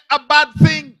to say a bad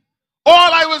thing.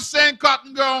 All I was saying,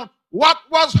 Cotton Ground, what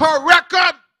was her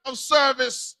record of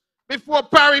service before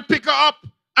Parry pick her up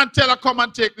and tell her come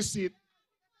and take the seat?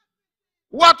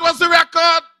 What was the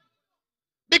record?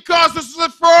 Because this is the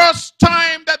first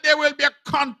time that there will be a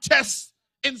contest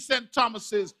in St.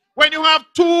 Thomas's. When you have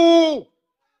two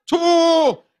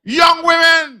young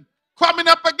women coming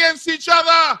up against each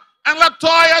other, and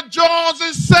Latoya Jones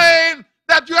is saying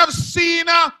that you have seen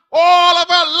her all of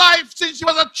her life since she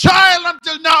was a child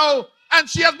until now, and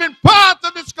she has been part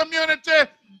of this community,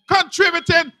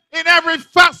 contributing in every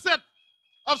facet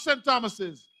of St.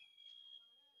 Thomas's.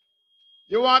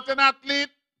 You want an athlete?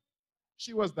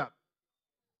 She was that.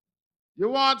 You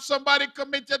want somebody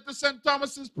committed to St.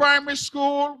 Thomas's Primary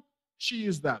School? She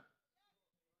is that.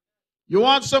 You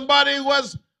want somebody who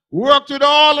has worked with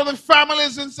all of the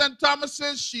families in St.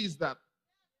 Thomas's? She's that.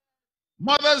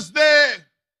 Mother's Day,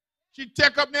 she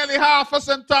take up nearly half of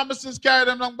St. Thomas's, carry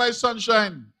them along by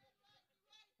Sunshine.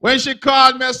 When she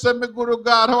called me, I said, my good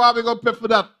God, how are we going to pay for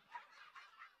that?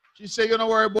 She said, you don't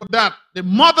worry about that. The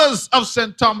mothers of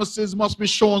St. Thomas's must be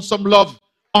shown some love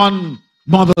on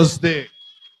Mother's Day.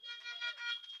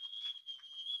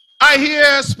 I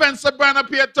hear Spencer Brand up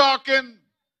here talking,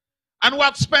 and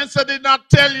what Spencer did not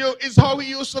tell you is how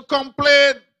he used to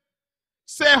complain.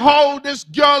 Say how this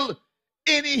girl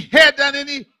in his head and in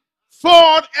his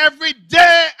phone every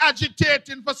day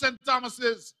agitating for St.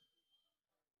 Thomas's.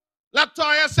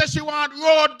 Latoya says she want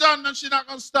road done and she's not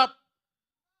going to stop.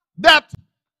 That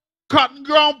Cotton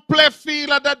Ground play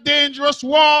field at that dangerous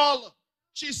wall.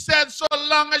 She said so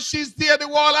long as she's there, the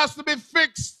wall has to be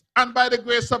fixed. And by the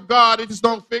grace of God, it is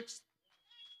not fixed.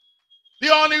 The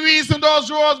only reason those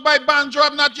roads by Banjo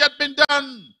have not yet been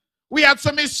done, we had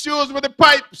some issues with the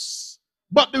pipes,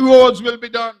 but the roads will be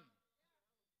done.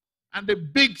 And the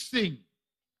big thing,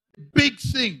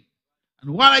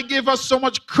 and what I give her so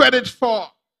much credit for,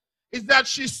 is that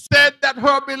she said that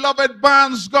her beloved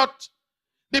Barnescott,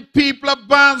 the people of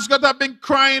Barnescott have been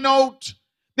crying out.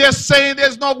 They're saying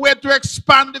there's no way to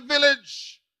expand the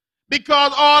village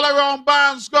because all around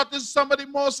Barnescott is some of the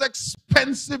most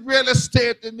expensive real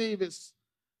estate in Nevis.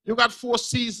 You got Four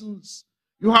Seasons,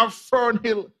 you have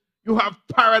Fernhill, you have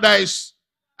Paradise,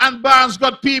 and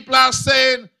Barnescott people are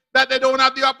saying that they don't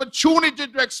have the opportunity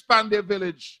to expand their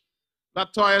village.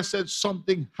 Latoya said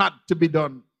something had to be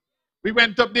done. We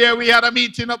went up there, we had a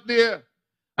meeting up there.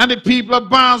 And the people of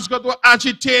Barnescott were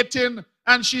agitating.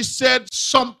 And she said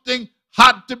something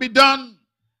had to be done.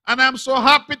 And I'm so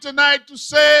happy tonight to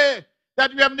say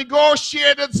that we have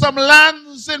negotiated some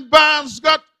lands in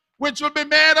Barnescott which will be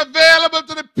made available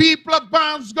to the people of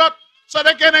Barnescott so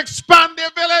they can expand their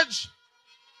village.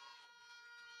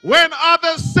 When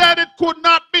others said it could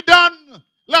not be done,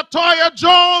 Latoya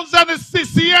Jones and the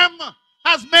CCM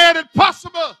has made it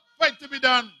possible for it to be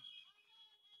done.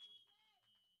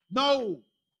 Now,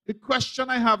 the question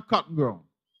I have, Cotton Ground,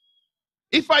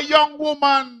 if a young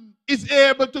woman is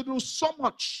able to do so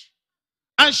much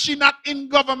and she's not in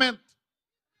government,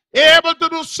 able to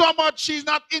do so much, she's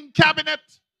not in cabinet,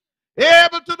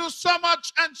 able to do so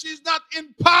much and she's not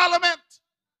in parliament,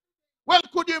 well,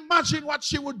 could you imagine what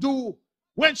she would do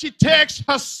when she takes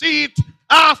her seat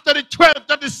after the 12th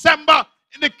of December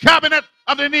in the cabinet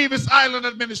of the Nevis Island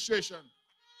administration?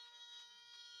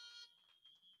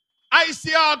 I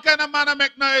see all kind of man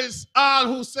make noise, all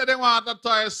who say they want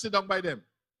Latoya sit down by them.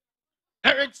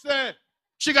 Eric said,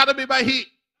 she got to be by he.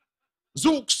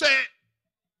 Zook said,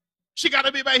 she got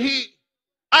to be by he.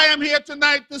 I am here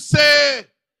tonight to say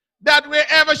that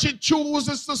wherever she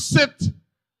chooses to sit,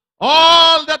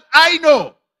 all that I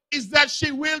know is that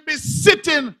she will be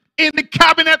sitting in the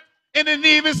cabinet in the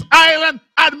Nevis Island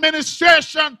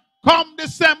administration come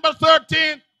December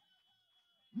 13th.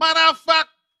 Matter of fact,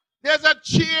 there's a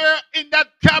chair in that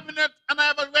cabinet, and I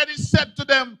have already said to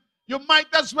them, you might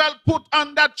as well put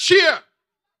on that chair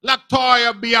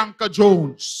Latoya Bianca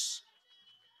Jones.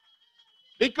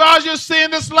 Because you see,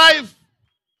 in this life,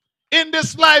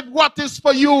 what is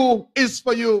for you is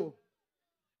for you.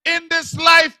 In this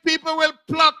life, people will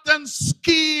plot and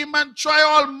scheme and try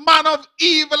all manner of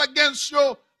evil against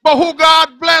you. But who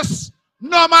God bless,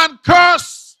 no man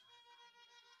curse.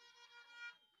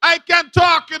 I can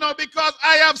talk, because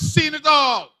I have seen it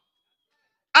all.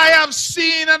 I have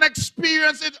seen and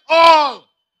experienced it all.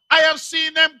 I have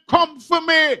seen them come for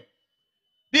me.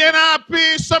 The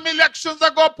NRP, some elections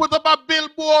ago, put up a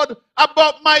billboard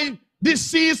about my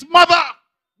deceased mother.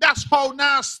 That's how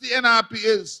nasty NRP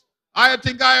is. I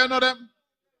think I know them.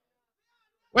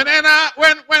 When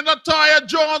Latoya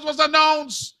Jones was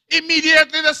announced,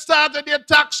 immediately they started the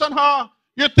attacks on her.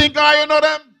 You think I know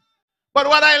them? But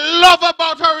what I love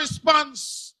about her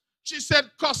response, she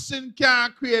said, cussing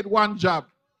can't create one job.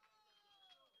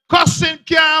 Cussing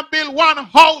can't build one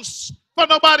house for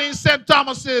nobody in St.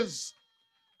 Thomas's.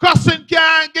 Cussing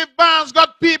can't give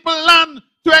Barnescott people land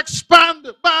to expand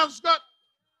Barnescott.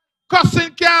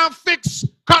 Cussing can't fix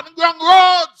Cotton Ground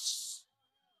roads.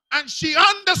 And she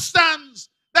understands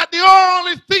that the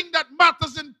only thing that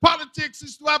matters in politics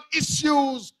is to have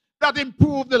issues that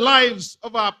improve the lives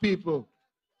of our people.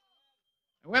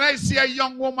 And when I see a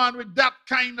young woman with that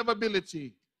kind of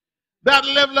ability, that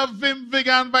level of vim, vigor,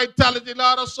 and vitality,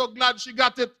 Lord, I'm so glad she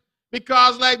got it.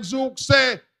 Because like Zook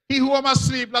said, he who am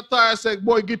asleep, Latoya said,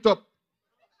 boy, get up.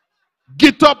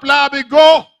 Get up, Labby,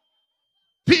 go.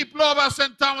 People over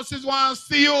St. Thomas's want to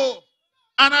see you.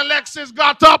 And Alexis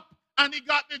got up and he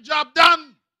got the job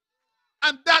done.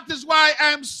 And that is why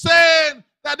I'm saying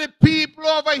that the people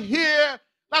over here,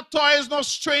 Latoya is no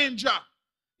stranger.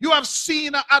 You have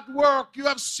seen her at work. You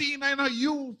have seen her in her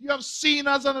youth. You have seen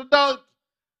her as an adult.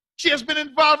 She has been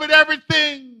involved with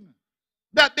everything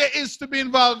that there is to be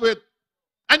involved with.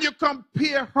 And you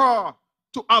compare her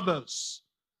to others.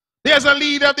 There's a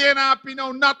leader of the NRP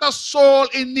now, not a soul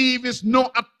in Nevis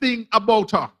know a thing about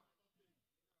her.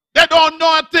 They don't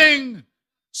know a thing.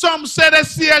 Some say they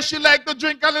see her, she like to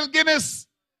drink a little Guinness.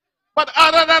 But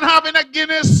other than having a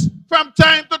Guinness from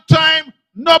time to time,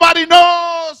 nobody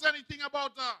knows anything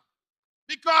about her.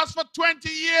 Because for 20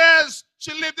 years,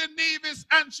 she lived in Nevis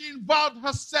and she involved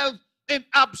herself in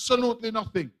absolutely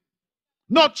nothing.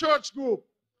 No church group,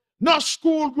 no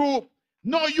school group,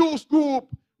 no youth group,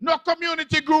 no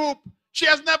community group. She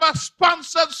has never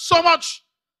sponsored so much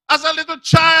as a little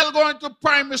child going to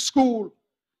primary school.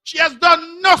 She has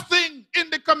done nothing in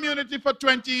the community for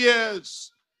 20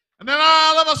 years. And then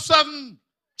all of a sudden,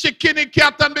 she kitty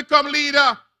cat and become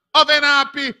leader of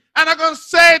NRP. And I'm going to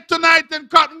say it tonight in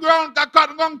Cotton Ground, the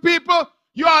Cotton Ground people,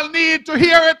 you all need to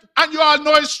hear it and you all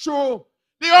know it's true.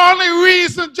 The only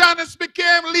reason Janice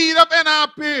became leader of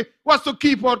NRP was to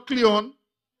keep out Cleon.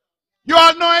 You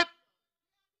all know it?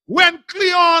 When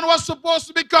Cleon was supposed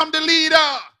to become the leader,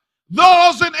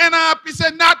 those in NRP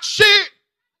said, not she.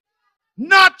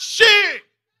 Not she.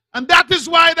 And that is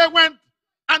why they went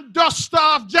and dusted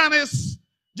off Janice.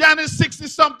 Janice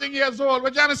 60-something years old.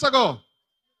 Where Janice go?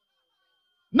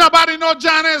 Nobody know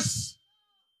Janice.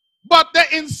 But they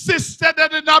insisted they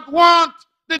did not want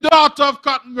the daughter of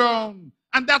Cotton Ground.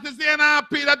 And that is the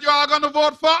NRP that you are going to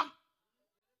vote for?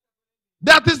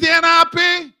 That is the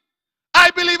NRP?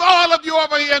 I believe all of you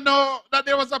over here know that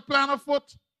there was a plan afoot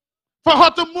for her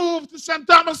to move to St.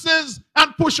 Thomas's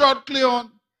and push out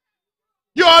Cleon.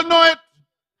 You all know it.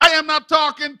 I am not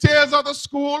talking tears of the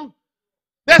school.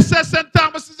 They said St.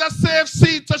 Thomas is a safe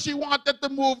seat, so she wanted to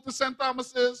move to St.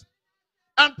 Thomas's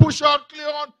and push out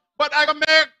Cleon. But I can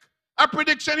make a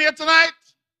prediction here tonight.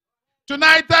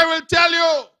 Tonight I will tell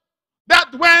you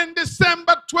that when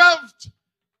December 12th,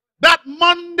 that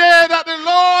Monday that the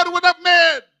Lord would have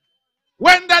made,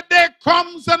 when that day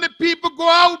comes and the people go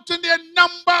out in their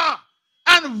number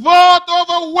and vote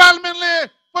overwhelmingly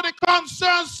for the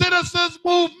Concerned Citizens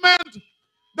Movement,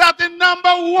 that in number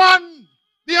 1,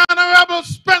 the Honorable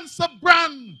Spencer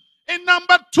Brand, in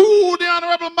number 2, the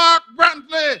Honorable Mark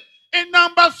Brantley, in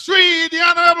number 3, the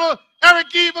Honorable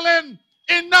Eric Evelyn,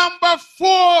 in number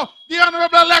 4, the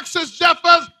Honorable Alexis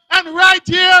Jeffers, and right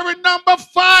here in number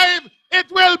 5,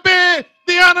 it will be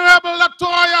the Honorable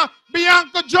Latoya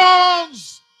Bianca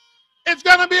Jones. It's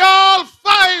going to be all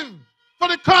 5 for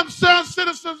the Concerned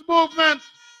Citizens Movement.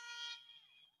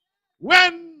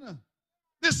 When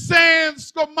the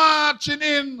Saints go marching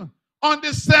in on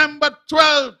December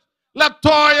 12th,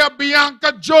 Latoya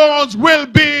Bianca Jones will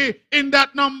be in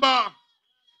that number.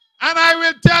 And I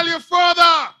will tell you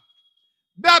further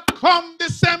that come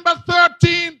December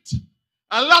 13th,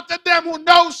 a lot of them who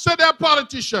know so they're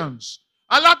politicians,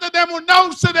 a lot of them who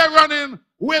know so they're running,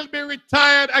 will be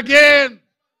retired again.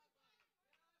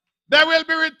 They will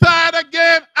be retired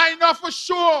again. I know for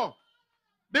sure.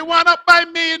 The one up by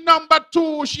me, number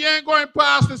 2, she ain't going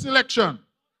past this election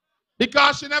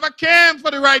because she never came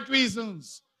for the right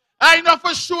reasons. I know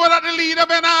for sure that the leader of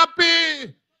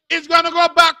NRP is going to go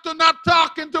back to not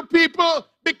talking to people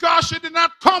because she did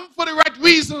not come for the right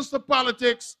reasons to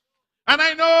politics. And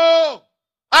I know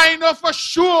for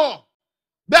sure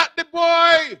that the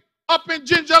boy up in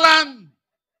Gingerland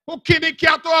who kitty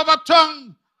cat over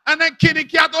Tongue and then kitty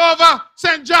cat over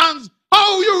St. John's,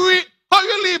 how you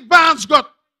leave Barnescott?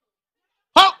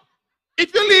 How?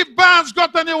 If you leave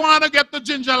Barnescott and you want to get to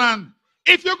Gingerland,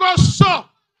 if you go so,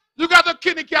 you got to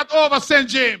kitty cat over St.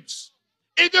 James.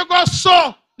 If you go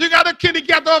so, you got to kitty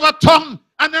cat over Tongue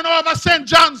and then over St.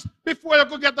 John's before you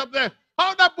could get up there.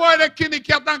 How that boy the kitty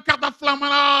cat and cat a flam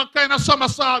and all kind of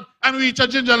somersault and reach a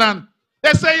Gingerland?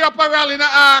 They say you're up a rally in the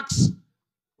axe.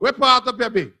 Where part up your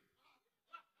be?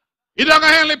 You don't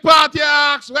only part your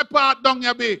axe, where part down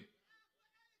your be?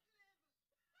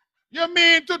 You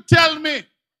mean to tell me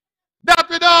that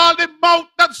with all the mouth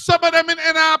that some of them in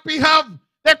NRP have,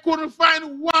 they couldn't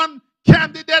find one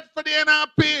candidate for the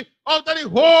NRP out of the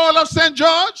whole of St.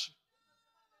 George?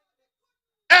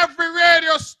 Every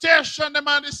radio station, them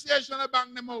on the station, they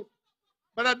bang them out.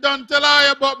 But I don't tell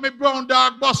you about my brown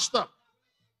dog Buster.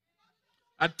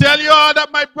 I tell you all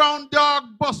that my brown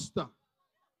dog Buster.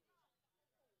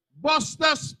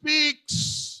 Buster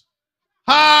speaks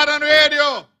hard on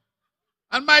radio.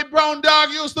 And my brown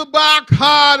dog used to bark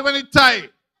hard when he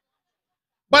tired.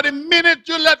 But the minute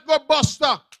you let go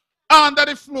Buster, under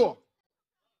the floor.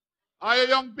 All you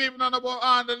young people don't know about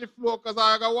under the floor because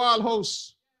I got a wall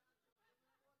house.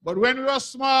 But when we were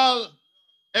small,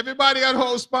 everybody had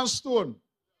house on stone.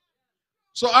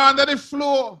 So under the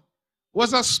floor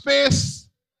was a space.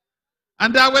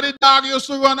 And that's where the dog used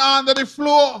to run under the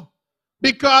floor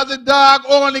because the dog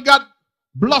only got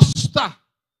bluster.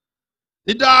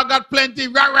 The dog got plenty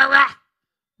rah, rah, rah.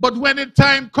 But when the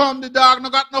time come, the dog no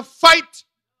got no fight.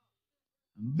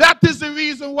 That is the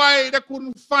reason why they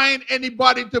couldn't find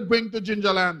anybody to bring to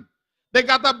Gingerland. They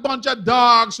got a bunch of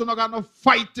dogs who no got no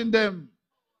fight in them.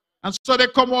 And so they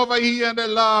come over here and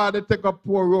they take up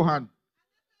poor Rohan.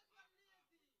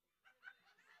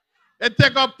 They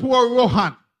take up poor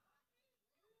Rohan.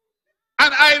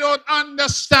 And I don't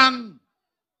understand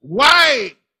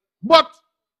why. But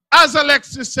as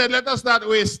Alexis said, let us not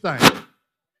waste time.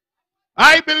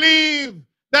 I believe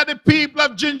that the people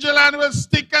of Gingerland will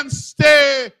stick and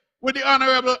stay with the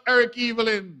Honorable Eric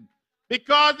Evelyn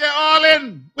because they're all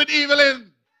in with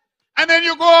Evelyn. And then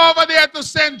you go over there to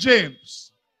St.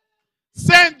 James.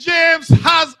 St. James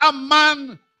has a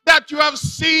man that you have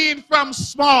seen from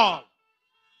small.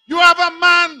 You have a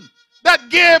man that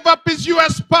gave up his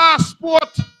U.S.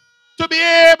 passport to be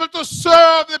able to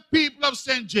serve the people of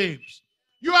St. James.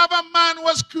 You have a man who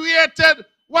has created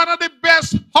one of the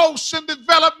best housing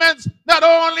developments, not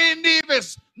only in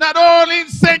Nevis, not only in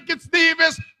St. Kitts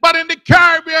Nevis, but in the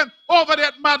Caribbean over there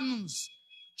at Maddens.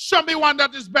 Show me one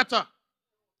that is better.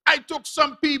 I took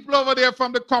some people over there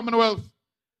from the Commonwealth.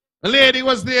 A lady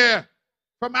was there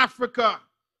from Africa.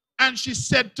 And she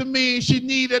said to me she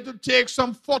needed to take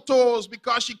some photos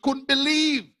because she couldn't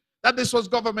believe that this was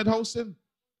government housing.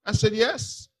 I said,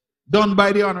 yes, done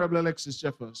by the Honorable Alexis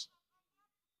Jeffers.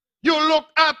 You look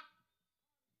at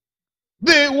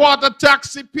the water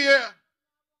taxi pier.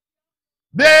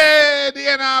 The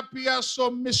NRP are so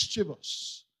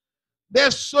mischievous. They're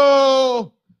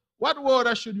so, what word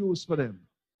I should use for them?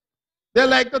 They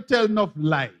like to tell enough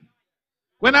lie.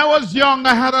 When I was young,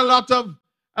 I had a lot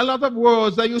of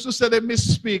words. I used to say they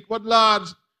misspeak. But Lord,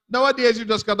 nowadays you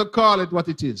just got to call it what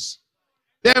it is.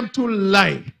 Them to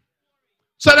lie.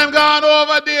 So them gone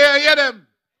over there, hear them.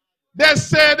 They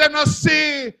say they not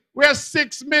see where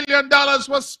 $6 million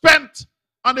was spent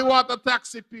on the water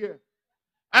taxi pier.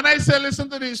 And I say, listen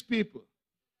to these people.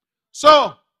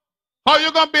 So, how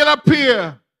you going to build a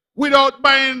pier without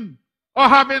buying or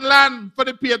having land for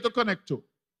the pier to connect to?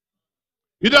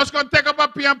 You just going to take up a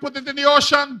pier and put it in the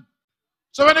ocean?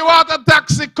 So when the water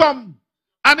taxi come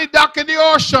and it dock in the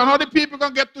ocean, how the people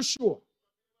going to get to shore?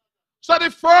 So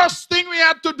the first thing we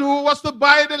had to do was to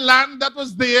buy the land that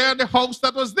was there, the house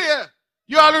that was there.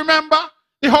 You all remember?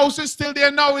 The house is still there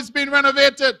now. It's been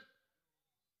renovated.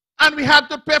 And we had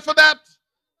to pay for that.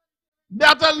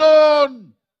 That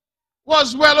alone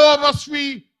was well over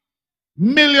 $3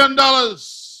 million.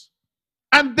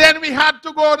 And then we had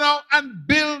to go now and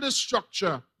build the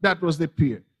structure that was the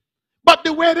pier. But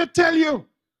the way they tell you,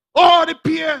 oh, the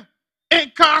pier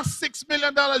ain't cost $6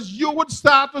 million, you would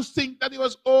start to think that it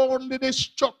was only the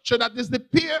structure that is the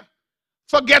pier,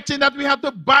 forgetting that we had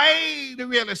to buy the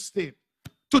real estate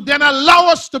to then allow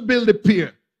us to build the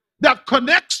pier that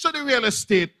connects to the real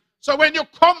estate. So when you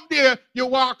come there, you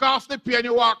walk off the pier and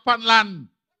you walk on land.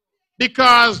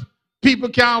 Because people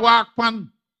can't walk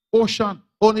on ocean.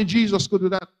 Only Jesus could do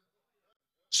that.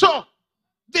 So,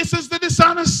 this is the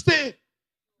dishonesty.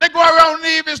 They go around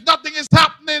Nevis, nothing is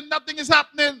happening, nothing is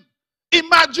happening.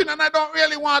 Imagine, and I don't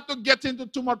really want to get into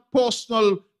too much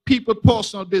personal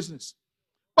business.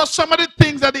 But some of the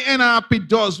things that the NRP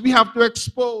does, we have to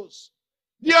expose.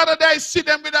 The other day, I see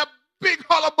them with a big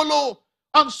hullabaloo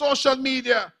on social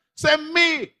media. Say,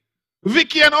 me,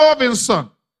 Vicky and Ovinson,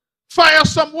 fire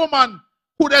some woman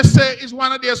who they say is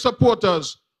one of their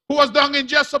supporters, who was down in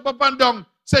Jessup up and down,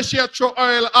 say she had throw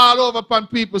oil all over upon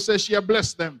people, say she had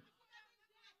blessed them.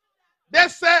 They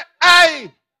say,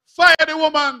 I fire the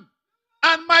woman,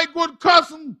 and my good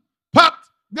cousin, Pat,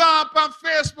 go up on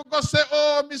Facebook and say,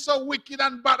 oh, me so wicked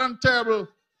and bad and terrible.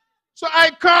 So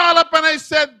I call up and I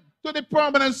said to the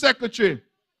permanent secretary,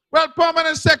 well,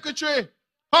 permanent secretary,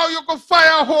 how you could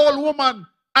fire a whole woman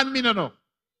and me no know?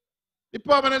 The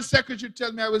permanent secretary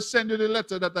tell me I will send you the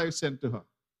letter that I sent to her.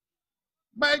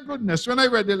 My goodness, when I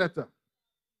read the letter.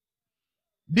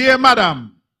 Dear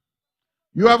madam,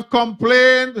 you have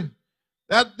complained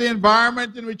that the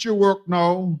environment in which you work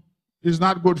now is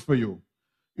not good for you.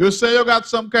 You say you got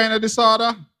some kind of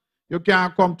disorder, you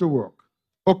can't come to work.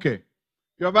 Okay.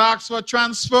 You have asked for a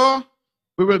transfer,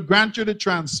 we will grant you the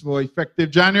transfer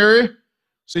effective January.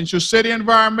 Since you say the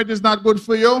environment is not good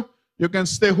for you, you can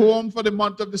stay home for the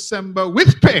month of December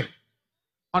with pay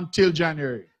until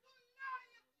January.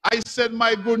 I said,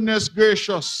 my goodness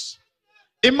gracious.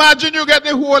 Imagine you get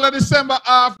the whole of December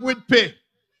off with pay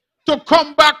to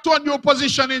come back to a new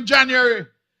position in January.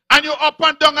 And you up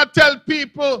and down and tell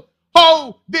people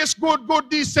how this good,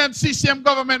 decent CCM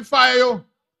government fire you.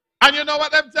 And you know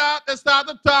what they start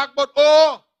to talk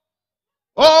about,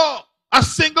 a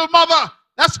single mother.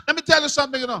 Let me tell you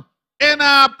something, you know.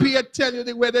 NRP tell you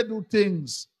the way they do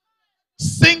things.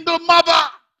 Single mother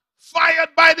fired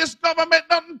by this government,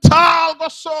 nothing tall go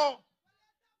so.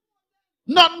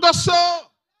 Nothing go so.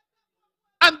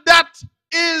 And that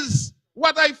is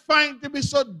what I find to be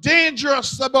so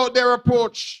dangerous about their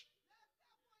approach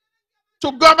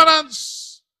to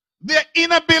governance. Their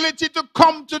inability to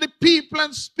come to the people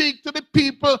and speak to the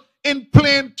people in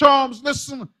plain terms.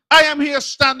 Listen, I am here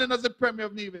standing as the Premier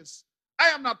of Nevis. I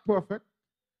am not perfect.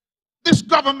 This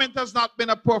government has not been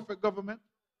a perfect government.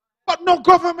 But no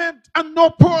government and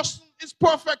no person is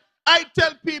perfect. I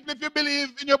tell people, if you believe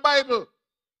in your Bible,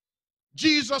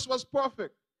 Jesus was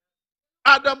perfect.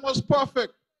 Adam was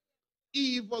perfect.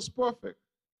 Eve was perfect.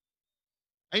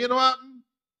 And you know what happened?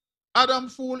 Adam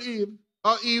fooled Eve,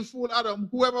 or Eve fooled Adam,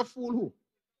 whoever fooled who.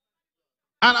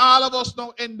 And all of us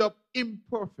now end up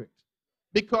imperfect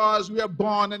because we are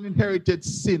born and inherited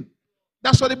sin.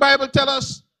 That's what the Bible tells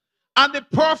us. And the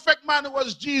perfect man who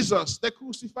was Jesus, they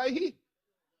crucified him.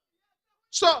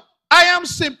 So I am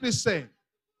simply saying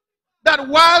that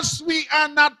whilst we are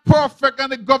not perfect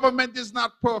and the government is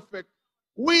not perfect,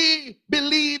 we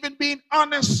believe in being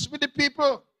honest with the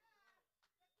people.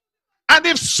 And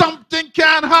if something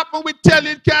can happen, we tell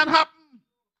you it can happen.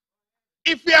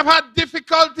 If we have had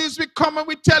difficulties, we come and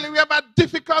we tell you we have had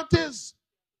difficulties.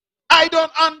 I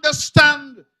don't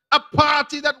understand a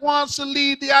party that wants to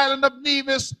lead the island of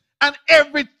Nevis and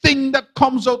everything that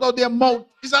comes out of their mouth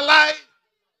is a lie.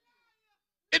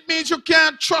 It means you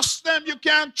can't trust them. You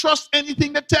can't trust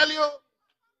anything they tell you.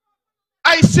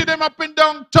 I see them up in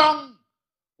downtown,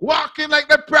 walking like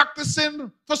they're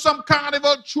practicing for some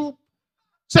carnival troupe.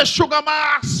 Say Sugar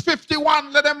Mass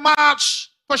 51, let them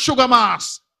march for Sugar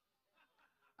Mass.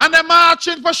 And they're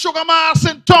marching for Sugar Mass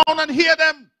in town, and hear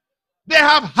them. They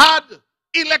have had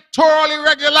electoral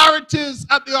irregularities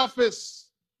at the office.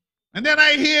 And then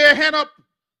I hear Henop.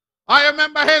 I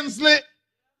remember Hensley,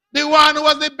 the one who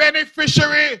was the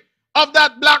beneficiary of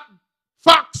that black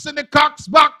fox in the Cox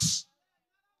box.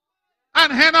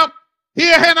 And Henop,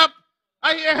 hear Henop,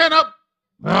 I hear Henop.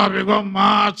 They'll be going to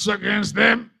march against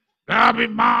them. They'll be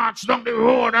marched down the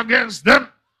road against them.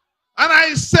 And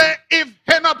I say, if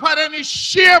Henop had any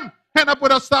shame, Henop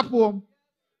would have stopped home.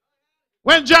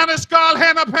 When Janice called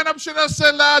Henop, Henop should have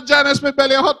said, Lord Janice, my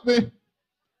belly hurt me.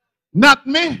 Not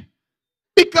me.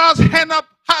 Because Henop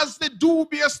has the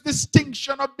dubious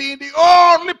distinction of being the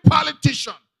only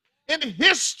politician in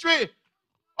history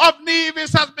of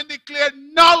Nevis has been declared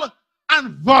null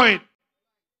and void.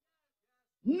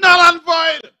 Null and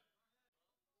void.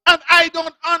 And I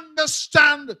don't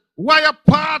understand why a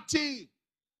party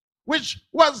which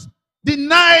was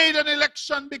denied an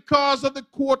election because of the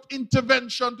court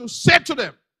intervention to say to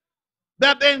them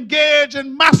that they engage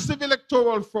in massive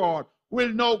electoral fraud will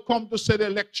now come to say they're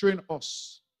lecturing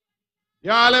us.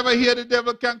 Y'all ever hear the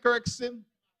devil can correct sin?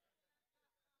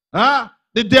 Huh?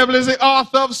 The devil is the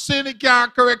author of sin, he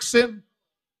can't correct sin.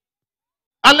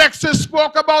 Alexis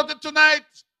spoke about it tonight.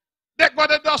 They got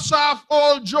the dust off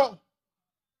old Joe.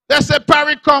 They said,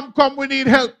 Parry, come, we need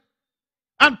help.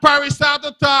 And Parry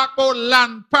started to talk about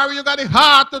land. Parry, you got the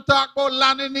heart to talk about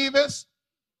land in Nevis.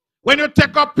 When you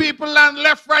take up people land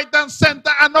left, right, and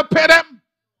center and not pay them.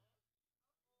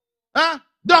 Huh?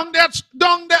 Down there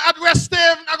at West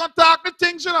Haven, I'm going to talk the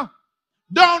things, you know.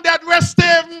 Down there at West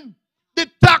Haven, the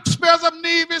taxpayers of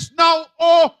Nevis now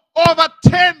owe over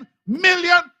 $10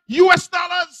 million US.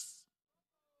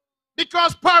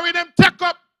 Because Parry them take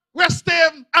up West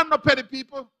Haven and not pay the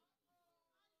people.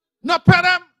 Not pay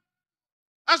them.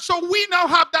 And so we now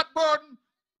have that burden.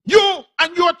 You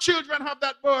and your children have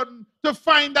that burden to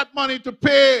find that money to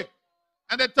pay.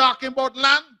 And they're talking about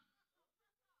land.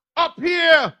 Up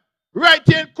here, right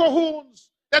here in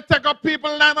Cahoons, they take up people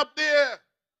land up there.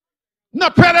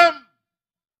 Not pay them.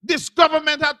 This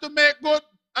government had to make good.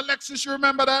 Alexis, you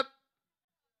remember that?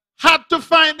 Had to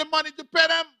find the money to pay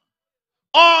them.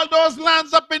 All those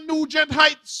lands up in Nugent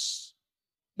Heights,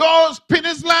 those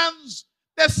Pinnis lands,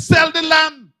 they sell the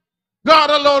land.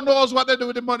 God alone knows what they do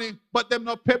with the money, but them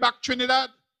not pay back Trinidad.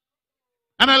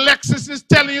 And Alexis is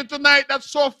telling you tonight that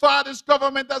so far this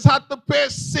government has had to pay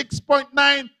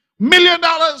 $6.9 million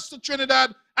to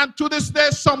Trinidad. And to this day,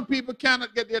 some people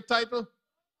cannot get their title.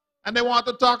 And they want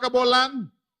to talk about land.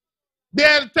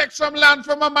 They'll take some land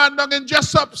from a man down in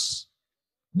Jessops,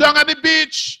 down at the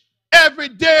beach. Every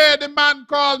day the man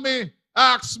called me,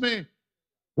 asked me,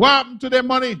 what happened to their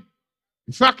money?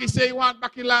 In fact, he said he want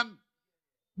back his land.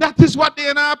 That is what the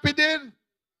NRP did.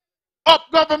 Up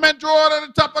government road and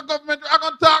the top of government road. I'm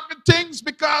going to talk the things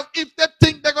because if they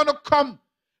think they're going to come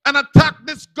and attack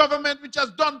this government which has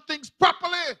done things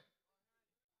properly,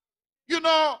 you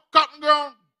know, Cotton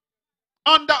Ground,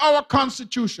 under our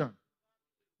constitution,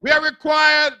 we are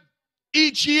required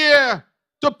each year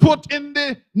to put in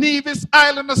the Nevis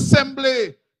Island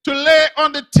Assembly to lay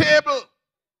on the table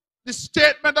the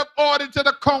statement of audited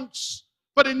accounts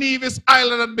for the Nevis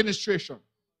Island administration.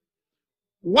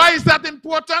 Why is that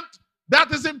important?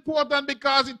 That is important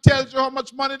because it tells you how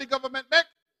much money the government makes,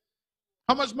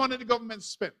 how much money the government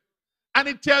spent, and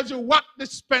it tells you what the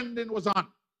spending was on.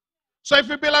 So if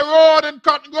you build a road in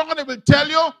Cotton Ground, it will tell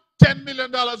you $10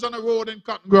 million on a road in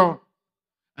Cotton Ground.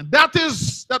 And that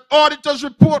is that auditor's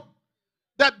report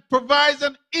that provides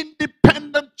an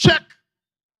independent check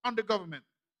on the government.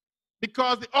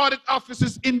 Because the audit office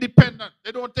is independent.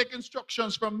 They don't take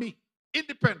instructions from me.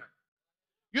 Independent.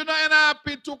 You know,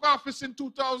 NRP took office in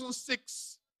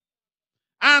 2006.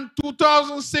 And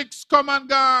 2006 come and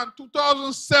gone.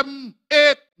 2007,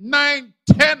 8, 9,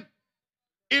 10.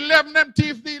 11 them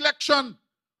thief the election.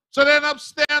 So they end up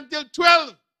staying until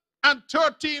 12 and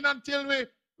 13 until we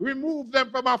remove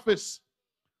them from office.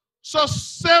 So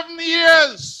 7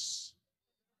 years.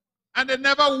 And they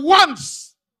never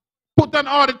once put an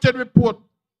audited report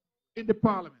in the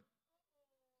parliament.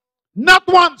 Not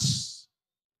once.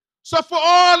 So for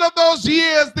all of those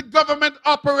years, the government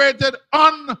operated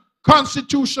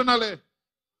unconstitutionally.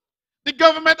 The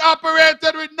government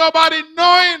operated with nobody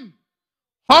knowing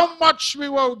how much we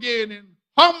were gaining,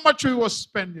 how much we were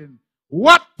spending,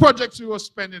 what projects we were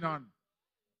spending on.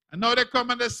 And now they come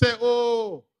and they say,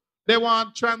 oh, they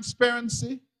want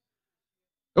transparency.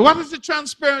 What is the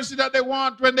transparency that they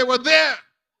want when they were there?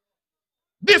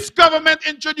 This government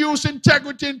introduced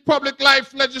integrity in public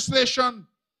life legislation,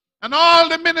 and all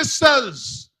the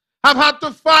ministers have had to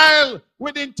file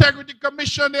with the Integrity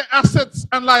Commission their assets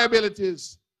and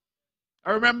liabilities.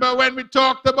 I remember when we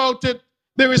talked about it,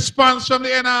 the response from the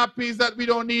NRP is that we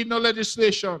don't need no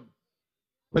legislation.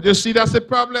 But you see, that's the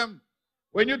problem.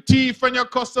 When you thief and you're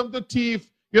accustomed to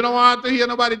thief, you don't want to hear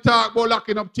nobody talk about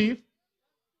locking up thief.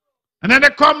 And then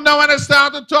they come now and they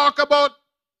start to talk about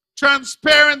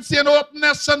transparency and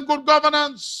openness and good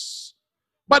governance.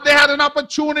 But they had an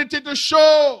opportunity to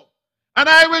show. And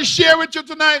I will share with you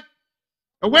tonight,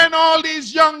 when all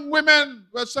these young women,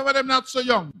 well, some of them not so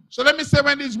young. So let me say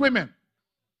when these women,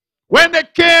 when they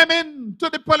came into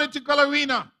the political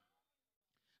arena,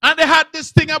 and they had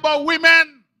this thing about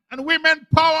women and women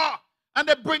power, and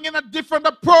they bring in a different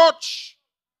approach.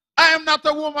 I am not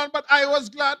a woman, but I was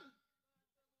glad.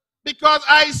 Because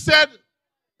I said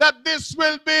that this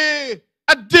will be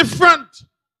a different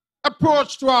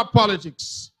approach to our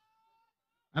politics.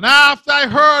 And after I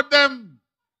heard them,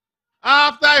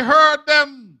 I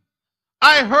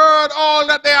heard all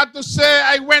that they had to say.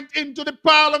 I went into the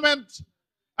parliament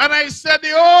and I said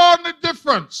the only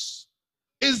difference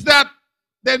is that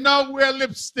they now wear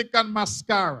lipstick and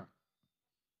mascara.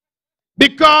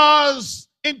 Because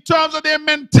in terms of their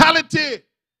mentality,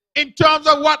 in terms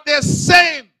of what they're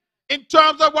saying, in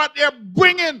terms of what they're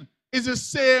bringing, is the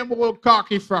same old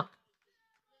khaki frock.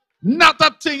 Not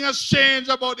a thing has changed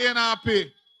about the NRP.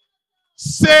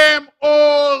 Same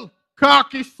old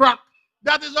khaki frock.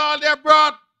 That is all they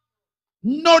brought.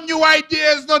 No new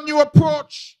ideas, no new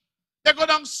approach. They go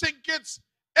down St.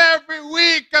 every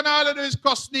week and all they do is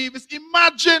cuss Nevis.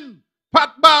 Imagine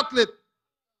Pat Bartlett,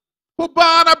 who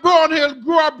born a Brownhill,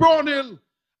 grew up Brownhill,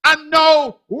 and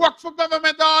now worked for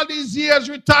government all these years,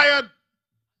 retired.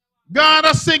 Gone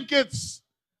to St. Kitts,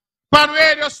 pan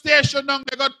radio station down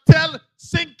there, go tell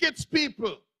St. Kitts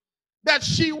people that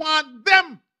she want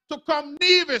them to come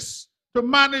Nevis to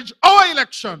manage our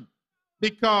election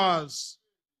because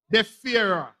they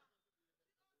fear her.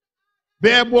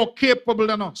 They're more capable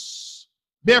than us.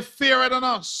 They're fairer than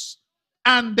us.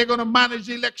 And they're going to manage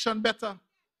the election better.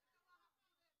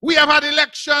 We have had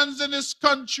elections in this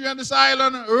country and this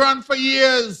island run for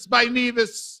years by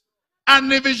Nevis and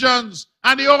divisions.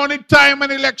 And the only time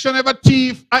an election ever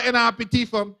thief, NRP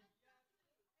thief them.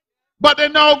 But they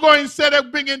now go instead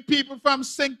of bringing people from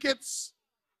St. Kitts.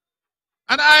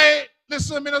 And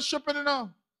listen, me not shopping, you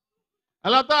know. A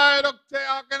lot of I don't say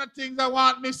all kind of things I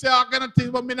want me say all kind of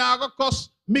things, but me not go cuss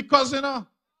me cousin, you know.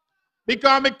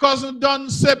 Because my cousin done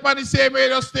sip on the same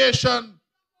radio station.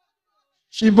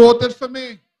 She voted for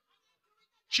me.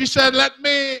 She said, let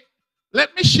me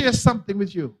share something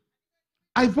with you.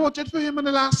 I voted for him in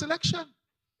the last election.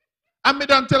 And me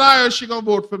don't tell her she gonna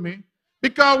vote for me.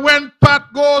 Because when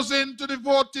Pat goes into the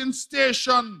voting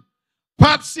station,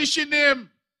 Pat see she name,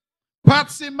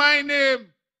 Pat see my name.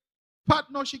 Pat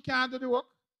knows she can't do the work.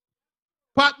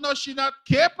 Pat knows she's not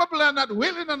capable and not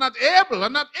willing and not able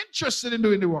and not interested in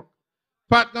doing the work.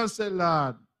 Pat gonna say,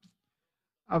 Lord,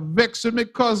 I vexed with my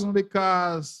cousin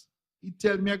because he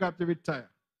tell me I got to retire.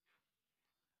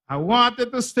 I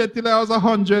wanted to stay till I was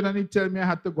 100 and he tell me I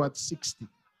had to go at 60.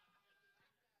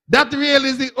 That really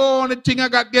is the only thing I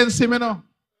got against him, you know.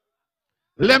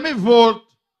 Let me vote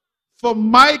for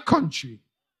my country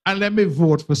and let me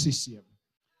vote for CCM.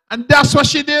 And that's what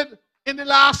she did in the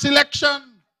last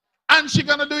election. And she's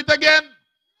going to do it again.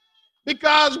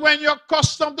 Because when you're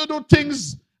accustomed to do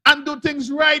things and do things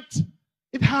right,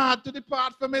 it's hard to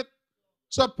depart from it.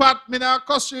 So, Pat, me not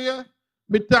cuss you here.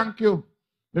 Me thank you.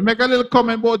 Me make a little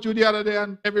comment about you the other day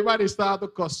and everybody started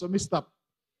to cuss, so me stop.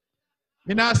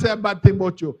 Me not say a bad thing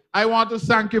about you. I want to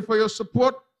thank you for your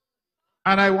support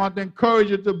and I want to encourage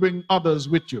you to bring others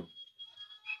with you.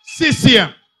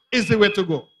 CCM is the way to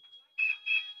go.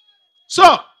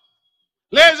 So,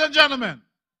 ladies and gentlemen,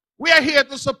 we are here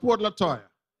to support Latoya.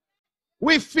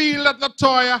 We feel that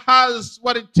Latoya has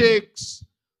what it takes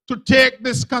to take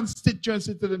this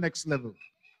constituency to the next level.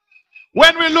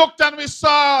 When we looked and we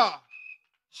saw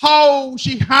how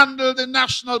she handled the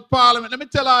National Parliament, let me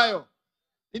tell you,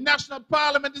 the National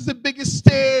Parliament is the biggest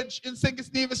stage in St.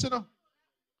 Kitts Nevis, you know.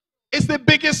 It's the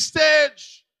biggest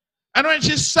stage. And when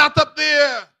she sat up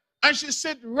there and she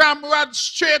said ramrod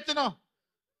straight, you know,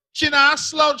 She not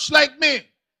slouch like me.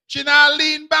 She not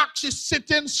lean back. She's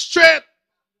sitting straight.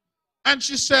 And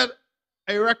she said,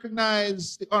 I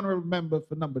recognize the honorable member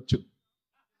for number 2.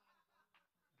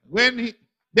 When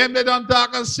them they don't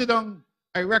talk and sit down,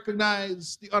 I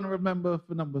recognize the honorable member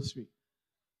for number 3.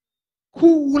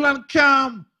 Cool and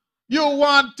calm. You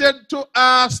wanted to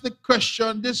ask the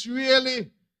question, this really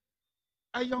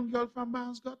a young girl from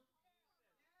Barnscott?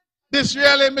 This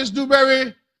really Miss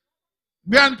Dewberry,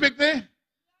 Grand Picnic?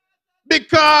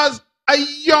 Because a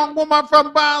young woman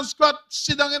from Barnscott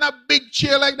sit down in a big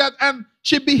chair like that and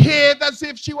she behaved as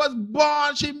if she was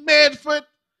born, she made for it.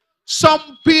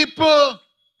 Some people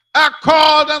are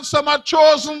called and some are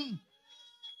chosen.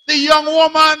 The young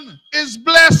woman is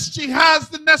blessed. She has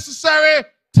the necessary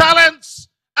talents.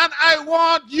 And I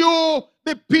want you,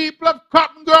 the people of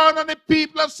Cotton Ground and the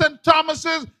people of St.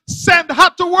 Thomas's, send her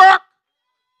to work.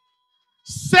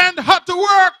 Send her to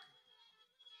work.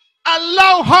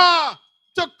 Allow her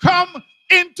to come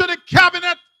into the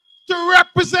cabinet to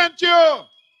represent you.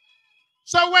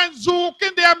 So when Zook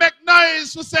in there make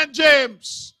noise for St.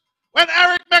 James, when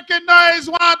Eric making noise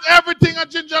want everything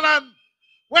at Gingerland,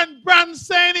 when Brand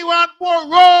saying he want more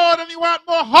road and he want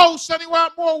more house and he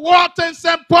want more water in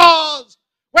St. Paul's,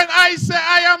 when I say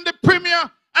I am the premier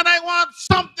and I want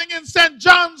something in St.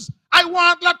 John's, I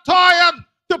want Latoya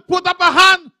to put up a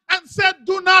hand and say,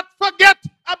 do not forget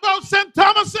about St.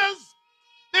 Thomas's.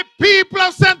 The people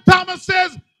of St.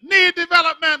 Thomas's need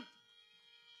development.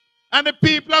 And the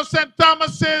people of St.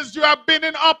 Thomas's, you have been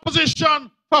in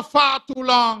opposition for far too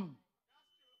long.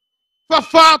 For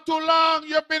far too long,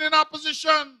 you've been in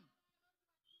opposition.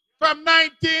 From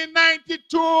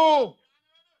 1992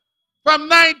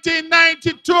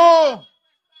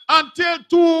 until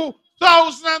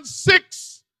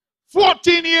 2006,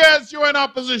 14 years you were in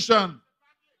opposition.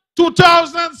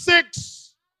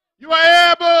 2006, you were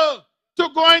able to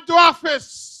go into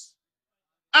office.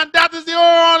 And that is the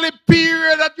only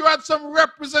period that you had some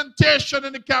representation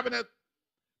in the cabinet.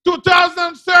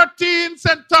 2013,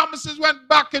 St. Thomas's went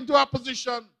back into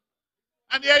opposition.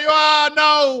 And here you are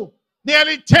now,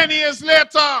 nearly 10 years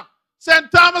later.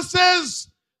 St. Thomas's,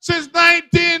 since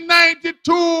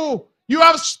 1992, you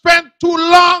have spent too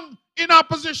long in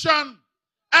opposition.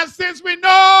 And since we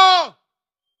know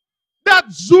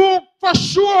that Zook for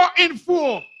sure in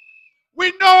 4,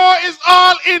 we know is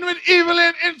all in with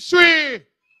Evelyn in 3.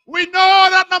 We know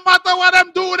that no matter what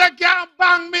them do, they can't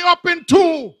bang me up in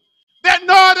 2. They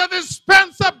know that it's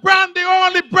Spencer Brand, the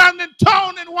only brand in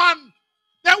town in 1.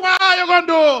 Then what are you going to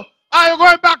do? Are you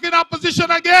going back in opposition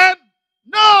again?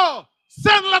 No.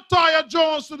 Send Latoya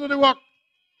Jones to do the work.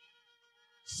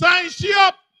 Sign she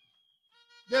up.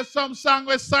 There's some song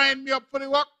where sign me up for the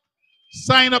work.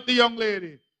 Sign up the young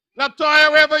lady. Latoya,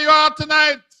 wherever you are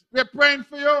tonight, we're praying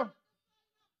for you.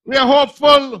 We are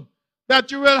hopeful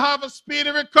that you will have a speedy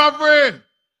recovery.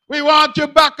 We want you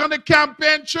back on the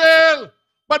campaign trail.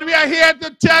 But we are here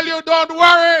to tell you, don't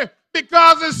worry,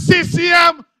 because the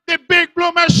CCM, the big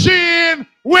blue machine,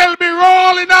 will be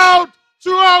rolling out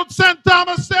throughout St.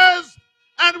 Thomas's.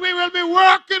 And we will be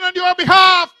working on your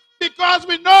behalf because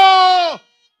we know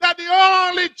that the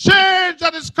only change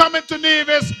that is coming to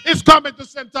Nevis is coming to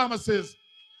St. Thomas's.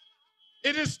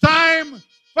 It is time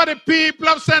for the people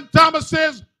of St.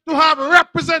 Thomas's to have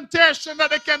representation that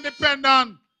they can depend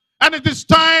on. And it is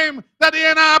time that the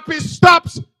NRP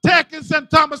stops taking St.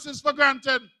 Thomas's for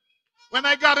granted. When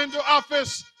I got into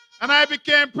office and I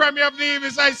became Premier of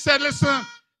Nevis, I said, listen,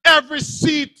 every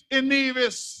seat in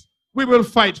Nevis we will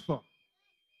fight for.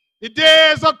 The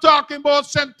days of talking about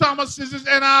St. Thomas's is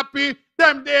NRP,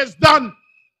 them days done.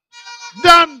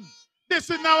 Done. This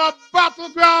is now a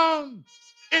battleground.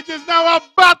 It is now a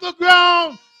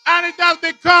battleground. And it has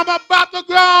become a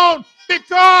battleground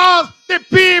because the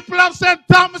people of St.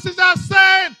 Thomas's are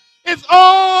saying it's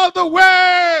all the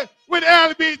way with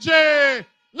LBJ.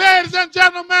 Ladies and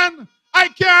gentlemen, I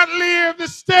can't leave the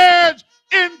stage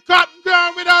in Cotton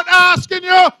Ground without asking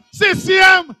you,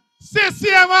 CCM,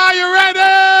 are you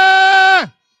ready?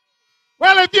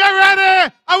 Well, if you're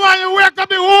ready, I want you to wake up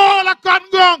the whole of Cotton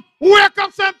Ground. Wake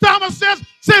up St. Thomas's.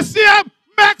 CCM,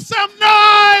 make some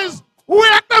noise.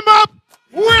 Wake them up.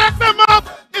 Wake them up.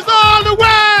 It's all the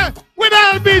way with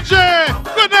LBJ.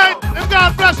 Good night and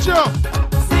God bless you.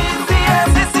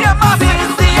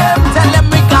 Tell them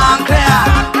we gone clear.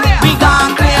 We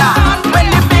gone clear.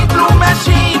 When the big blue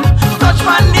machine touch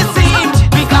man the scene,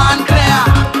 we gone clear.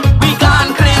 We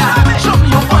gone clear. Show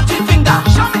me your body finger.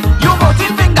 Show me your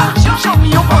body finger. Show me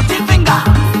your body finger.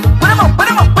 Put them up, put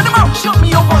them up, put them up. Show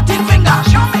me your body finger.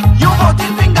 Show me your body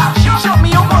finger. Show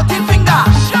me your body finger.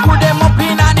 Put them up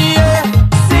in the air.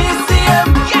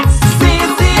 CCM, yes.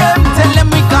 CCM, tell them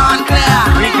we gone.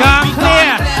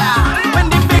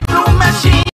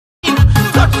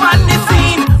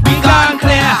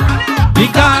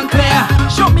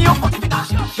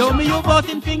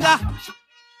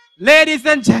 Ladies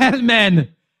and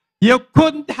gentlemen, you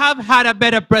couldn't have had a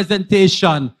better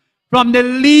presentation from the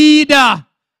leader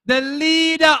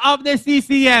of the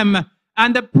CCM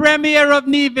and the premier of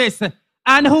Nevis,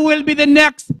 and who will be the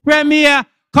next premier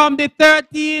come the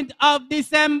 13th of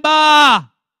December.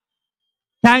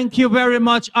 Thank you very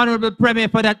much, Honorable Premier,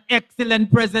 for that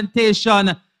excellent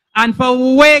presentation and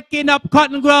for waking up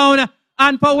Cotton Ground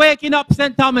and for waking up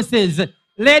St. Thomas's.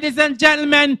 Ladies and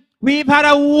gentlemen, we've had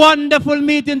a wonderful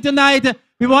meeting tonight.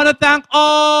 We want to thank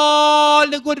all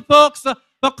the good folks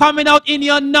for coming out in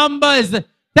your numbers.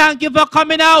 Thank you for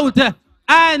coming out.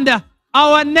 And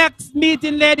our next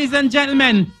meeting, ladies and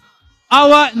gentlemen,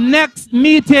 our next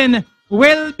meeting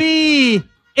will be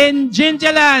in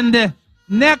Gingerland,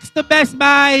 next to Best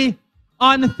Buy,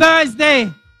 on Thursday.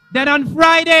 Then on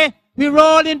Friday, we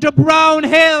roll into Brown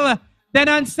Hill. Then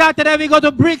on Saturday, we go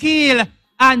to Brick Hill.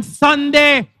 And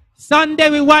Sunday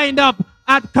we wind up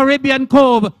at Caribbean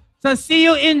Cove. So see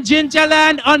you in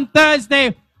Gingerland on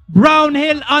Thursday, Brown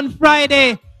Hill on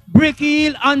Friday, Brick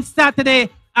Hill on Saturday,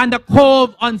 and the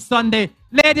Cove on Sunday.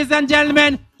 Ladies and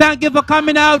gentlemen, thank you for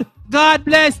coming out. God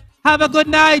bless. Have a good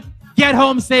night. Get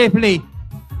home safely.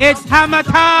 It's hammer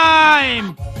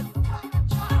time.